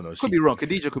 I don't know. Could be wrong.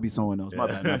 Khadija could be someone else.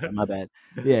 My bad.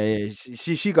 Yeah.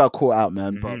 She got caught out,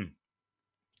 man. But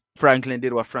Franklin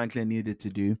did what Franklin needed to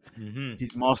do.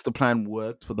 His master plan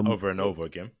worked for them over and over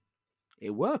again. It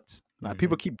worked. Like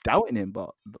people keep doubting him, but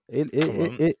it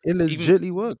legitimately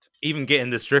worked. Even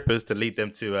getting the strippers to lead them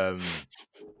to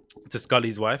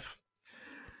Scully's wife.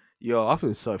 Yo, I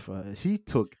feel sorry for her. She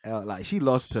took out, like, she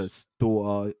lost her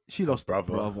daughter. She lost her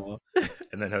brother.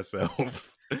 And then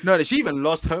herself. No, she even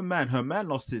lost her man. Her man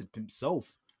lost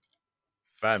himself.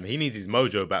 Fam, he needs his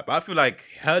mojo back. But I feel like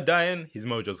her dying, his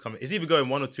mojo's coming. It's either going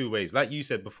one or two ways. Like you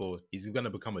said before, he's going to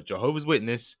become a Jehovah's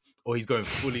Witness or he's going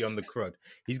fully on the crud.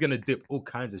 He's going to dip all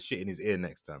kinds of shit in his ear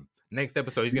next time. Next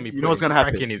episode, he's going to be what's gonna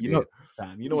happen in his ear.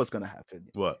 Sam, you know what's going to happen?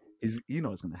 What? You know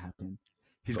what's going to happen?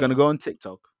 He's going to go on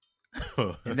TikTok.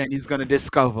 And then he's gonna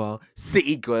discover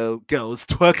city girls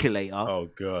twerkulator. Oh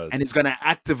god! And he's gonna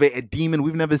activate a demon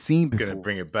we've never seen before. He's gonna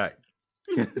bring it back.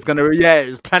 It's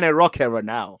Planet Rock era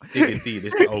now. Indeed,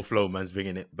 it's the old flow man's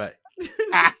bringing it back.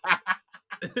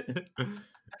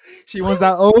 She wants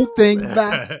that old thing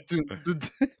back.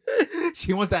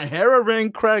 She wants that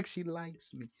heroin crack. She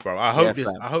likes me, bro. I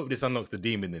hope this unlocks the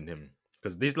demon in him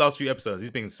because these last few episodes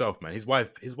he's being soft, man. His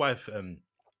wife.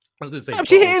 I was gonna say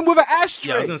she hit him with an ashtray.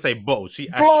 Yeah, I was gonna say bottle. She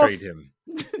ashtrayed him.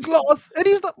 Gloss. And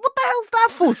he was like, what the hell's that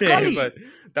for, Scully? Yeah, but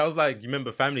that was like, you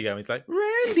remember Family Guy? He's like,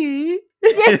 Randy.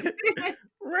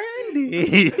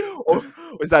 Randy. Or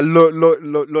was that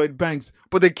Lloyd Banks?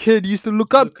 But the kid used to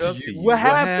look up to you. What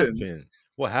happened?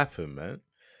 What happened, man?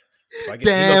 So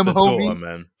damn, homie. Daughter,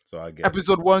 man. So I guess.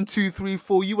 Episode 1, 2, 3,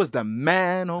 4, you was the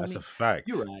man, homie. That's a fact.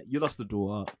 You're right. You lost the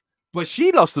daughter. But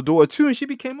she lost the daughter too, and she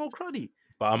became all cruddy.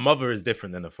 But her mother is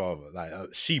different than her father. Like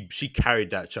she carried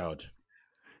that child.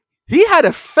 He had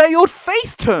a failed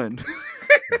face turn.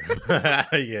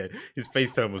 Yeah, his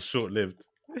face turn was short lived.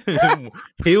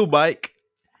 Heel bike.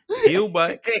 Heel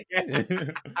bike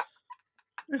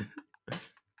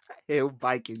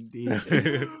indeed.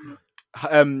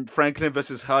 Franklin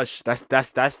versus Hush.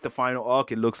 That's the final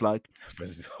arc. It looks like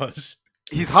versus Hush.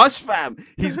 He's Hush, fam.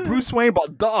 He's Bruce Wayne,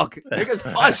 but dark. Nigga's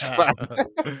Hush, fam.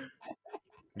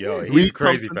 Yo, he's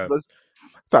crazy, fam.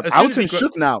 Alton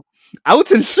shook now.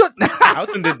 Alton shook now.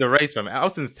 Alton did the race, fam.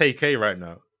 Alton's TK right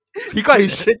now. He got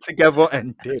his shit together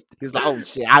and dipped. He was like, oh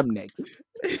shit, I'm next.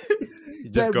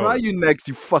 Why are you next,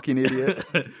 you fucking idiot?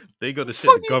 They got the shit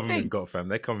the government got, fam.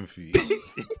 They're coming for you.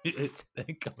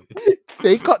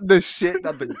 They got the shit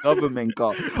that the government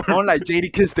got. Unlike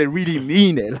Jadakiss, they really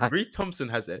mean it. Like, Reed Thompson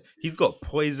has it. He's got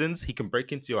poisons. He can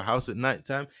break into your house at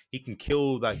nighttime. He can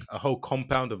kill like a whole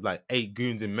compound of like 8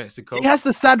 goons in Mexico. He has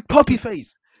the sad puppy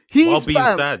face. While being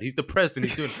sad, he's depressed and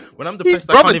he's doing. When I'm depressed,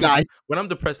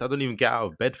 I don't even get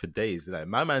out of bed for days. Like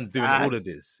my man's doing all of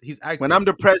this. He's acting. When I'm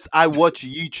depressed, I watch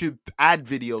YouTube ad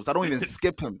videos. I don't even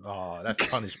skip them. Oh, that's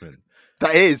punishment.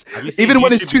 That is. Even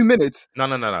when it's 2 minutes.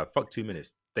 No. Fuck 2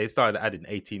 minutes. They've started adding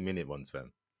 18-minute ones,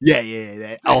 fam.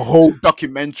 Yeah. A whole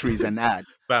documentaries and ad.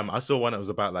 Fam, I saw one that was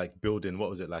about like building. What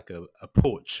was it like a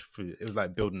porch? It was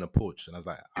like building a porch, and I was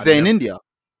like, is it in India?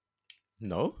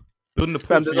 No, building a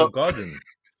porch for your garden.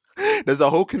 There's a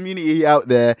whole community out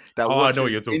there that I know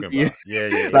what you're talking about.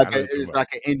 Yeah. Like it's like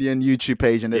an Indian YouTube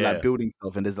page, and they're like building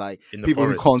stuff, and there's like people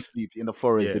who can't sleep in the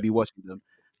forest. They be watching them.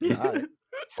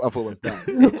 I thought it was that.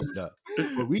 No.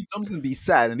 But Reed Thompson be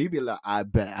sad and he'd be like, I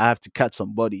bet I have to catch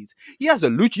some bodies. He has a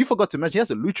luchador. You forgot to mention he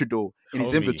has a luchador in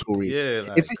his inventory. Yeah,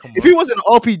 like, if he was an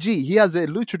RPG, he has a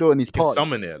luchador in his part.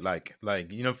 Summon it, like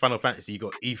you know, Final Fantasy. You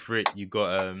got Ifrit, you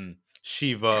got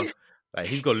Shiva. Like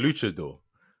he's got luchador.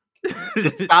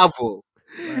 Gustavo.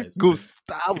 Right.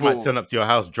 Gustavo. He might turn up to your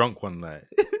house drunk one night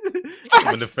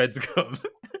when the feds come.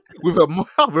 with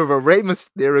a Rey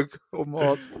Mysterio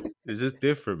mask. It's just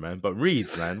different, man. But Reed,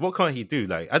 man, what can't he do?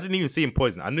 Like, I didn't even see him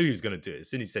poison. I knew he was gonna do it. As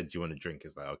soon as he said, "Do you want to drink?"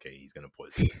 It's like, okay, he's gonna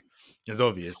poison. It's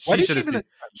obvious.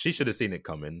 She should have seen it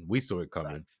coming. We saw it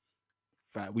coming.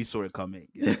 Fact. We saw it coming.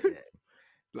 Yeah.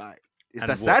 Like, it's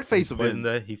that sad face of him.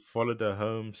 There. He followed her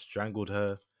home, strangled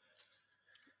her.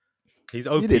 He's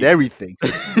OP. He did everything.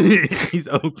 He's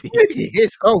OP. He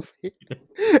is OP.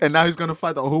 And now he's going to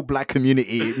fight the whole black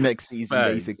community next season,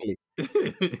 basically.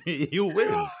 He'll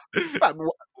win. Fam,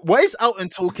 why is Elton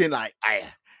talking like,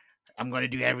 I'm going to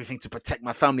do everything to protect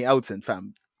my family, Elton,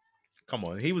 fam? Come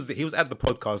on. He was at the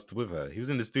podcast with her. He was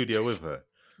in the studio with her.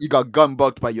 You got gun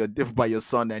bucked by your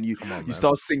son and you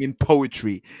start singing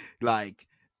poetry. Like,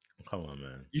 come on,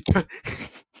 man.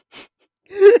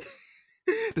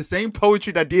 The same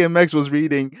poetry that DMX was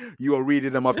reading, you were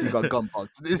reading them after you got gun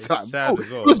bucked. This time, sad as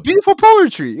well. It was beautiful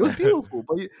poetry. It was beautiful,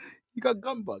 but you got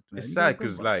gun bucked. Man. It's sad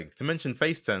because, like, to mention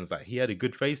face turns, like he had a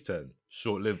good face turn,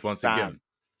 short-lived once again.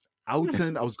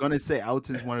 Elton, I was gonna say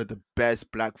Elton's one of the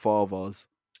best black fathers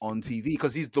on TV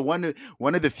because he's the one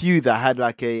of the few that had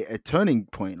like a turning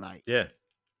point. Like, yeah,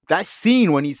 that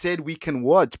scene when he said we can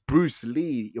watch Bruce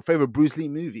Lee, your favorite Bruce Lee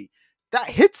movie, that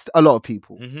hits a lot of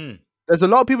people. Mm-hmm. There's a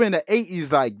lot of people in the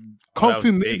 80s, like, Kung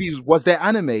Fu movies was their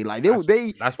anime. Like,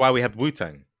 that's why we have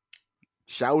Wu-Tang.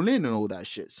 Shaolin and all that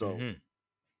shit. So,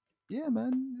 yeah,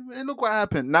 man. And look what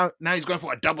happened. Now he's going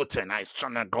for a double turn. Now he's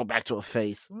trying to go back to a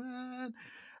face. Man,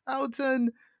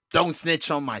 Elton, don't snitch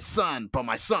on my son, but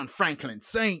my son, Franklin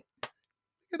Saint.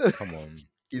 Come on.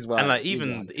 He's wild. And, like,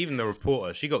 even the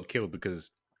reporter, she got killed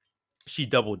because she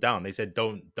doubled down. They said,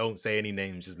 don't say any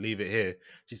names. Just leave it here.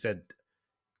 She said,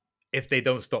 if they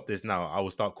don't stop this now, I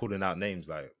will start calling out names.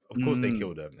 Like, of course they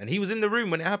killed him. And he was in the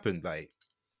room when it happened. Like,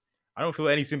 I don't feel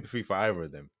any sympathy for either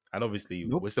of them. And obviously,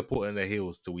 we're supporting their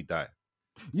heels till we die.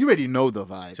 You already know the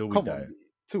vibe. Till we die.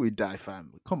 Till we die,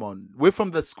 fam. Come on. We're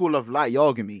from the school of light. You're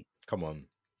arguing me. Come on.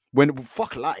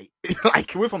 Fuck light.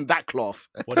 Like, we're from that cloth.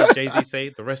 What did Jay-Z say?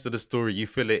 The rest of the story, you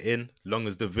fill it in, long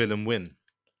as the villain win.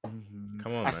 Come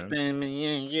on, man. Spend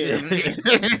me in.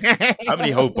 How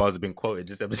many Hove bars have been quoted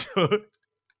this episode?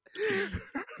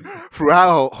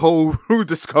 Throughout whole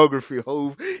discography,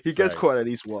 Hove, he gets quoted at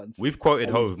least once. We've quoted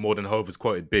Hove more than Hove has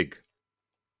quoted Big.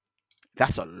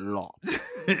 That's a lot.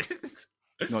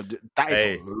 No, that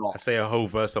is a lot. I say a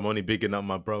Hove verse, I'm only bigging up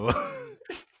my brother.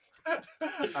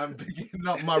 I'm bigging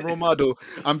up my role model.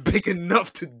 I'm big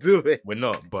enough to do it. We're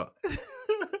not, but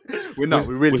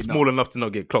we're small enough to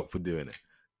not get clocked for doing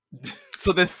it.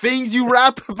 So the things you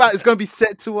rap about is gonna be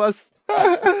said to us.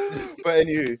 But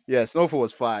anywho, yeah, Snowfall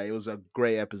was fire. It was a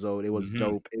great episode. It was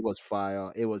dope. It was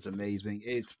fire. It was amazing.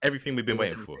 It's everything we've been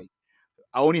waiting for.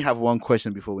 I only have one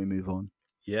question before we move on.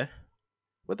 Yeah?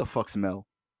 What the fuck's Mel?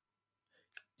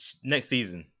 Next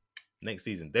season.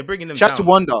 They're bringing them Shout down.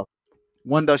 To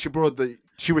Wonder, she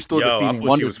restored the feeling. I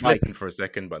thought she was flipping for a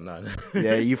second, but nah.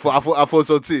 Yeah, I thought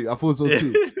so too. I thought so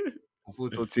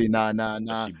too. Nah.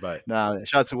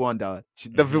 Shout out to Wanda.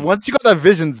 Once you got that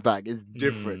Visions back, it's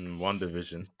different. Wonder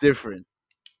Vision. It's different.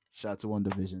 Shout out to Wonder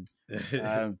Vision.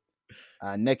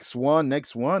 Next one.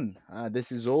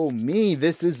 This is all me.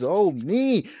 The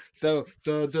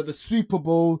Super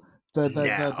Bowl.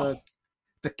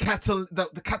 The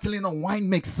Catalina wine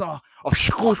mixer of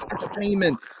sports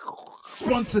entertainment.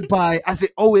 Sponsored by, as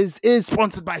it always is,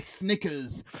 sponsored by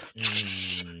Snickers.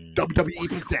 WWE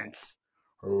presents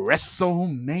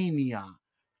WrestleMania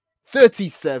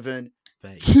 37,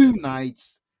 2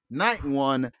 nights, night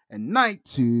 1 and night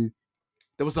 2.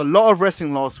 There was a lot of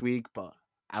wrestling last week, but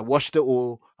I watched it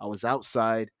all. I was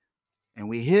outside, and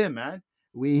we're here, man.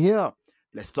 We're here.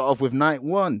 Let's start off with night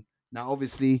 1. Now,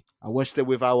 obviously, I watched it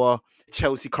with our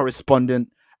Chelsea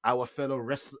correspondent, our fellow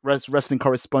wrestling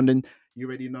correspondent. You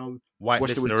already know. White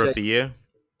listener of the year.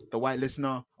 The white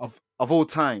listener of all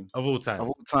time. Of all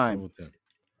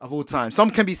time.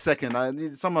 Some can be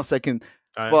second. Some are second.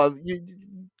 But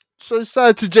so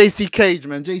shout to JC Cage,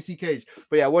 man. JC Cage.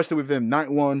 But yeah, I watched it with him. Night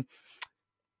 1.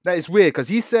 That is weird because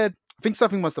he said, I think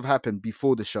something must have happened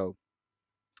before the show.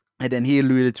 And then he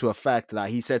alluded to a fact that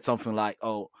he said something like,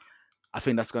 oh, I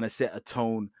think that's going to set a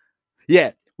tone.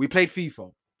 Yeah, we played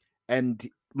FIFA. And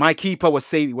my keeper was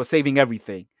saving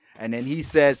everything. And then he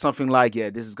said something like,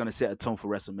 "Yeah, this is gonna set a tone for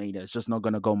WrestleMania. It's just not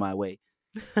gonna go my way."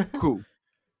 Cool.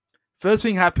 First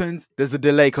thing happens, there's a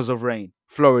delay because of rain.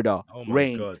 Florida, Oh my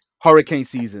rain, God. hurricane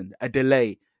season, a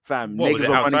delay. Fam, What, was niggas it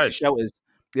were running to outside? shelters.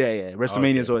 Yeah.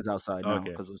 WrestleMania is Okay. always outside now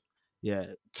Okay. because yeah,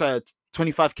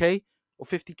 25K or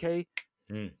 50K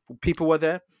people were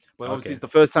there. But obviously, Okay. it's the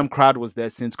first time crowd was there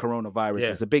since coronavirus. Yeah.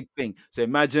 It's a big thing. So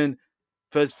imagine.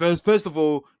 First of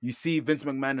all, you see Vince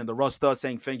McMahon and the roster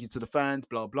saying thank you to the fans,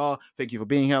 blah blah. Thank you for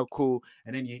being here, cool.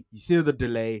 And then you see the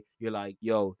delay. You're like,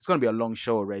 yo, it's gonna be a long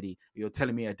show already. You're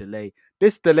telling me a delay.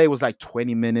 This delay was like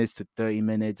 20 minutes to 30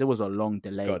 minutes. It was a long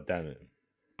delay. God damn it.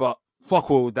 But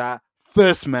fuck all that.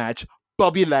 First match,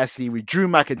 Bobby Lashley with Drew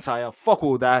McIntyre. Fuck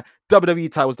all that. WWE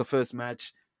title was the first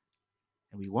match,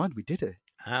 and we won. We did it.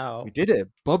 How? We did it.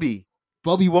 Bobby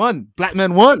won. Black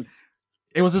man won.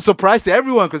 It was a surprise to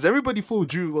everyone because everybody thought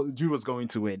Drew was going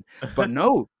to win. But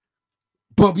no,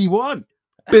 Bobby won.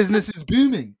 Business is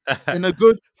booming. In a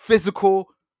good physical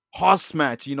horse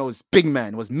match, it's big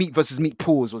man. It was meat versus meat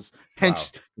pools. Was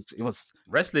hench. Wow. It was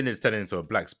wrestling is turning into a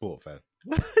black sport, fam.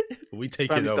 We take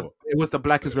it over. It was the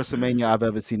blackest WrestleMania I've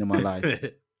ever seen in my life.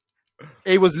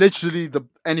 It was literally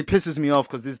and it pisses me off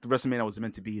because this the WrestleMania was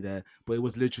meant to be there, but it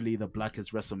was literally the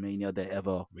blackest WrestleMania there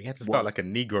ever. We had to start like a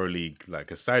Negro League,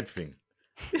 like a side thing.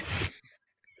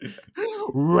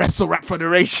 Wrestle Rap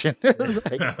Federation.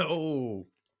 Like, oh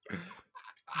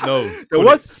no, there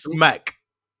was Smack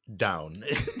Down.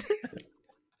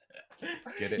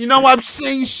 Get it? You know what I'm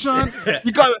saying, Sean?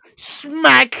 You got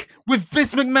Smack with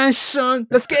Vince McMahon, Sean.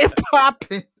 Let's get it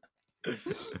popping.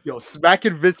 Yo, Smack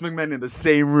and Vince McMahon in the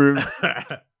same room.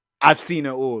 I've seen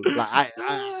it all. Like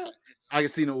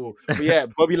I've seen it all. But yeah,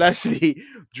 Bobby Lashley,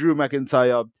 Drew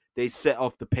McIntyre, they set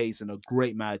off the pace in a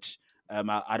great match.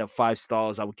 Out of 5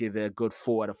 stars, I would give it a good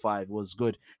 4 out of 5. It was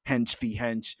good. Hench v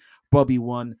hench. Bobby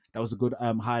won. That was a good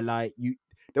highlight.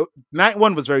 Night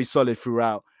 1 was very solid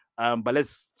throughout. But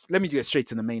let me get straight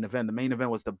to the main event. The main event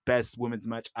was the best women's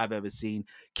match I've ever seen.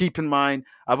 Keep in mind,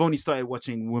 I've only started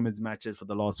watching women's matches for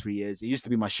the last 3 years. It used to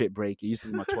be my shit break. It used to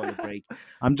be my toilet break.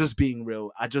 I'm just being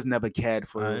real. I just never cared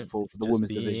for the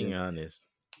women's division.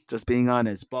 Just being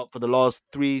honest. But for the last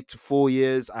 3 to 4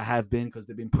 years, I have been because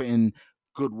they've been putting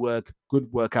good work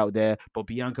out there. But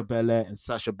Bianca Belair and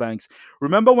Sasha Banks.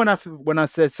 Remember when I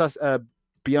said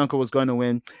Bianca was going to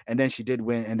win, and then she did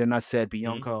win, and then I said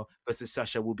Bianca versus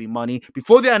Sasha will be money.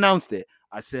 Before they announced it,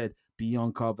 I said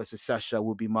Bianca versus Sasha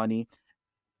will be money.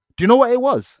 Do you know what it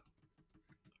was?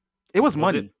 It was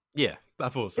money. Yeah, I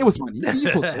thought so. It was money. You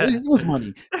thought so. It was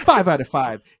money. 5 out of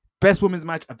 5. Best women's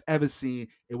match I've ever seen.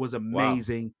 It was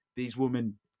amazing. Wow. These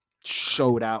women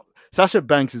showed out. Sasha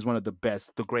Banks is one of the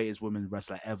greatest women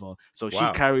wrestler ever. So she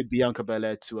carried Bianca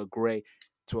Belair to a great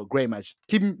match.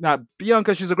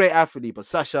 Bianca, she's a great athlete, but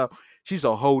Sasha, she's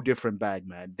a whole different bag,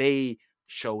 man. They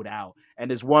showed out.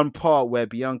 And there's one part where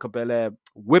Bianca Belair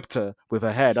whipped her with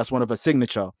her hair. That's one of her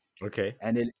signature. Okay.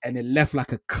 And it left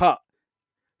like a cut.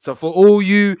 So for all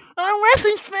you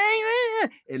wrestling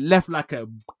fans, it left like a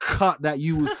cut that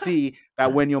you will see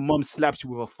that when your mom slaps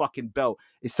you with a fucking belt.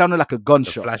 It sounded like a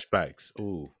gunshot. The flashbacks.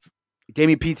 Ooh. It gave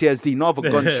me PTSD, not of a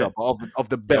gunshot, but of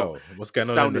the belt. Yo, what's going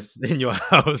on in your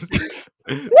house?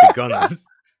 The guns.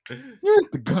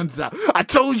 The guns out. I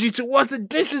told you to wash the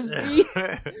dishes, B.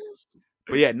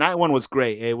 But yeah, night 1 was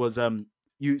great. It was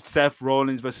Seth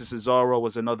Rollins versus Cesaro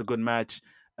was another good match.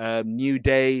 New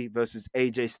Day versus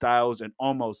AJ Styles and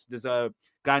Omos. There's a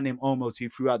guy named Omos who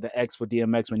threw out the X for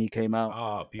DMX when he came out.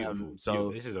 Oh, beautiful.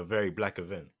 So this is a very black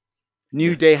event.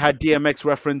 New Day had DMX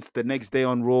reference the next day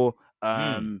on Raw.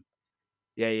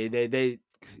 Yeah, they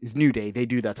it's New Day. They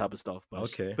do that type of stuff.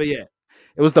 But yeah,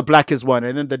 it was the blackest one.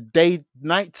 And then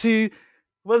night 2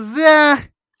 was yeah.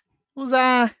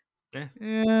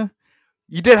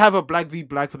 You did have a black v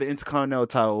black for the Intercontinental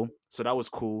title, so that was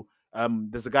cool.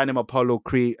 There's a guy named Apollo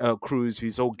Crews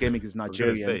whose whole gimmick is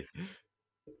Nigerian.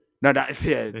 No, that's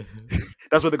where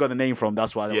they got the name from.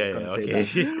 That's why I was going to say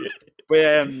that.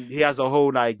 But he has a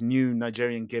whole like new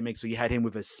Nigerian gimmick. So you had him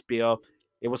with a spear.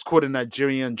 It was called a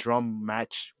Nigerian drum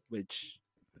match, which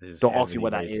don't ask me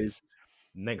what that is.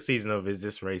 Next season of Is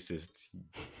This Racist?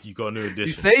 You got a new edition.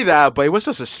 You say that, but it was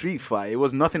just a street fight. It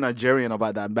was nothing Nigerian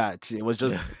about that match. It was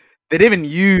just they didn't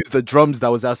even use the drums that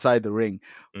was outside the ring.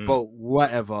 But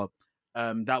whatever.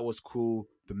 That was cool.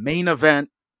 The main event,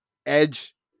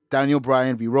 Edge, Daniel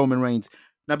Bryan v Roman Reigns.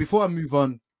 Now, before I move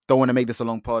on, don't want to make this a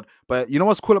long pod, but you know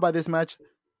what's cool about this match?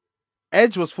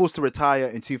 Edge was forced to retire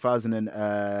in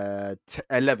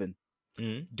 2011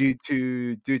 due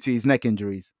to his neck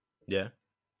injuries. Yeah.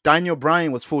 Daniel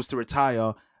Bryan was forced to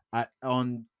retire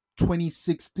on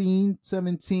 2016,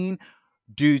 17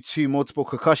 due to multiple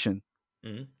concussion.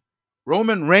 Mm.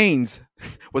 Roman Reigns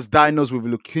was diagnosed with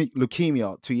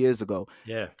leukemia 2 years ago.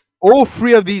 Yeah. All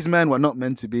three of these men were not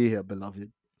meant to be here,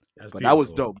 beloved. But that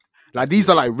was dope. Like, these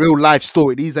are like real life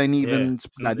story. These ain't even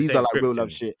like these are like real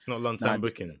life shit. It's not long time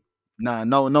booking.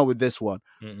 No, with this one.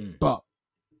 Mm-mm. But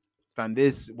and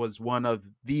this was one of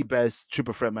the best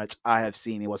triple threat match I have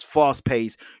seen. It was fast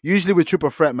paced. Usually with triple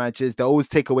threat matches, they always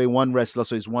take away one wrestler,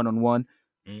 so it's 1-on-1.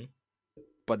 Mm.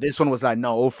 But this one was like,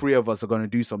 no, all three of us are gonna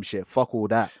do some shit. Fuck all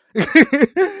that.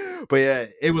 But yeah,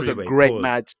 it was a great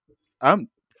match.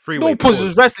 Freeway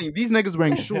pause. Wrestling. These niggas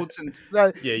wearing shorts and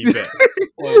stuff. Yeah, you bet.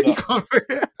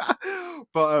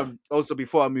 But also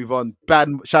before I move on,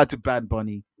 shout out to Bad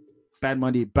Bunny. Bad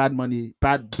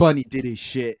Bunny did his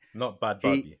shit. Not Bad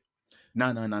Bunny.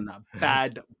 No.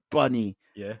 Bad Bunny.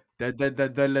 Yeah.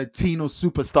 The Latino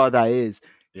superstar that is.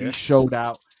 Yeah. He showed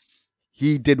out.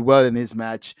 He did well in his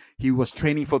match. He was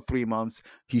training for 3 months.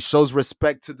 He shows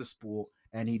respect to the sport,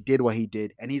 and he did what he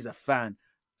did. And he's a fan.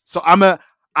 So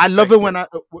I love it when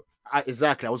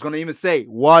exactly. I was gonna even say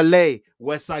Wale,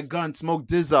 Westside Gun, Smoke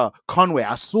DZA, Conway.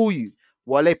 I saw you.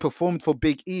 Wale performed for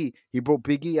Big E. He brought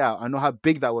Big E out. I know how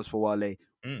big that was for Wale.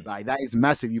 Like, that is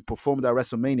massive. You performed at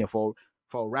WrestleMania for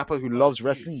a rapper who loves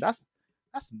wrestling. That's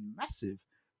massive.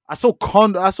 I saw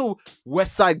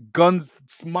Westside Guns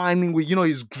smiling with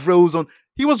his grills on.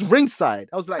 He was ringside.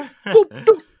 I was like,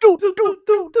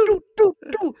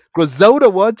 Griselda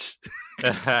watch.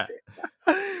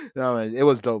 No, man, it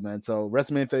was dope, man. So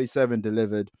WrestleMania 37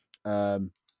 delivered.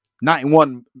 Night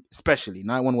 1 especially.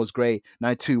 Night 1 was great.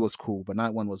 Night 2 was cool, but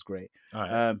Night 1 was great. All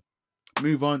right.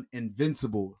 Move on.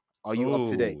 Invincible. Are you up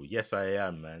to date? Yes, I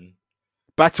am, man.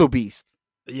 Battle Beast.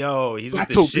 Yo, he's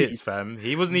Battle with the shits, Beast. fam.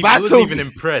 He wasn't even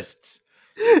impressed.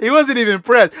 He wasn't even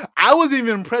impressed. I wasn't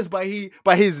even impressed by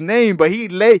his name, but he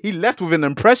left with an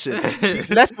impression. He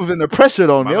left with an impression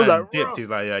on me. I was like, dipped. He's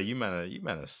like, yeah, you man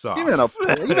are soft. You man are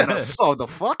soft. The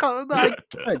fuck? Like,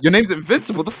 your name's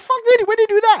Invincible. The fuck? When did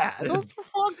you do that? The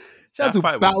fuck? That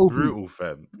fight was brutal,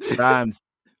 fam.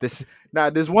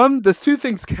 There's 2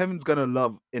 things Kevin's gonna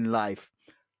love in life: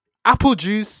 apple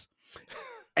juice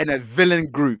and a villain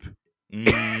group.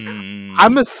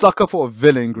 I'm a sucker for a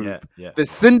villain group. Yeah. The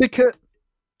Syndicate.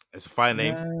 It's a fire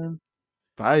name.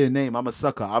 Fire name. I'm a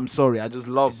sucker. I'm sorry. I just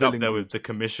love villain. Up there with the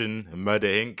Commission and Murder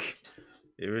Inc.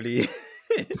 It really.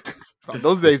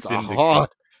 Those days are hard.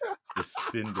 The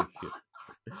Syndicate.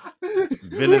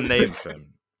 Villain name,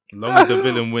 fam. As long as the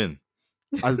villain win.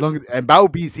 And Battle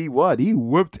Beast, he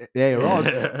whooped their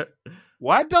ass.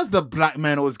 Why does the black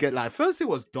man always get like? First it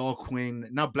was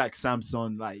Darkwing, now Black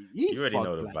Samson. Like, you already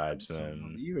know the vibes,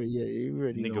 man. You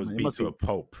already nigga know. Was beat to a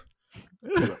pope.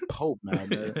 To a pope, man.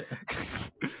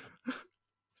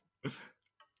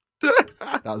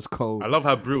 That was cold. I love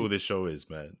how brutal this show is,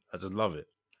 man. I just love it.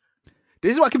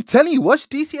 This is what I keep telling you. Watch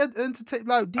DC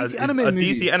DC animated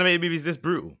movies. DC animated movies this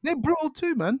brutal. They're brutal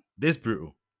too, man. This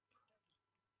brutal.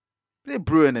 They're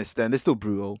brutalness, then. They're still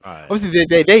brutal. Right. Obviously,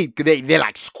 they're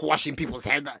like squashing people's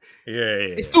head. Yeah.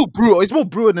 It's still brutal. It's more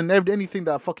brutal than anything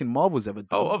that fucking Marvel's ever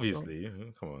done. Oh, obviously. So.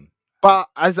 Come on. But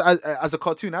as a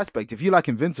cartoon aspect, if you like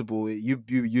Invincible,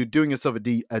 you're doing yourself a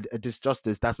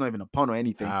disjustice. That's not even a pun or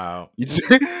anything. Wow.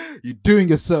 You're doing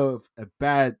yourself a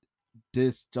bad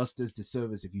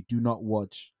disservice if you do not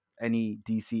watch any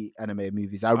DC animated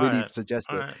movies. I really suggest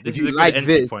it. Right. If you like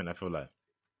this point, I feel like.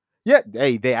 Yeah,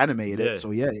 they animated it,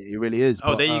 so yeah, it really is.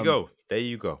 Oh, but, there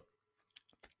you go.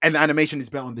 And the animation is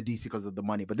better on the DC because of the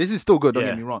money, but this is still good. Don't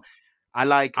get me wrong. I'm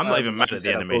not even mad at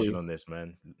the animation on this,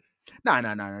 man. No.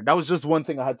 That was just one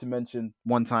thing I had to mention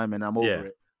one time, and I'm over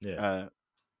it. Yeah.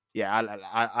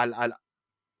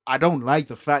 I don't like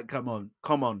the fact. Come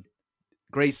on,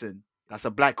 Grayson. That's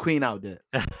a black queen out there.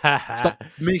 Stop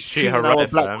mistreating our right,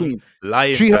 black fam. queen.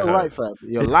 Lying Treat to her right, fam.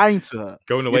 You're lying to her.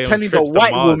 Going away you're telling on trips the white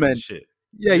to Mars woman. And shit.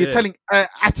 Yeah, you're telling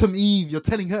Atom Eve. You're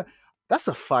telling her. That's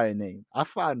a fire name. I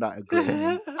find that a great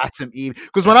name. Atom Eve.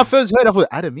 Because when I first heard, I thought,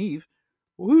 Adam Eve?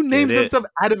 Who names themselves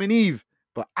Adam and Eve?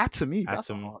 But Atom Eve, that's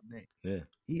a hard name. Yeah.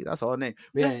 That's a hard name.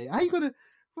 But yeah, how you going to...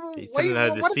 He's telling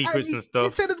her the secrets and stuff.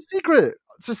 He's telling the secret.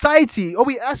 Society. All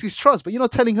we ask is trust, but you're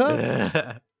not telling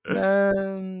her. He's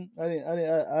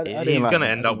gonna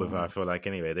end up with her, I feel like,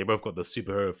 anyway. They both got the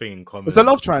superhero thing in common. It's a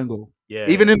love triangle. Yeah.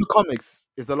 Even in the comics,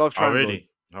 it's the love triangle. Oh, really?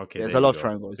 Okay. Yeah, it's a love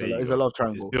triangle. It's a love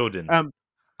triangle. It's building.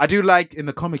 I do like in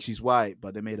the comics she's white,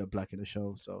 but they made her black in the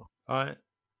show. So all right,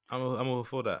 I'm all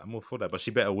for that. But she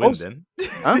better win then.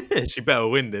 Huh? She better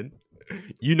win then.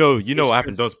 You know what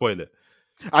happens. Don't spoil it.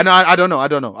 I know. I don't know.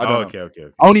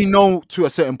 Okay. I only know to a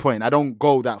certain point. I don't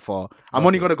go that far. I'm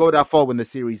only gonna go that far when the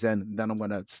series ends. Then I'm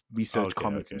gonna research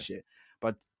comics and shit.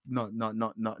 but not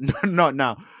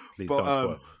now. Please but, don't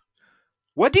spoil.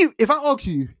 What do you? If I ask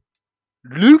you,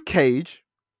 Luke Cage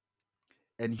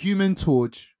and Human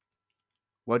Torch,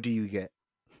 what do you get?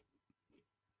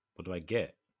 What do I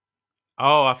get?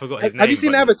 Oh, I forgot his name. Have you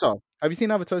seen Avatar? Have you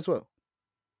seen Avatar as well?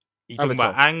 You talking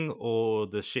about Aang or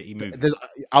the shitty movie?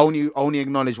 I only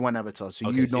acknowledge one Avatar, so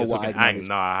you know what I acknowledge. Aang.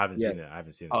 No, I haven't seen it. I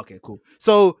haven't seen it. Okay, cool.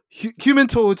 So Human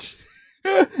Torch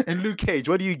and Luke Cage,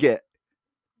 what do you get?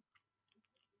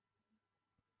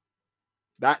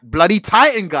 That bloody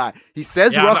Titan guy. He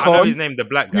says rock on. I know his name, the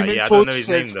black guy. Yeah, I don't know his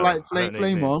name though.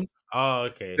 Flame on. Oh,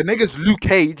 okay. The nigga's Luke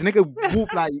Cage. Nigga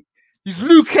whoop like he's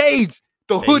Luke Cage.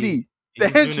 The hoodie.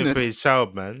 He's doing it for his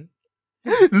child, man.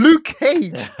 Luke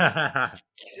Cage.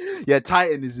 Yeah,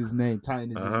 Titan is his name.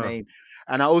 His name.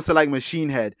 And I also like Machine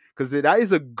Head because that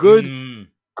is a good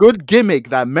gimmick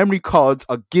that memory cards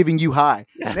are giving you high.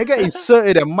 Nigga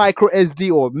inserted a micro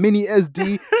SD or mini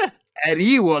SD and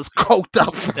he was coked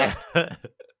up.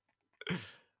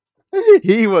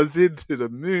 He was into the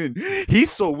moon. He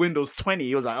saw Windows 20.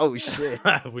 He was like, oh shit.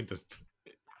 Windows 20.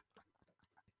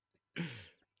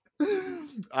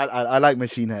 I like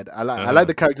Machine Head. I like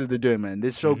the characters they're doing, man.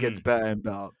 This show gets better and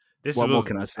better. What more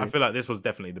can I say? I feel like this was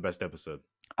definitely the best episode.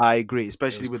 I agree,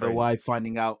 especially with the wife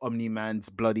finding out Omni-Man's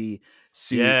bloody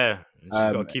suit. Yeah, she's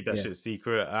got to keep that shit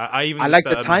secret. I like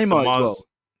the timer as well.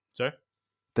 Sorry?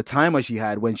 The timer she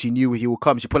had when she knew he would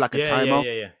come. She put like a timer.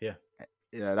 Yeah.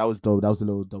 Yeah, that was dope. That was a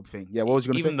little dope thing. Yeah, what was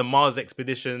you going to say? Even the Mars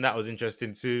expedition, that was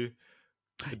interesting too.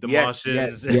 With the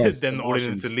Martians, them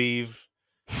ordering them to leave.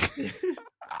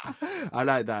 I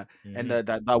like that. And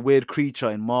that weird creature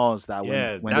in Mars.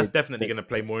 When that's definitely going to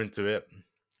play more into it.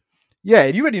 Yeah,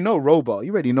 and you already know Robot.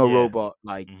 Robot.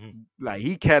 Like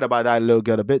he cared about that little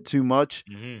girl a bit too much.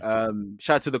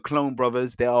 Shout out to the Clone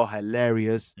Brothers. They're all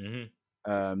hilarious.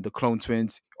 The Clone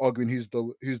Twins arguing who's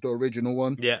the original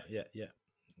one. Yeah.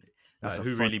 That's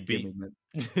who really beat?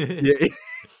 Yeah,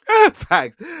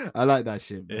 facts. I like that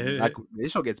shit, man. Like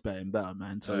this show gets better and better,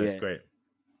 man. So it's great.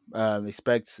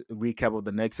 Expect a recap of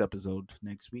the next episode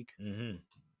next week. I'm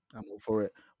all for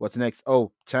it. What's next?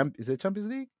 Oh, is it Champions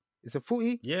League? Is it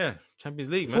footy? Yeah,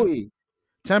 Champions League, footy. Man.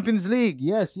 Champions League.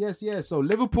 Yes. So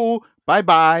Liverpool,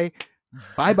 bye.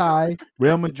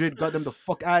 Real Madrid got them the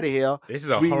fuck out of here. This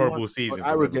is a horrible season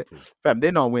for Liverpool. Fam,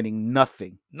 they're not winning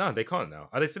nothing. No, they can't now.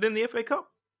 Are they still in the FA Cup?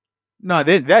 No,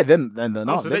 they're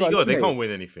not. So there you go. They can't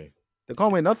win anything. They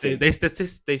can't win nothing. They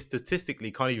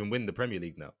statistically can't even win the Premier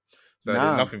League now. So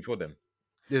there's nothing for them.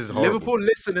 This is horrible. Liverpool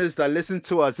listeners that listen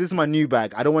to us, this is my new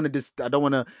bag. I don't want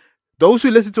to. Those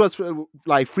who listen to us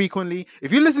like frequently,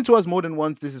 if you listen to us more than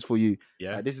once, this is for you.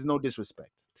 Yeah. This is no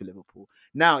disrespect to Liverpool.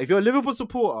 Now, if you're a Liverpool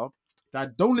supporter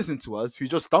that don't listen to us, who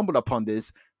just stumbled upon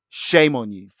this, shame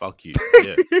on you. Fuck you.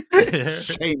 Yeah.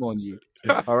 Shame on you.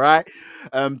 All right.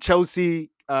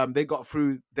 Chelsea, they got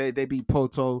through. They beat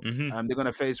Porto. They're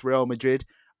gonna face Real Madrid.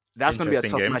 That's gonna be a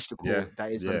tough match to call. Yeah.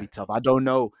 That is gonna be tough. I don't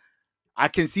know. I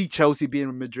can see Chelsea being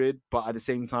in Madrid, but at the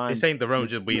same time, this ain't the Real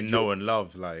Madrid we know and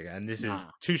love. Like, and this is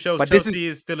Tuchel's. But Chelsea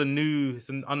is still it's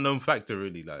an unknown factor,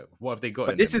 really. Like, what have they got?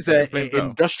 But this is an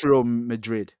industrial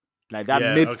Madrid, like that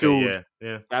midfield.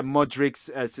 That Modric,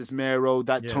 Cismero,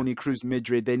 that Toni Kroos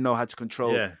Madrid. They know how to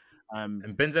control. Yeah. And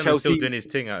Benzema's still doing his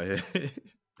thing out here.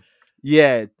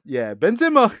 Yeah.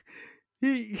 Benzema.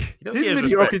 His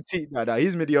mediocrity. No,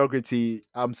 his mediocrity.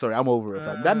 I'm sorry, I'm over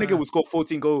it. That nigga will score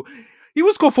 14 goals. He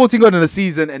will score 14 goals in a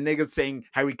season, and niggas saying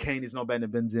Harry Kane is not better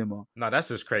than Benzema. No, that's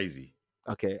just crazy.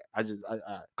 Okay,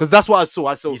 because that's what I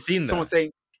saw. You seen someone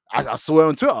saying, I saw it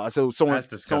on Twitter. I saw someone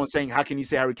saying, how can you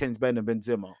say Harry Kane's better than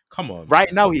Benzema? Come on,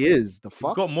 right now he is.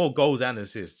 He's got more goals and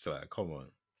assists. Like, come on.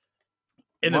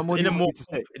 In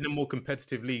a more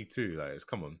competitive league too. Like,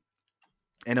 come on.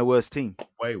 In a worse team.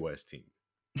 Way worse team.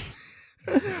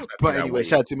 But anyway,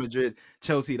 shout out to Madrid.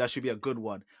 Chelsea, that should be a good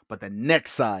one. But the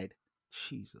next side,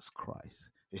 Jesus Christ,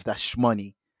 it's that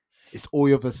shmoney. It's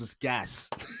oil versus gas.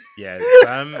 Yeah,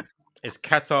 it's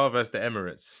Qatar versus the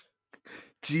Emirates.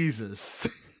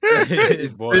 Jesus.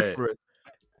 It's different.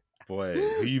 Boy,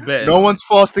 who you betting? No one's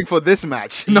fasting for this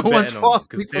match. No one's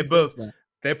fasting for this match.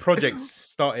 Their projects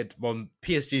started,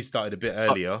 PSG started a bit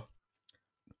earlier.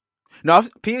 No,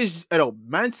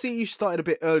 Man City started a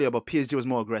bit earlier, but PSG was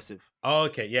more aggressive. Oh,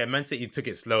 okay. Yeah, Man City took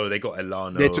it slow. They got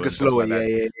Elano. They took it slower,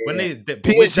 yeah. When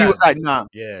PSG was like, nah.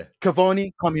 Yeah.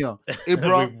 Cavani, come here.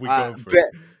 Ibra,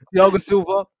 bet. Thiago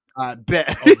Silva, bet.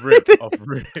 Off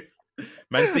rip.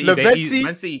 Man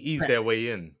City eased their way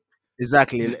in.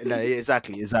 Exactly.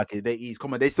 They eased.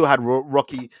 Come on, they still had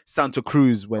Rocky Santa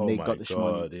Cruz when they got the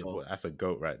shmoney. So. That's a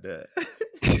goat right there.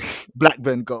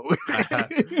 Blackburn goat.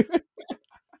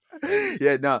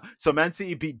 Yeah, no. So Man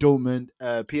City beat Dortmund.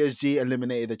 PSG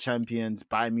eliminated the champions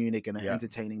Bayern Munich in an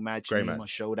entertaining match. Great Neymar match.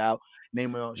 showed out.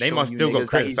 Neymar still got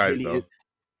criticized though.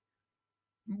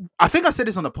 I think I said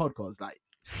this on the podcast. Like,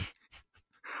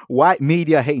 white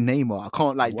media hate Neymar. I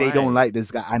can't they don't like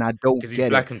this guy, and I don't get it. Because he's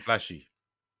black and flashy.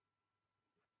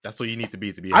 That's all you need to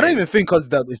be. I don't even think because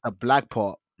it's the black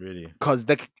part. Really? Because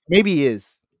maybe he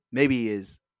is. Maybe.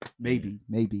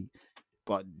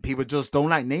 But people just don't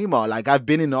like Neymar. Like, I've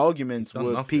been in arguments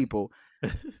with people.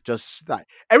 Just like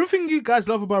everything you guys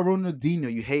love about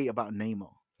Ronaldinho, you hate about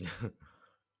Neymar.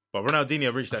 But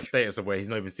Ronaldinho reached that status of where he's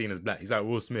not even seen as black. He's like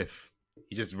Will Smith.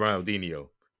 He's just Ronaldinho.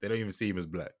 They don't even see him as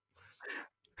black.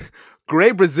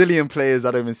 Great Brazilian players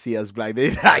I don't even see as black. They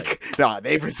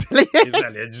they Brazilian.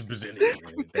 Exactly, they're just Brazilian.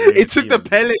 It took the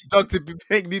Pele dog to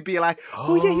make me be like,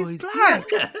 oh yeah, he's black.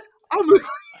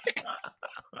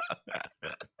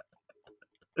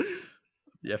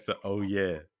 You have to,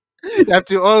 yeah. You have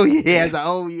to, it's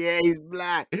like, he's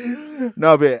black.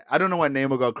 No, but I don't know why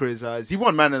Neymar got criticized. He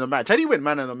won man of the match. How do you win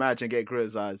man of the match and get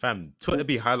criticized? Fam, Twitter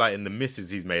be highlighting the misses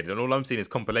he's made, and all I'm seeing is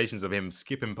compilations of him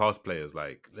skipping past players.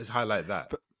 Like, let's highlight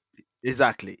that.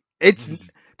 Exactly. This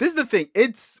is the thing.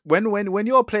 It's when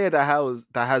you're a player that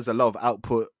has a lot of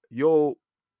output, your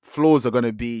flaws are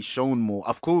gonna be shown more.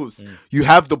 Of course, you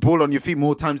have the ball on your feet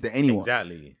more times than anyone.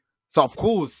 Exactly. So of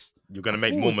course you're gonna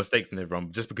make more mistakes than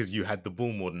everyone just because you had the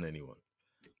ball more than anyone.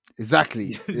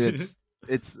 Exactly.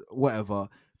 It's whatever.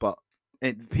 But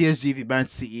PSG v Man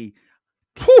City.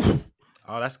 Whew.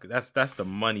 Oh, that's the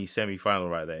money semi-final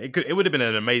right there. It would have been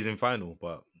an amazing final,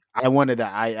 but I wanted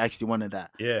that. I actually wanted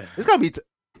that. Yeah, it's gonna be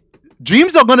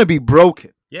dreams are gonna be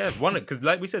broken. Yeah, because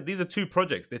like we said, these are two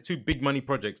projects. They're two big money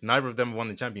projects. Neither of them have won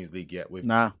the Champions League yet. With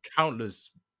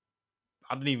countless,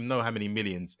 I don't even know how many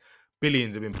billions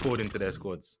have been poured into their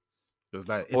squads. It's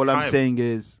like all time. I'm saying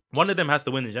is one of them has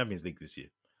to win the Champions League this year.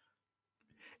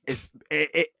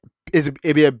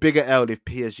 It'd be a bigger L if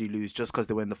PSG lose just because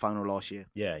they win the final last year.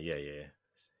 Yeah.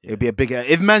 It'd be a bigger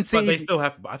if Man City. But they still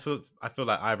have. I feel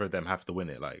like either of them have to win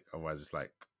it. Like otherwise, it's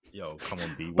like, yo, come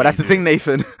on, B. But that's the thing,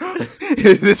 Nathan.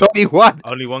 There's only one.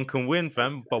 Only one can win,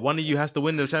 fam. But one of you has to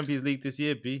win the Champions League this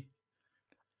year, B.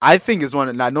 I think it's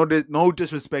one. Like, no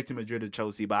disrespect to Madrid or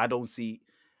Chelsea, but I don't see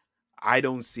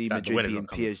Madrid beating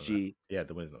PSG. Yeah,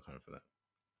 the win's not coming for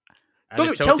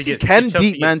that. Chelsea can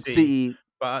beat Man City.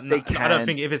 But no, I don't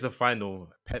think if it's a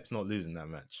final, Pep's not losing that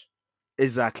match.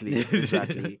 Exactly.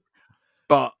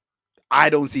 But I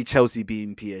don't see Chelsea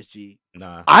beating PSG.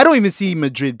 Nah. I don't even see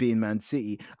Madrid beating Man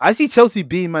City. I see Chelsea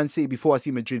beating Man City before I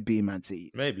see Madrid beating Man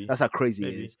City. Maybe. That's how crazy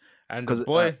it is. And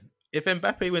boy, if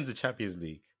Mbappe wins the Champions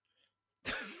League,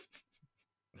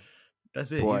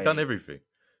 that's it. He's done everything.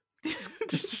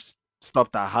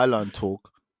 Stop that Haaland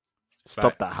talk.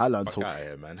 Stop that Haaland talk. Out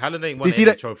here, man. Haaland ain't won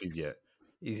any trophies yet.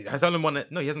 Has Haaland won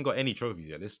it? No, he hasn't got any trophies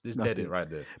yet. This dead it right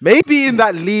there. Maybe in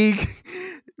that league,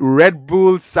 Red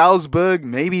Bull, Salzburg,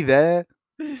 maybe there.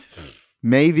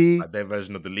 Maybe. Like their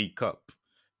version of the League Cup.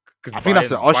 I think that's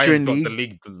the Austrian league. Got the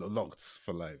league locked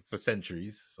for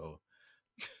centuries. So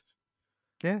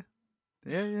yeah.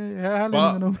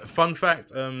 But fun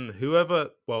fact, whoever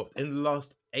in the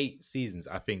last 8 seasons,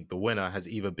 I think the winner has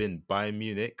either been Bayern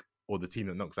Munich or the team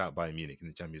that knocks out Bayern Munich in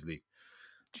the Champions League.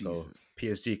 Jesus. So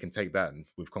PSG can take that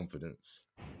with confidence.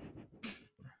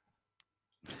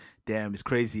 Damn, it's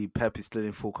crazy. Pep is still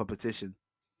in full competition.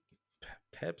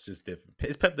 Pep's just different.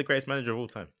 Is Pep the greatest manager of all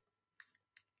time?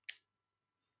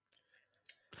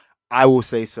 I will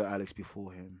say Sir Alex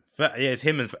before him. Yeah, it's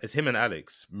him and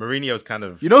Alex. Mourinho's kind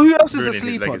of. You know who else is a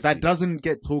sleeper that doesn't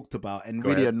get talked about and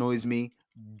really annoys me?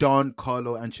 Don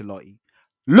Carlo Ancelotti.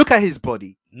 Look at his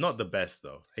body. Not the best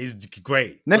though. He's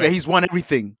great. Never. He's won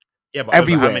everything. Yeah, but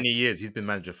everywhere. Over how many years? He's been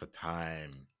manager for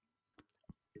time.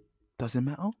 Doesn't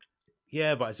matter.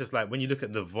 Yeah, but it's just like when you look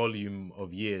at the volume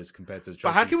of years compared to the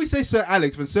trophies. But how can we say Sir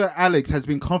Alex when Sir Alex has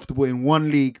been comfortable in one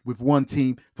league with one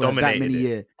team for that many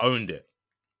years? Owned it.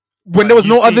 When there was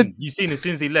no other... You've seen as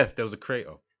soon as he left, there was a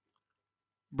creator.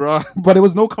 Bruh, but there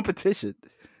was no competition.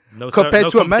 Compared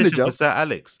to a manager. For Sir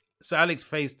Alex. Sir Alex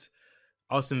faced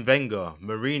Arsene Wenger,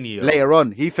 Mourinho. Later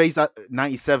on, he faced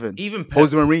 97. Even Pep.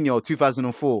 Jose Mourinho,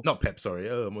 2004. Not Pep, sorry.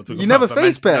 You never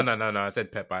faced Pep. No. I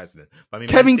said Pep by accident. I mean,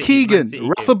 Kevin Keegan,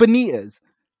 Rafa Benitez.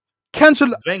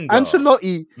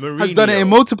 Ancelotti has done it in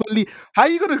multiple leagues. How are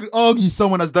you going to argue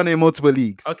someone has done it in multiple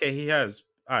leagues? Okay, he has.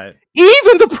 All right.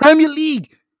 Even the Premier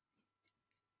League.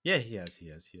 Yeah, he has.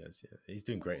 He's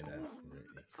doing great in that.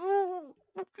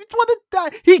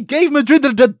 He gave Madrid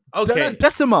the La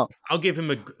Decima. I'll give him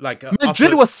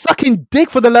Madrid was sucking dick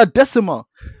for the La Decima.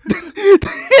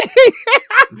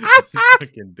 It's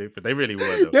fucking different. They really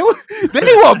were, though. They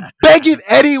were begging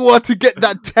anyone to get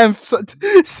that 10th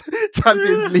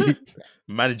Champions League.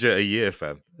 Manager a year,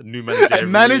 fam. A new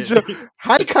manager.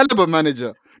 High caliber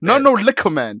manager. No liquor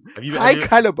man. High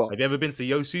caliber. Have you ever been to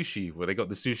Yo Sushi, where they got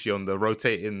the sushi on the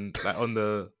rotating, like on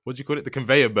the, what do you call it, the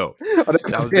conveyor belt?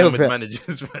 That was them with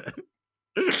managers, man.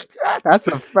 That's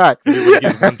a fact. Everybody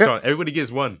gets one chance. Everybody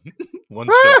gets one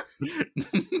shot.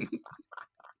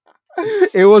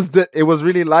 It was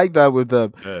really like that with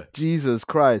them. Yeah. Jesus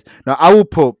Christ. Now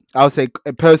I'll say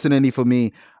personally for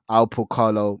me, I'll put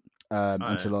Carlo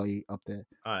Ancelotti up there.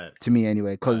 To me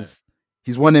anyway, because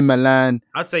he's won in Milan.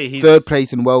 I'd say he's third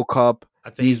place in World Cup.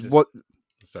 I'd say he's what?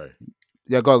 Sorry.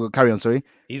 Yeah, go carry on. Sorry.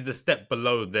 He's the step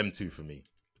below them two for me.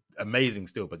 Amazing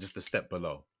still, but just the step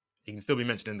below. He can still be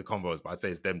mentioned in the combos, but I'd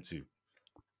say it's them two.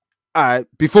 All right.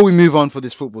 Before we move on for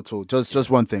this football talk,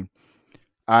 just one thing.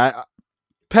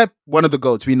 Pep, one of the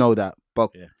GOATs, we know that.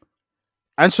 But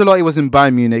Ancelotti was in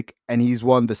Bayern Munich, and he's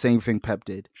won the same thing Pep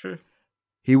did. True.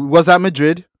 He was at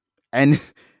Madrid, and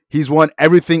he's won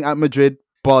everything at Madrid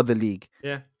bar the league.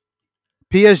 Yeah.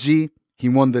 PSG, he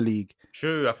won the league.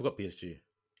 True, I forgot PSG.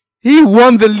 He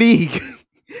won the league.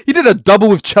 He did a double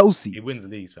with Chelsea. He wins the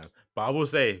leagues, fam. But I will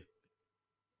say,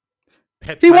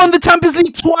 Pep won the Champions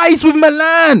League twice with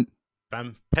Milan.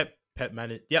 Fam, Pep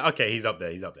managed. Yeah, okay, he's up there.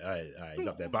 All right, he's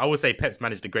up there. But I would say Pep's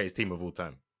managed the greatest team of all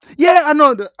time. Yeah, I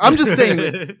know. I'm just saying.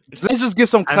 Let's just give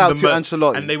some clout to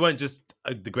Ancelotti. And they weren't just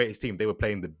the greatest team. They were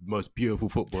playing the most beautiful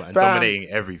football and dominating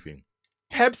everything.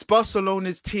 Pep's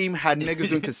Barcelona's team had niggas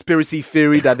doing conspiracy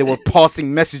theory that they were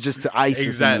passing messages to ISIS.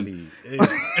 Exactly.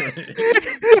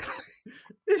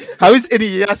 How is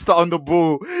Iniesta on the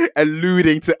ball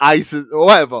alluding to ISIS or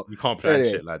whatever? You can't plan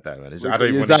shit like that, man. I don't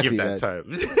even want to give that time.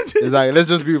 Exactly. Let's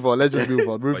just move on.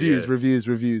 Reviews.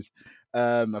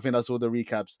 I think that's all the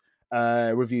recaps.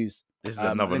 Reviews. This is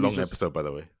another long episode, by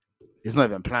the way. It's not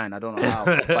even planned. I don't know how.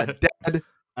 My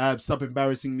dad, stop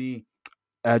embarrassing me.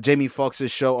 Jamie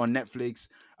Foxx's show on Netflix.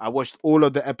 I watched all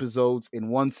of the episodes in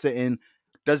one sitting.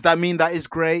 Does that mean that it's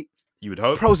great? You would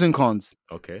hope. Pros and cons.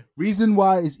 Okay. Reason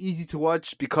why it's easy to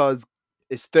watch because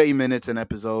it's 30 minutes an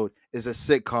episode. It's a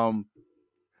sitcom.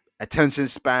 Attention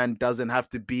span doesn't have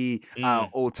to be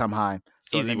all-time high.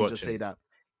 So easy let me watching. just say that.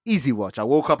 Easy watch. I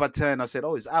woke up at 10. I said,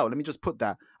 "Oh, it's out. Let me just put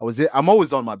that." I'm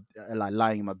always on my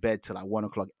lying in my bed till 1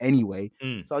 o'clock anyway.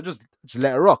 So I just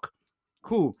let it rock.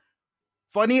 Cool.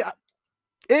 Funny.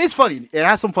 It is funny. It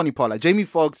has some funny part. Like Jamie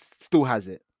Foxx still has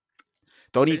it.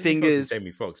 The only thing is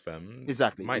Jamie Foxx, fam.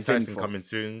 Exactly. Mike Tyson coming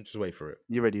soon. Just wait for it.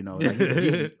 You already know.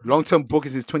 Like, long-term book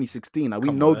is since 2016. Like,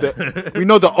 we know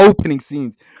the opening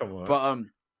scenes. Come on. But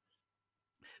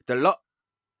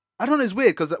I don't know. It's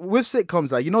weird because with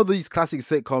sitcoms, like these classic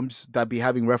sitcoms that be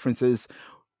having references.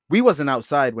 We wasn't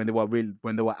outside when they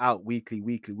were out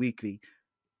weekly.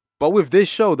 But with this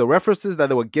show, the references that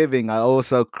they were giving are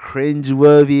also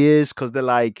cringeworthy-ish because they're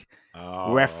like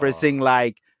referencing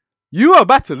like. You are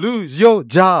about to lose your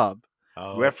job.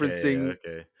 Referencing.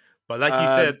 Okay. But like you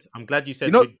said, I'm glad you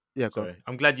said.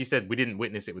 I'm glad you said we didn't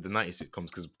witness it with the 90s sitcoms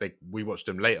because we watched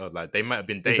them later. Like they might have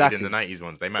been dated in the 90s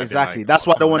ones. They might have been like, that's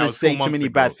why I don't want to say too many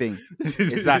bad things.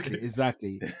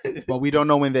 Exactly. But we don't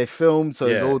know when they're filmed, so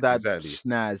it's all that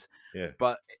snaz. Yeah.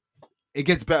 But it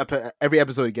gets better. Every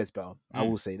episode it gets better. I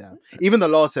will say that. Even the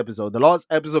last episode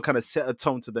kind of set a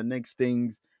tone to the next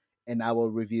things. In our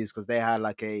reviews, because they had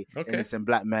like a innocent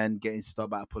black man getting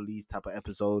stopped by police type of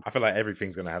episode. I feel like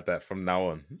everything's gonna have that from now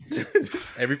on.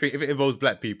 Everything, if it involves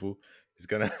black people, is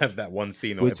gonna have that one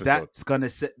scene or episode. That's gonna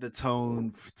set the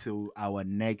tone to our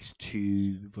next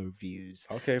two reviews.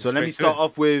 Okay, so let me start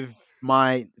off with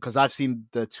because I've seen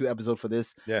the 2 episodes for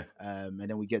this. Yeah. And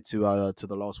then we get to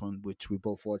the last one, which we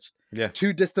both watched. Yeah.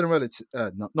 2 distant relatives.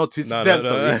 Not two. No, them.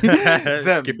 No. Sorry.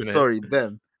 Them. Skipping it. Sorry,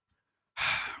 them.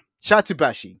 Shout out to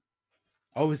Bashi.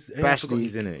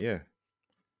 He's in it, yeah.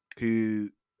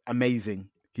 Who amazing.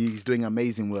 He's doing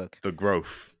amazing work. The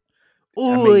growth.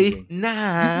 Oi,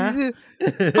 nah.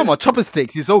 Come on, chopper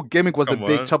sticks. His whole gimmick was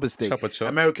big chopper stick. Chopper.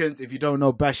 Americans, if you don't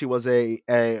know, Bashi was a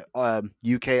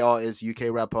UK artist,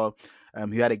 UK rapper.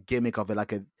 Who had a gimmick of it,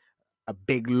 like a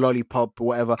big lollipop or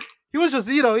whatever. He was just,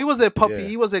 he was a puppy. Yeah.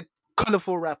 He was a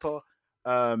colorful rapper.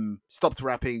 Stopped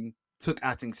rapping, took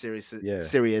acting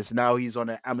serious. Now he's on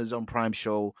an Amazon Prime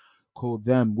show called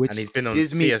Them, and he's been on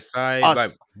CSI.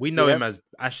 Like we know him as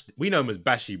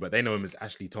Bashi, but they know him as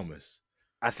Ashley Thomas.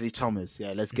 Ashley Thomas,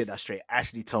 yeah, let's get that straight.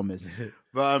 Ashley Thomas.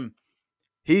 But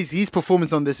his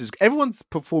performance on this is everyone's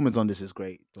performance on this is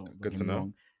great. Don't Good to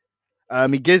know.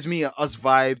 He gives me a Us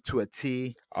vibe to a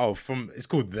T. Oh, it's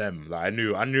called Them. Like I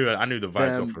knew the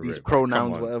vibes Them, off of these it.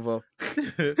 pronouns, whatever.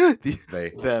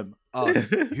 They. Them, us,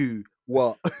 who,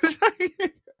 what.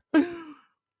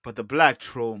 But the Black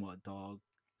Trauma, dog.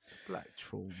 Black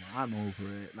Trauma. I'm over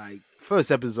it. Like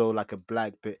first episode, like a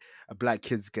black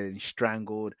kid's getting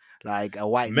strangled, like a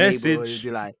white neighborhood.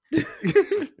 Be like,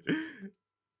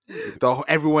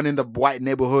 everyone in the white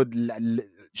neighborhood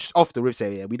off the rip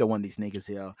say, yeah, we don't want these niggas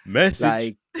here.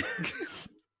 Message.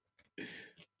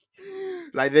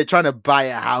 Like they're trying to buy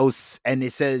a house and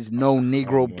it says no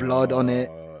Negro blood on it.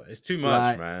 It's too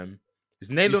much, man. It's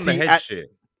nailed on the head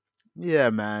shit. Yeah,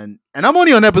 man. And I'm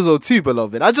only on episode 2,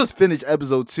 beloved. I just finished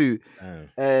episode 2,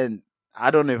 and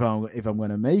I don't know if I'm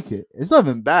gonna make it. It's not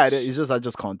even bad. It's just I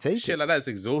just can't take shit like that's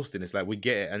exhausting. It's like we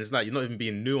get it, and it's like you're not even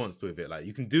being nuanced with it. Like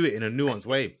you can do it in a nuanced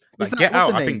way. Like Get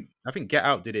Out, I think Get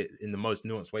Out did it in the most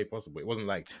nuanced way possible. It wasn't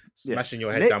like smashing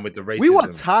your head down with the racism. We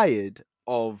were tired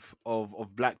of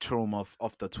Black Trauma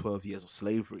after 12 years of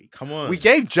slavery. Come on, we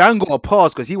gave Django a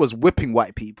pass because he was whipping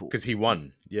white people. Because he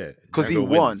won, yeah. Because he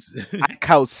won. I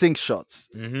count sink shots,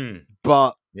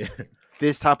 but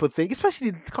this type of thing,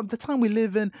 especially the time we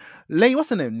live in. Lane, what's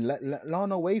her name?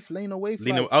 Lana Waithe. Lena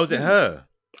Waithe. Oh, is it her?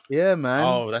 Yeah, man.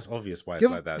 Oh, that's obvious why it's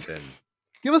like that. Then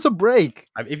give us a break.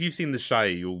 If you've seen The Shy,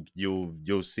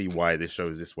 you'll see why this show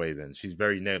is this way. Then she's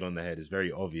very nailed on the head. It's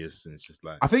very obvious, and it's just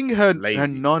like I think her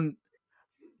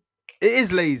it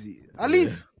is lazy. At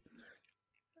least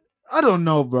I don't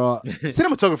know, bro.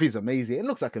 Cinematography is amazing. It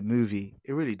looks like a movie.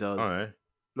 It really does. All right.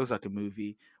 Looks like a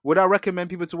movie. Would I recommend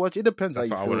people to watch? It depends. That's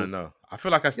how you what feel. I want to know. I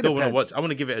feel like I still want to watch. I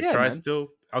want to give it a try. Man. Still,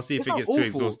 I'll see if it gets too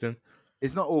exhausting.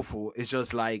 It's not awful. It's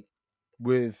just like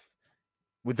with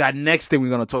that next thing we're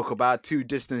gonna talk about, Two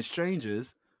Distant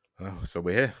Strangers. Oh, so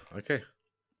we're here. Okay.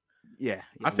 Yeah.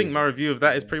 I think my review of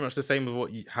that is pretty much the same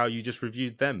as how you just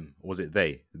reviewed Them. Or was it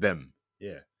them?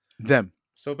 Yeah. Them.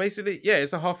 So basically, yeah,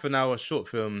 it's a half an hour short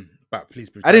film about police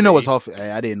brutality. I didn't know it was half.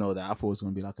 I didn't know that. I thought it was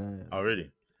gonna be like a. Oh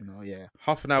really? You know, yeah.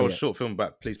 Half an hour short film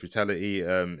about police brutality.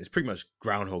 It's pretty much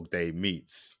Groundhog Day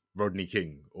meets Rodney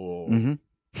King or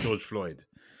George Floyd.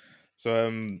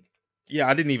 So yeah,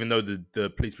 I didn't even know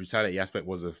the police brutality aspect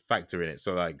was a factor in it.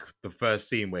 So like the first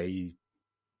scene where he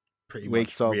pretty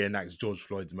much reenacts George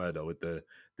Floyd's murder with the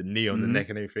knee on the neck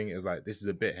and everything, it was like, this is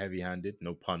a bit heavy-handed,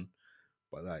 no pun,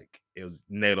 but like it was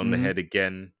nailed on the head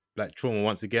again. Black Trauma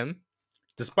once again.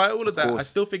 Despite all of that, I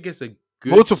still think it's a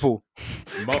good multiple.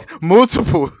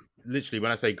 Literally,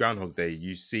 when I say Groundhog Day,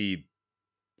 you see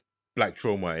Black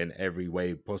Trauma in every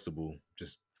way possible,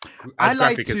 just as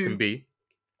graphic as can be.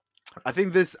 I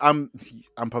think this. I'm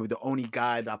probably the only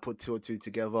guy that put 2 or 2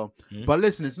 together. But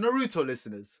listeners, Naruto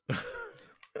listeners,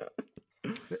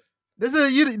 there's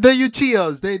the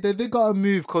Uchihas. They got a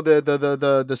move called the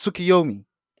Tsukiyomi,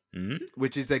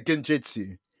 which is a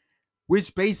genjutsu,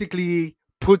 which basically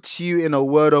puts you in a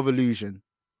world of illusion.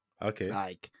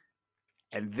 Okay.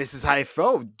 And this is how it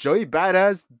felt. Joey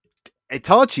Badass,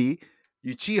 Itachi,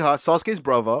 Uchiha, Sasuke's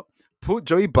brother, put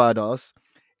Joey Badass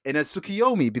in a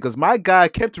Tsukiyomi because my guy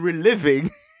kept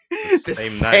reliving the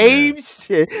same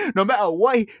shit. No matter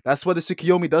what, that's what the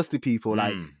Tsukiyomi does to people.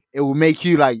 Like it will make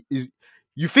you like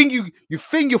you think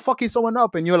you're fucking someone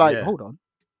up, and you're like, hold on,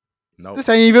 no, this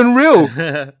ain't even real.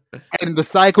 And the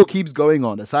cycle keeps going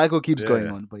on. Going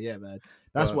on. But yeah, man,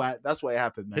 that's why it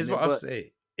happened, man. Here's what I'll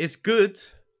say: it's good,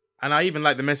 and I even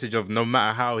like the message of no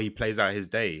matter how he plays out his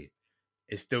day,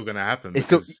 it's still gonna happen. It's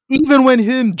still, even when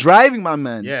him driving, my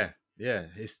man. Yeah,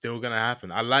 it's still gonna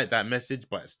happen. I like that message,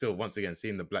 but still, once again,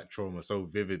 seeing the Black Trauma so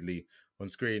vividly on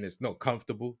screen, it's not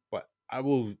comfortable. But I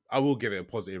will give it a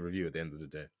positive review at the end of the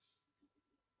day.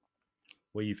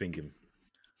 What are you thinking?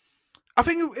 I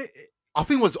think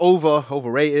it was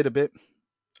overrated a bit.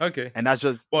 Okay, and that's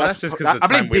just because the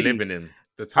time we're living in.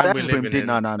 The time we're living in.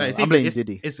 No. I'm blaming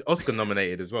Diddy. It's Oscar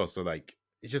nominated as well, so like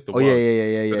it's just the world.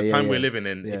 Yeah. So the time we're living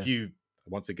in, if you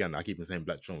once again, I keep on saying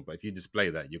Black Trauma, but if you display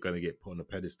that, you're going to get put on a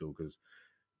pedestal because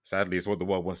sadly, it's what the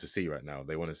world wants to see right now.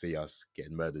 They want to see us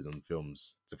getting murdered on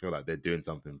films to feel like they're doing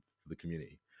something for the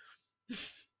community.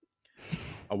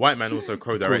 A white man also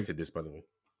co-directed this, by the way.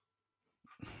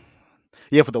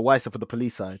 Yeah, for the whites and for the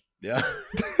police side. Yeah.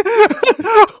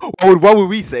 What would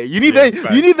we say? You need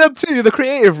them too in the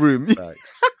creative room.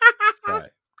 Facts. Right.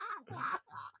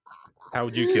 How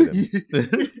would you kill him?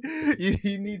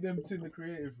 You need them too in the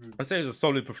creative room. I'd say it was a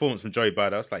solid performance from Joey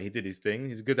Badass. Like, he did his thing.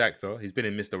 He's a good actor. He's been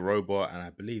in Mr. Robot and I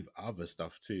believe other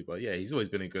stuff too. But yeah, he's always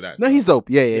been a good actor. No, he's dope.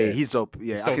 Yeah, he's dope.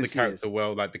 Yeah, he sold the character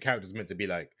well. Like, the character's meant to be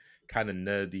like kind of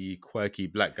nerdy, quirky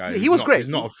black guy. Yeah, he was great. He's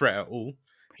not a threat at all.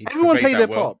 Everyone played their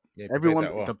part. Yeah, everyone,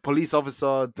 the police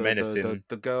officer,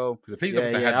 the girl. The police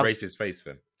officer had racist face,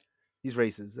 fam. He's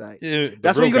racist. Like,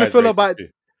 that's what you're gonna feel about.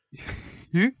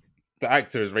 Who? The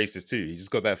actor is racist too. He just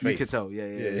got that face. You can tell.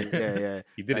 Yeah.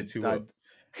 He did it too well.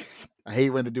 I hate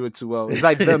when they do it too well. It's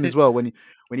like them as well. When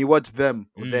you watch them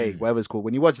or they, whatever it's called,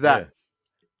 when you watch that,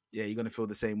 yeah, you're gonna feel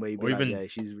the same way. Or even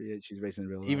she's racist in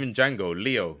real life. Even Django,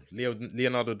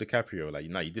 Leonardo DiCaprio, like,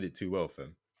 you did it too well,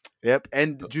 fam. Yep,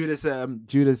 and Judas and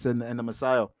the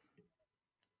Messiah.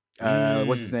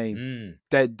 What's his name?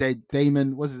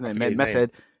 Damon. What's his name?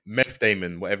 Meth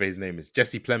Damon, whatever his name is.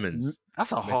 Jesse Plemons.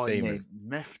 That's a hard name.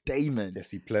 Meth Damon.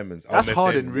 Jesse Plemons. That's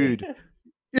hard and rude.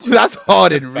 That's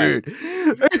hard and rude.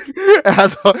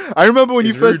 I remember when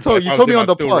you first told me on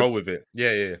the pod. Roll with it.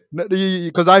 Yeah.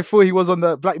 Because I thought he was on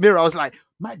the Black Mirror. I was like,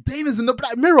 Matt Damon's in the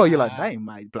Black Mirror. You're like, that ain't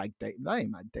Matt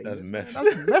Damon. That's Meth.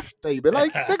 That's Meth Damon.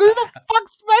 Like, who the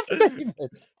fuck's Meth Damon?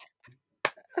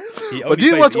 But do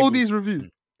you watch all these reviews?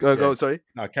 Go. Sorry.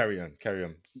 No, carry on.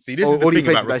 See, this is the thing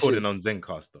about recording on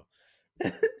Zencastr.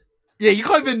 Yeah, you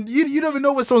can't even. You don't even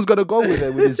know where someone's gonna go with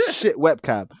it with his shit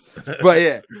webcam. But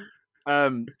yeah.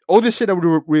 All this shit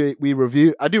that we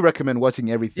review, I do recommend watching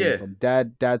everything from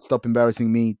Dad, Stop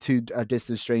Embarrassing Me, to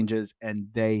Distant Strangers, and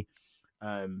they,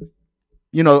 have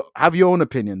your own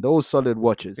opinion. They're all solid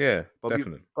watches. Yeah,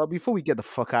 definitely. But before we get the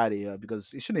fuck out of here,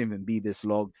 because it shouldn't even be this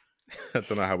long. I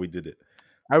don't know how we did it.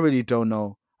 I really don't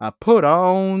know. I put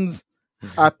on.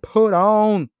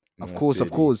 Of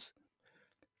course.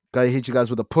 Gotta hit you guys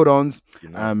with the put-ons.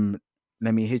 Let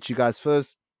me hit you guys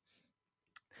first.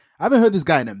 I haven't heard this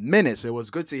guy in a minute, so it was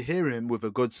good to hear him with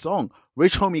a good song.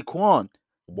 Rich Homie Quan,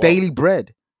 Daily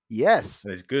Bread. Yes.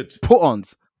 It's good.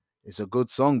 Put-ons. It's a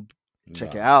good song.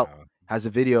 Check it out. Has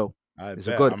a video. It's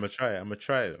good. I'm gonna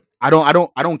try it. I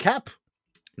don't cap.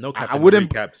 No cap in the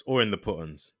recaps or in the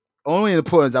put-ons. Only in the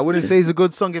put-ons. I wouldn't say it's a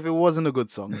good song if it wasn't a good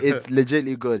song. It's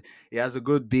legitimately good. He has a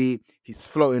good beat. He's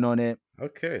floating on it.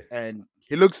 Okay. And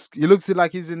he looks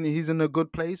like he's in a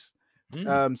good place.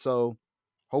 So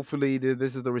hopefully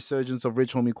this is the resurgence of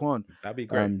Rich Homie Quan. That'd be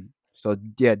great. So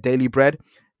yeah, Daily Bread.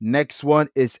 Next one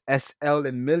is SL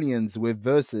and Millions with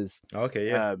Verses. Okay,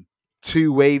 yeah.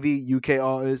 Two wavy UK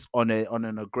artists on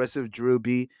an aggressive drill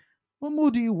beat. What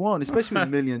more do you want? Especially with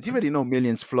Millions. You already know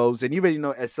Millions flows, and you already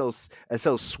know SL's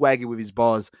swaggy with his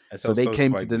bars. So they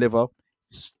came to deliver.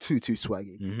 It's too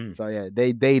swaggy. Mm-hmm. So yeah,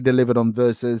 they delivered on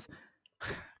Verses.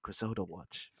 Griselda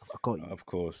watch. I got you. Of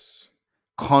course.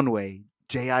 Conway,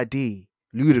 JID,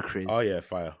 Ludacris. Oh yeah,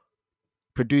 fire.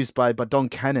 Produced by Don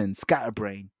Cannon,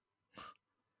 Scatterbrain.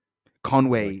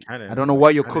 Conway. I don't know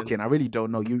what you're cooking. I really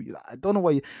don't know. I don't know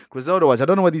what Griselda watch. I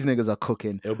don't know what these niggas are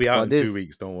cooking. It'll be out in 2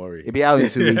 weeks. Don't worry. It'll be out in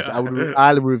 2 weeks.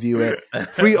 I'll review it.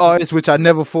 3 artists which I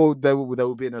never thought they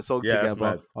would be in a song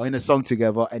together. Or in a song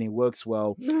together, and it works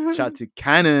well. Shout out to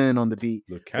Cannon on the beat.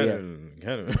 Look, Cannon.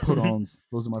 Put on.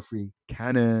 Those are my 3.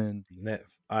 Cannon.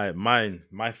 All right,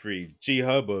 my 3. G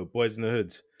Herbo, Boys in the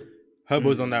Hood.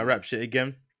 Herbo's on that rap shit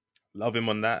again. Love him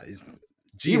on that.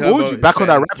 He wooed you back on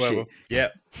that rap shit. Yeah,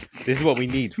 this is what we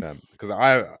need, fam. Because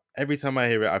every time I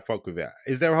hear it, I fuck with it.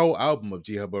 Is there a whole album of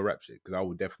G Herbo rap shit? Because I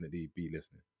would definitely be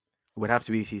listening. It would have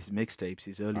to be his mixtapes,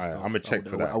 his early stuff. I'm gonna check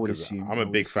for that. I would assume. I'm a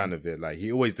big fan of it. Like,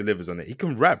 he always delivers on it. He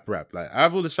can rap. Like, I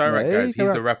have all the Chirac guys.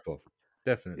 He's the rapper.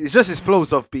 Definitely. It's just his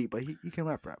flow's off beat, but he can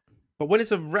rap. But when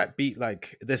it's a rap beat,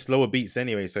 like, they're slower beats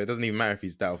anyway, so it doesn't even matter if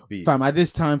he's that off beat. Fam, at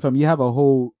this time, fam, you have a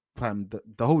whole. Fam,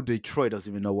 the whole Detroit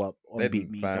doesn't even know what on beat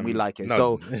means, and we like it. No.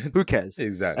 So who cares?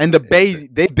 Exactly. And the Bay,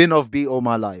 they've been off beat all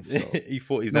my life. So. He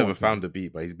thought he's never found a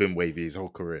beat, but he's been wavy his whole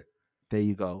career. There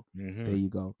you go. Mm-hmm. There you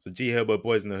go. So G Herbo,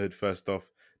 Boys in the Hood, first off.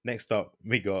 Next up,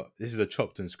 this is a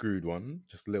chopped and screwed one.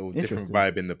 Just a little different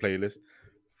vibe in the playlist.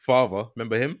 Father,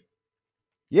 remember him?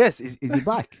 Yes, is he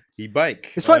back? He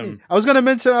back. It's funny. I was gonna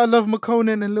mention I Love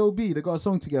McConan and Lil B. They got a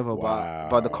song together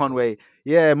by the Conway.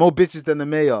 Yeah, more bitches than the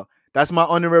mayor. That's my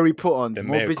honorary put-ons.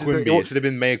 More bitches Quimby. It should have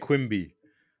been Mayor Quimby.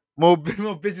 More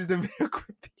bitches than Mayor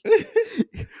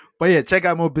Quimby. But yeah, check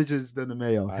out More Bitches Than the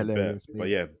Mayor. Hilarious. But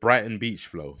yeah, Brighton Beach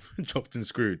flow. Chopped and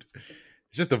screwed.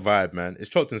 It's just a vibe, man. It's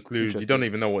chopped and screwed. You don't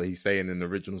even know what he's saying in the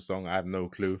original song. I have no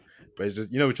clue. But it's just,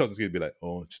 with chopped and screwed, be like,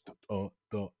 yeah.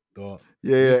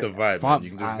 It's the vibe, man. You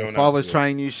can just zone Father's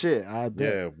trying new shit. I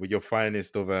bet. Yeah, with your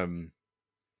finest of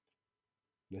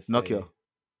Nokia.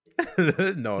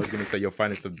 No, I was gonna say your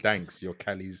finest of danks, your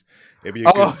Callies. It'd be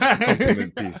a good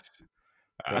compliment piece.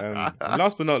 And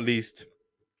last but not least,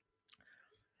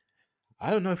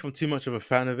 I don't know if I'm too much of a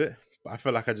fan of it, but I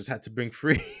feel like I just had to bring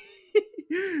 3.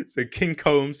 So King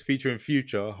Combs featuring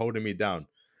Future, Holding Me Down.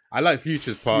 I like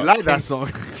Future's part. You like that song?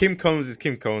 Kim Combs is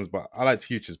Kim Combs, but I like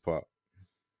Future's part.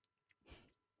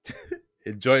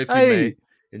 Enjoy it if you may.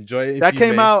 Enjoy it if that you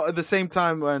came may. out at the same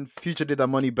time when Future did that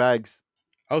Money Bags.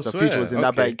 Oh, so swear. Future was in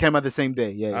that bag. Came out the same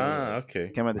day. Yeah. Okay.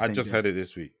 Came out the same I just day. heard it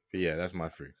this week. But yeah, that's my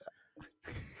free.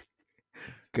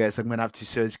 Guess I'm gonna have to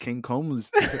search King Combs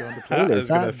to put it on the playlist. It's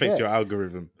gonna affect your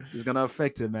algorithm. It's gonna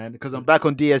affect it, man. Because I'm back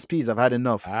on DSPs. I've had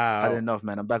enough. Had enough,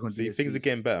 man. I'm back on DSPs. Things are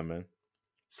getting better, man.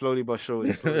 Slowly but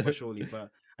surely.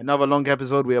 But another long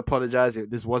episode. We apologize.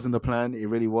 This wasn't the plan. It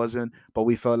really wasn't. But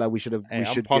we felt like we should have. I'm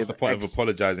past the point of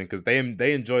apologizing because they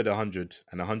enjoyed 100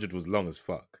 and 100 was long as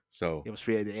fuck. So it was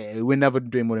 3. We're never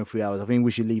doing more than 3 hours. I think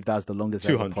we should leave that as the longest.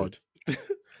 200.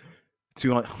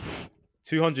 200.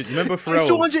 200. Remember Pharrell?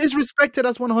 200 is respected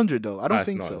as 100 though. I don't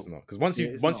think so. It's not because once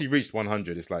you reach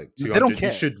 100, it's like 200. They don't care.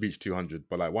 You should reach 200,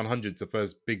 but like 100 is the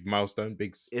first big milestone.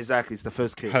 Exactly. It's the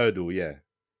first kid. Hurdle. Yeah.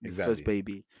 Exactly. First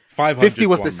baby. 50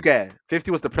 was the scare.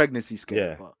 50 was the pregnancy scare.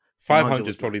 Yeah. But 500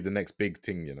 is probably the next big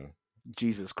thing, you know.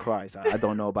 Jesus Christ, I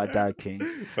don't know about that, King.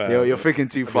 You're thinking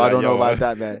too far. I don't know about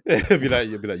that, man. You'll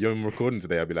be like, you're recording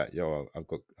today. I'll be like, yo,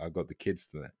 I've got the kids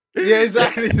tonight. Yeah,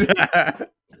 exactly.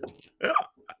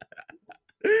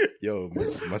 Yo,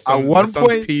 my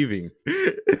son's teething.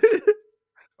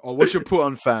 Oh, what should put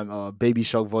on, fam? Baby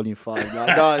Shark Volume 5.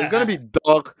 Like, no, it's gonna be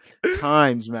dark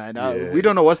times, man. We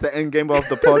don't know what's the end game of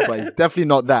the pod, but it's definitely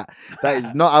not that. That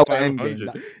is not our end game.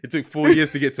 It took 4 years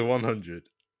to get to 100.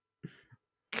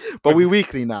 But we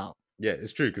weekly now. Yeah,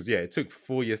 it's true because it took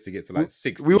 4 years to get to like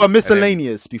 60. We were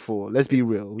miscellaneous before. Let's be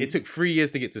real. It took 3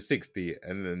 years to get to 60,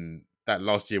 and then that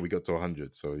last year we got to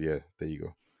 100. So yeah, there you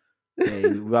go. Hey,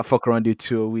 we got fuck around, do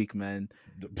 2 a week, man.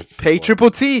 Pay Triple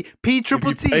T.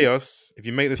 Triple T. Pay us if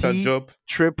you make this our job.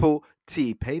 Triple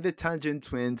T. Pay the Tangent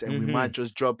Twins, and we might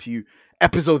just drop you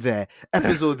episode there,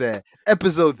 episode there.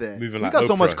 Moving we like got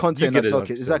so Oprah. much content in that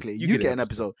docket. Episode. Exactly. You get an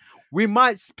episode. We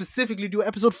might specifically do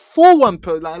episode 4 one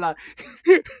per like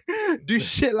do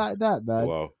shit like that, man.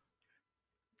 Wow.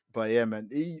 But yeah, man.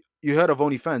 You heard of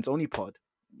OnlyFans, OnlyPod?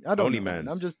 I don't know. Man.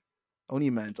 I'm just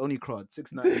OnlyMans, OnlyCrod,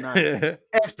 $6.99.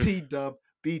 FT dub,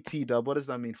 BT dub. What does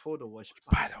that mean? For the wash.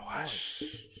 Buy the wash.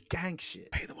 Gang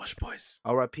shit. Pay the wash, boys.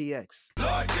 RIPX.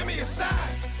 Lord, give me a sign.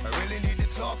 I really need to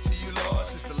talk to you, Lord.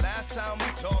 Since the last time we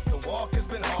talked, the walk has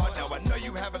been hard. Now I know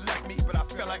you haven't left me, but I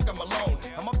feel like I'm alone.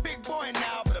 I'm a big boy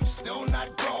now, but I'm still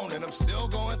not grown, and I'm still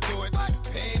going through it.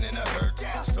 Pain and a hurt,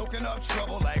 soaking up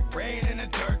trouble like rain in the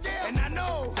dirt.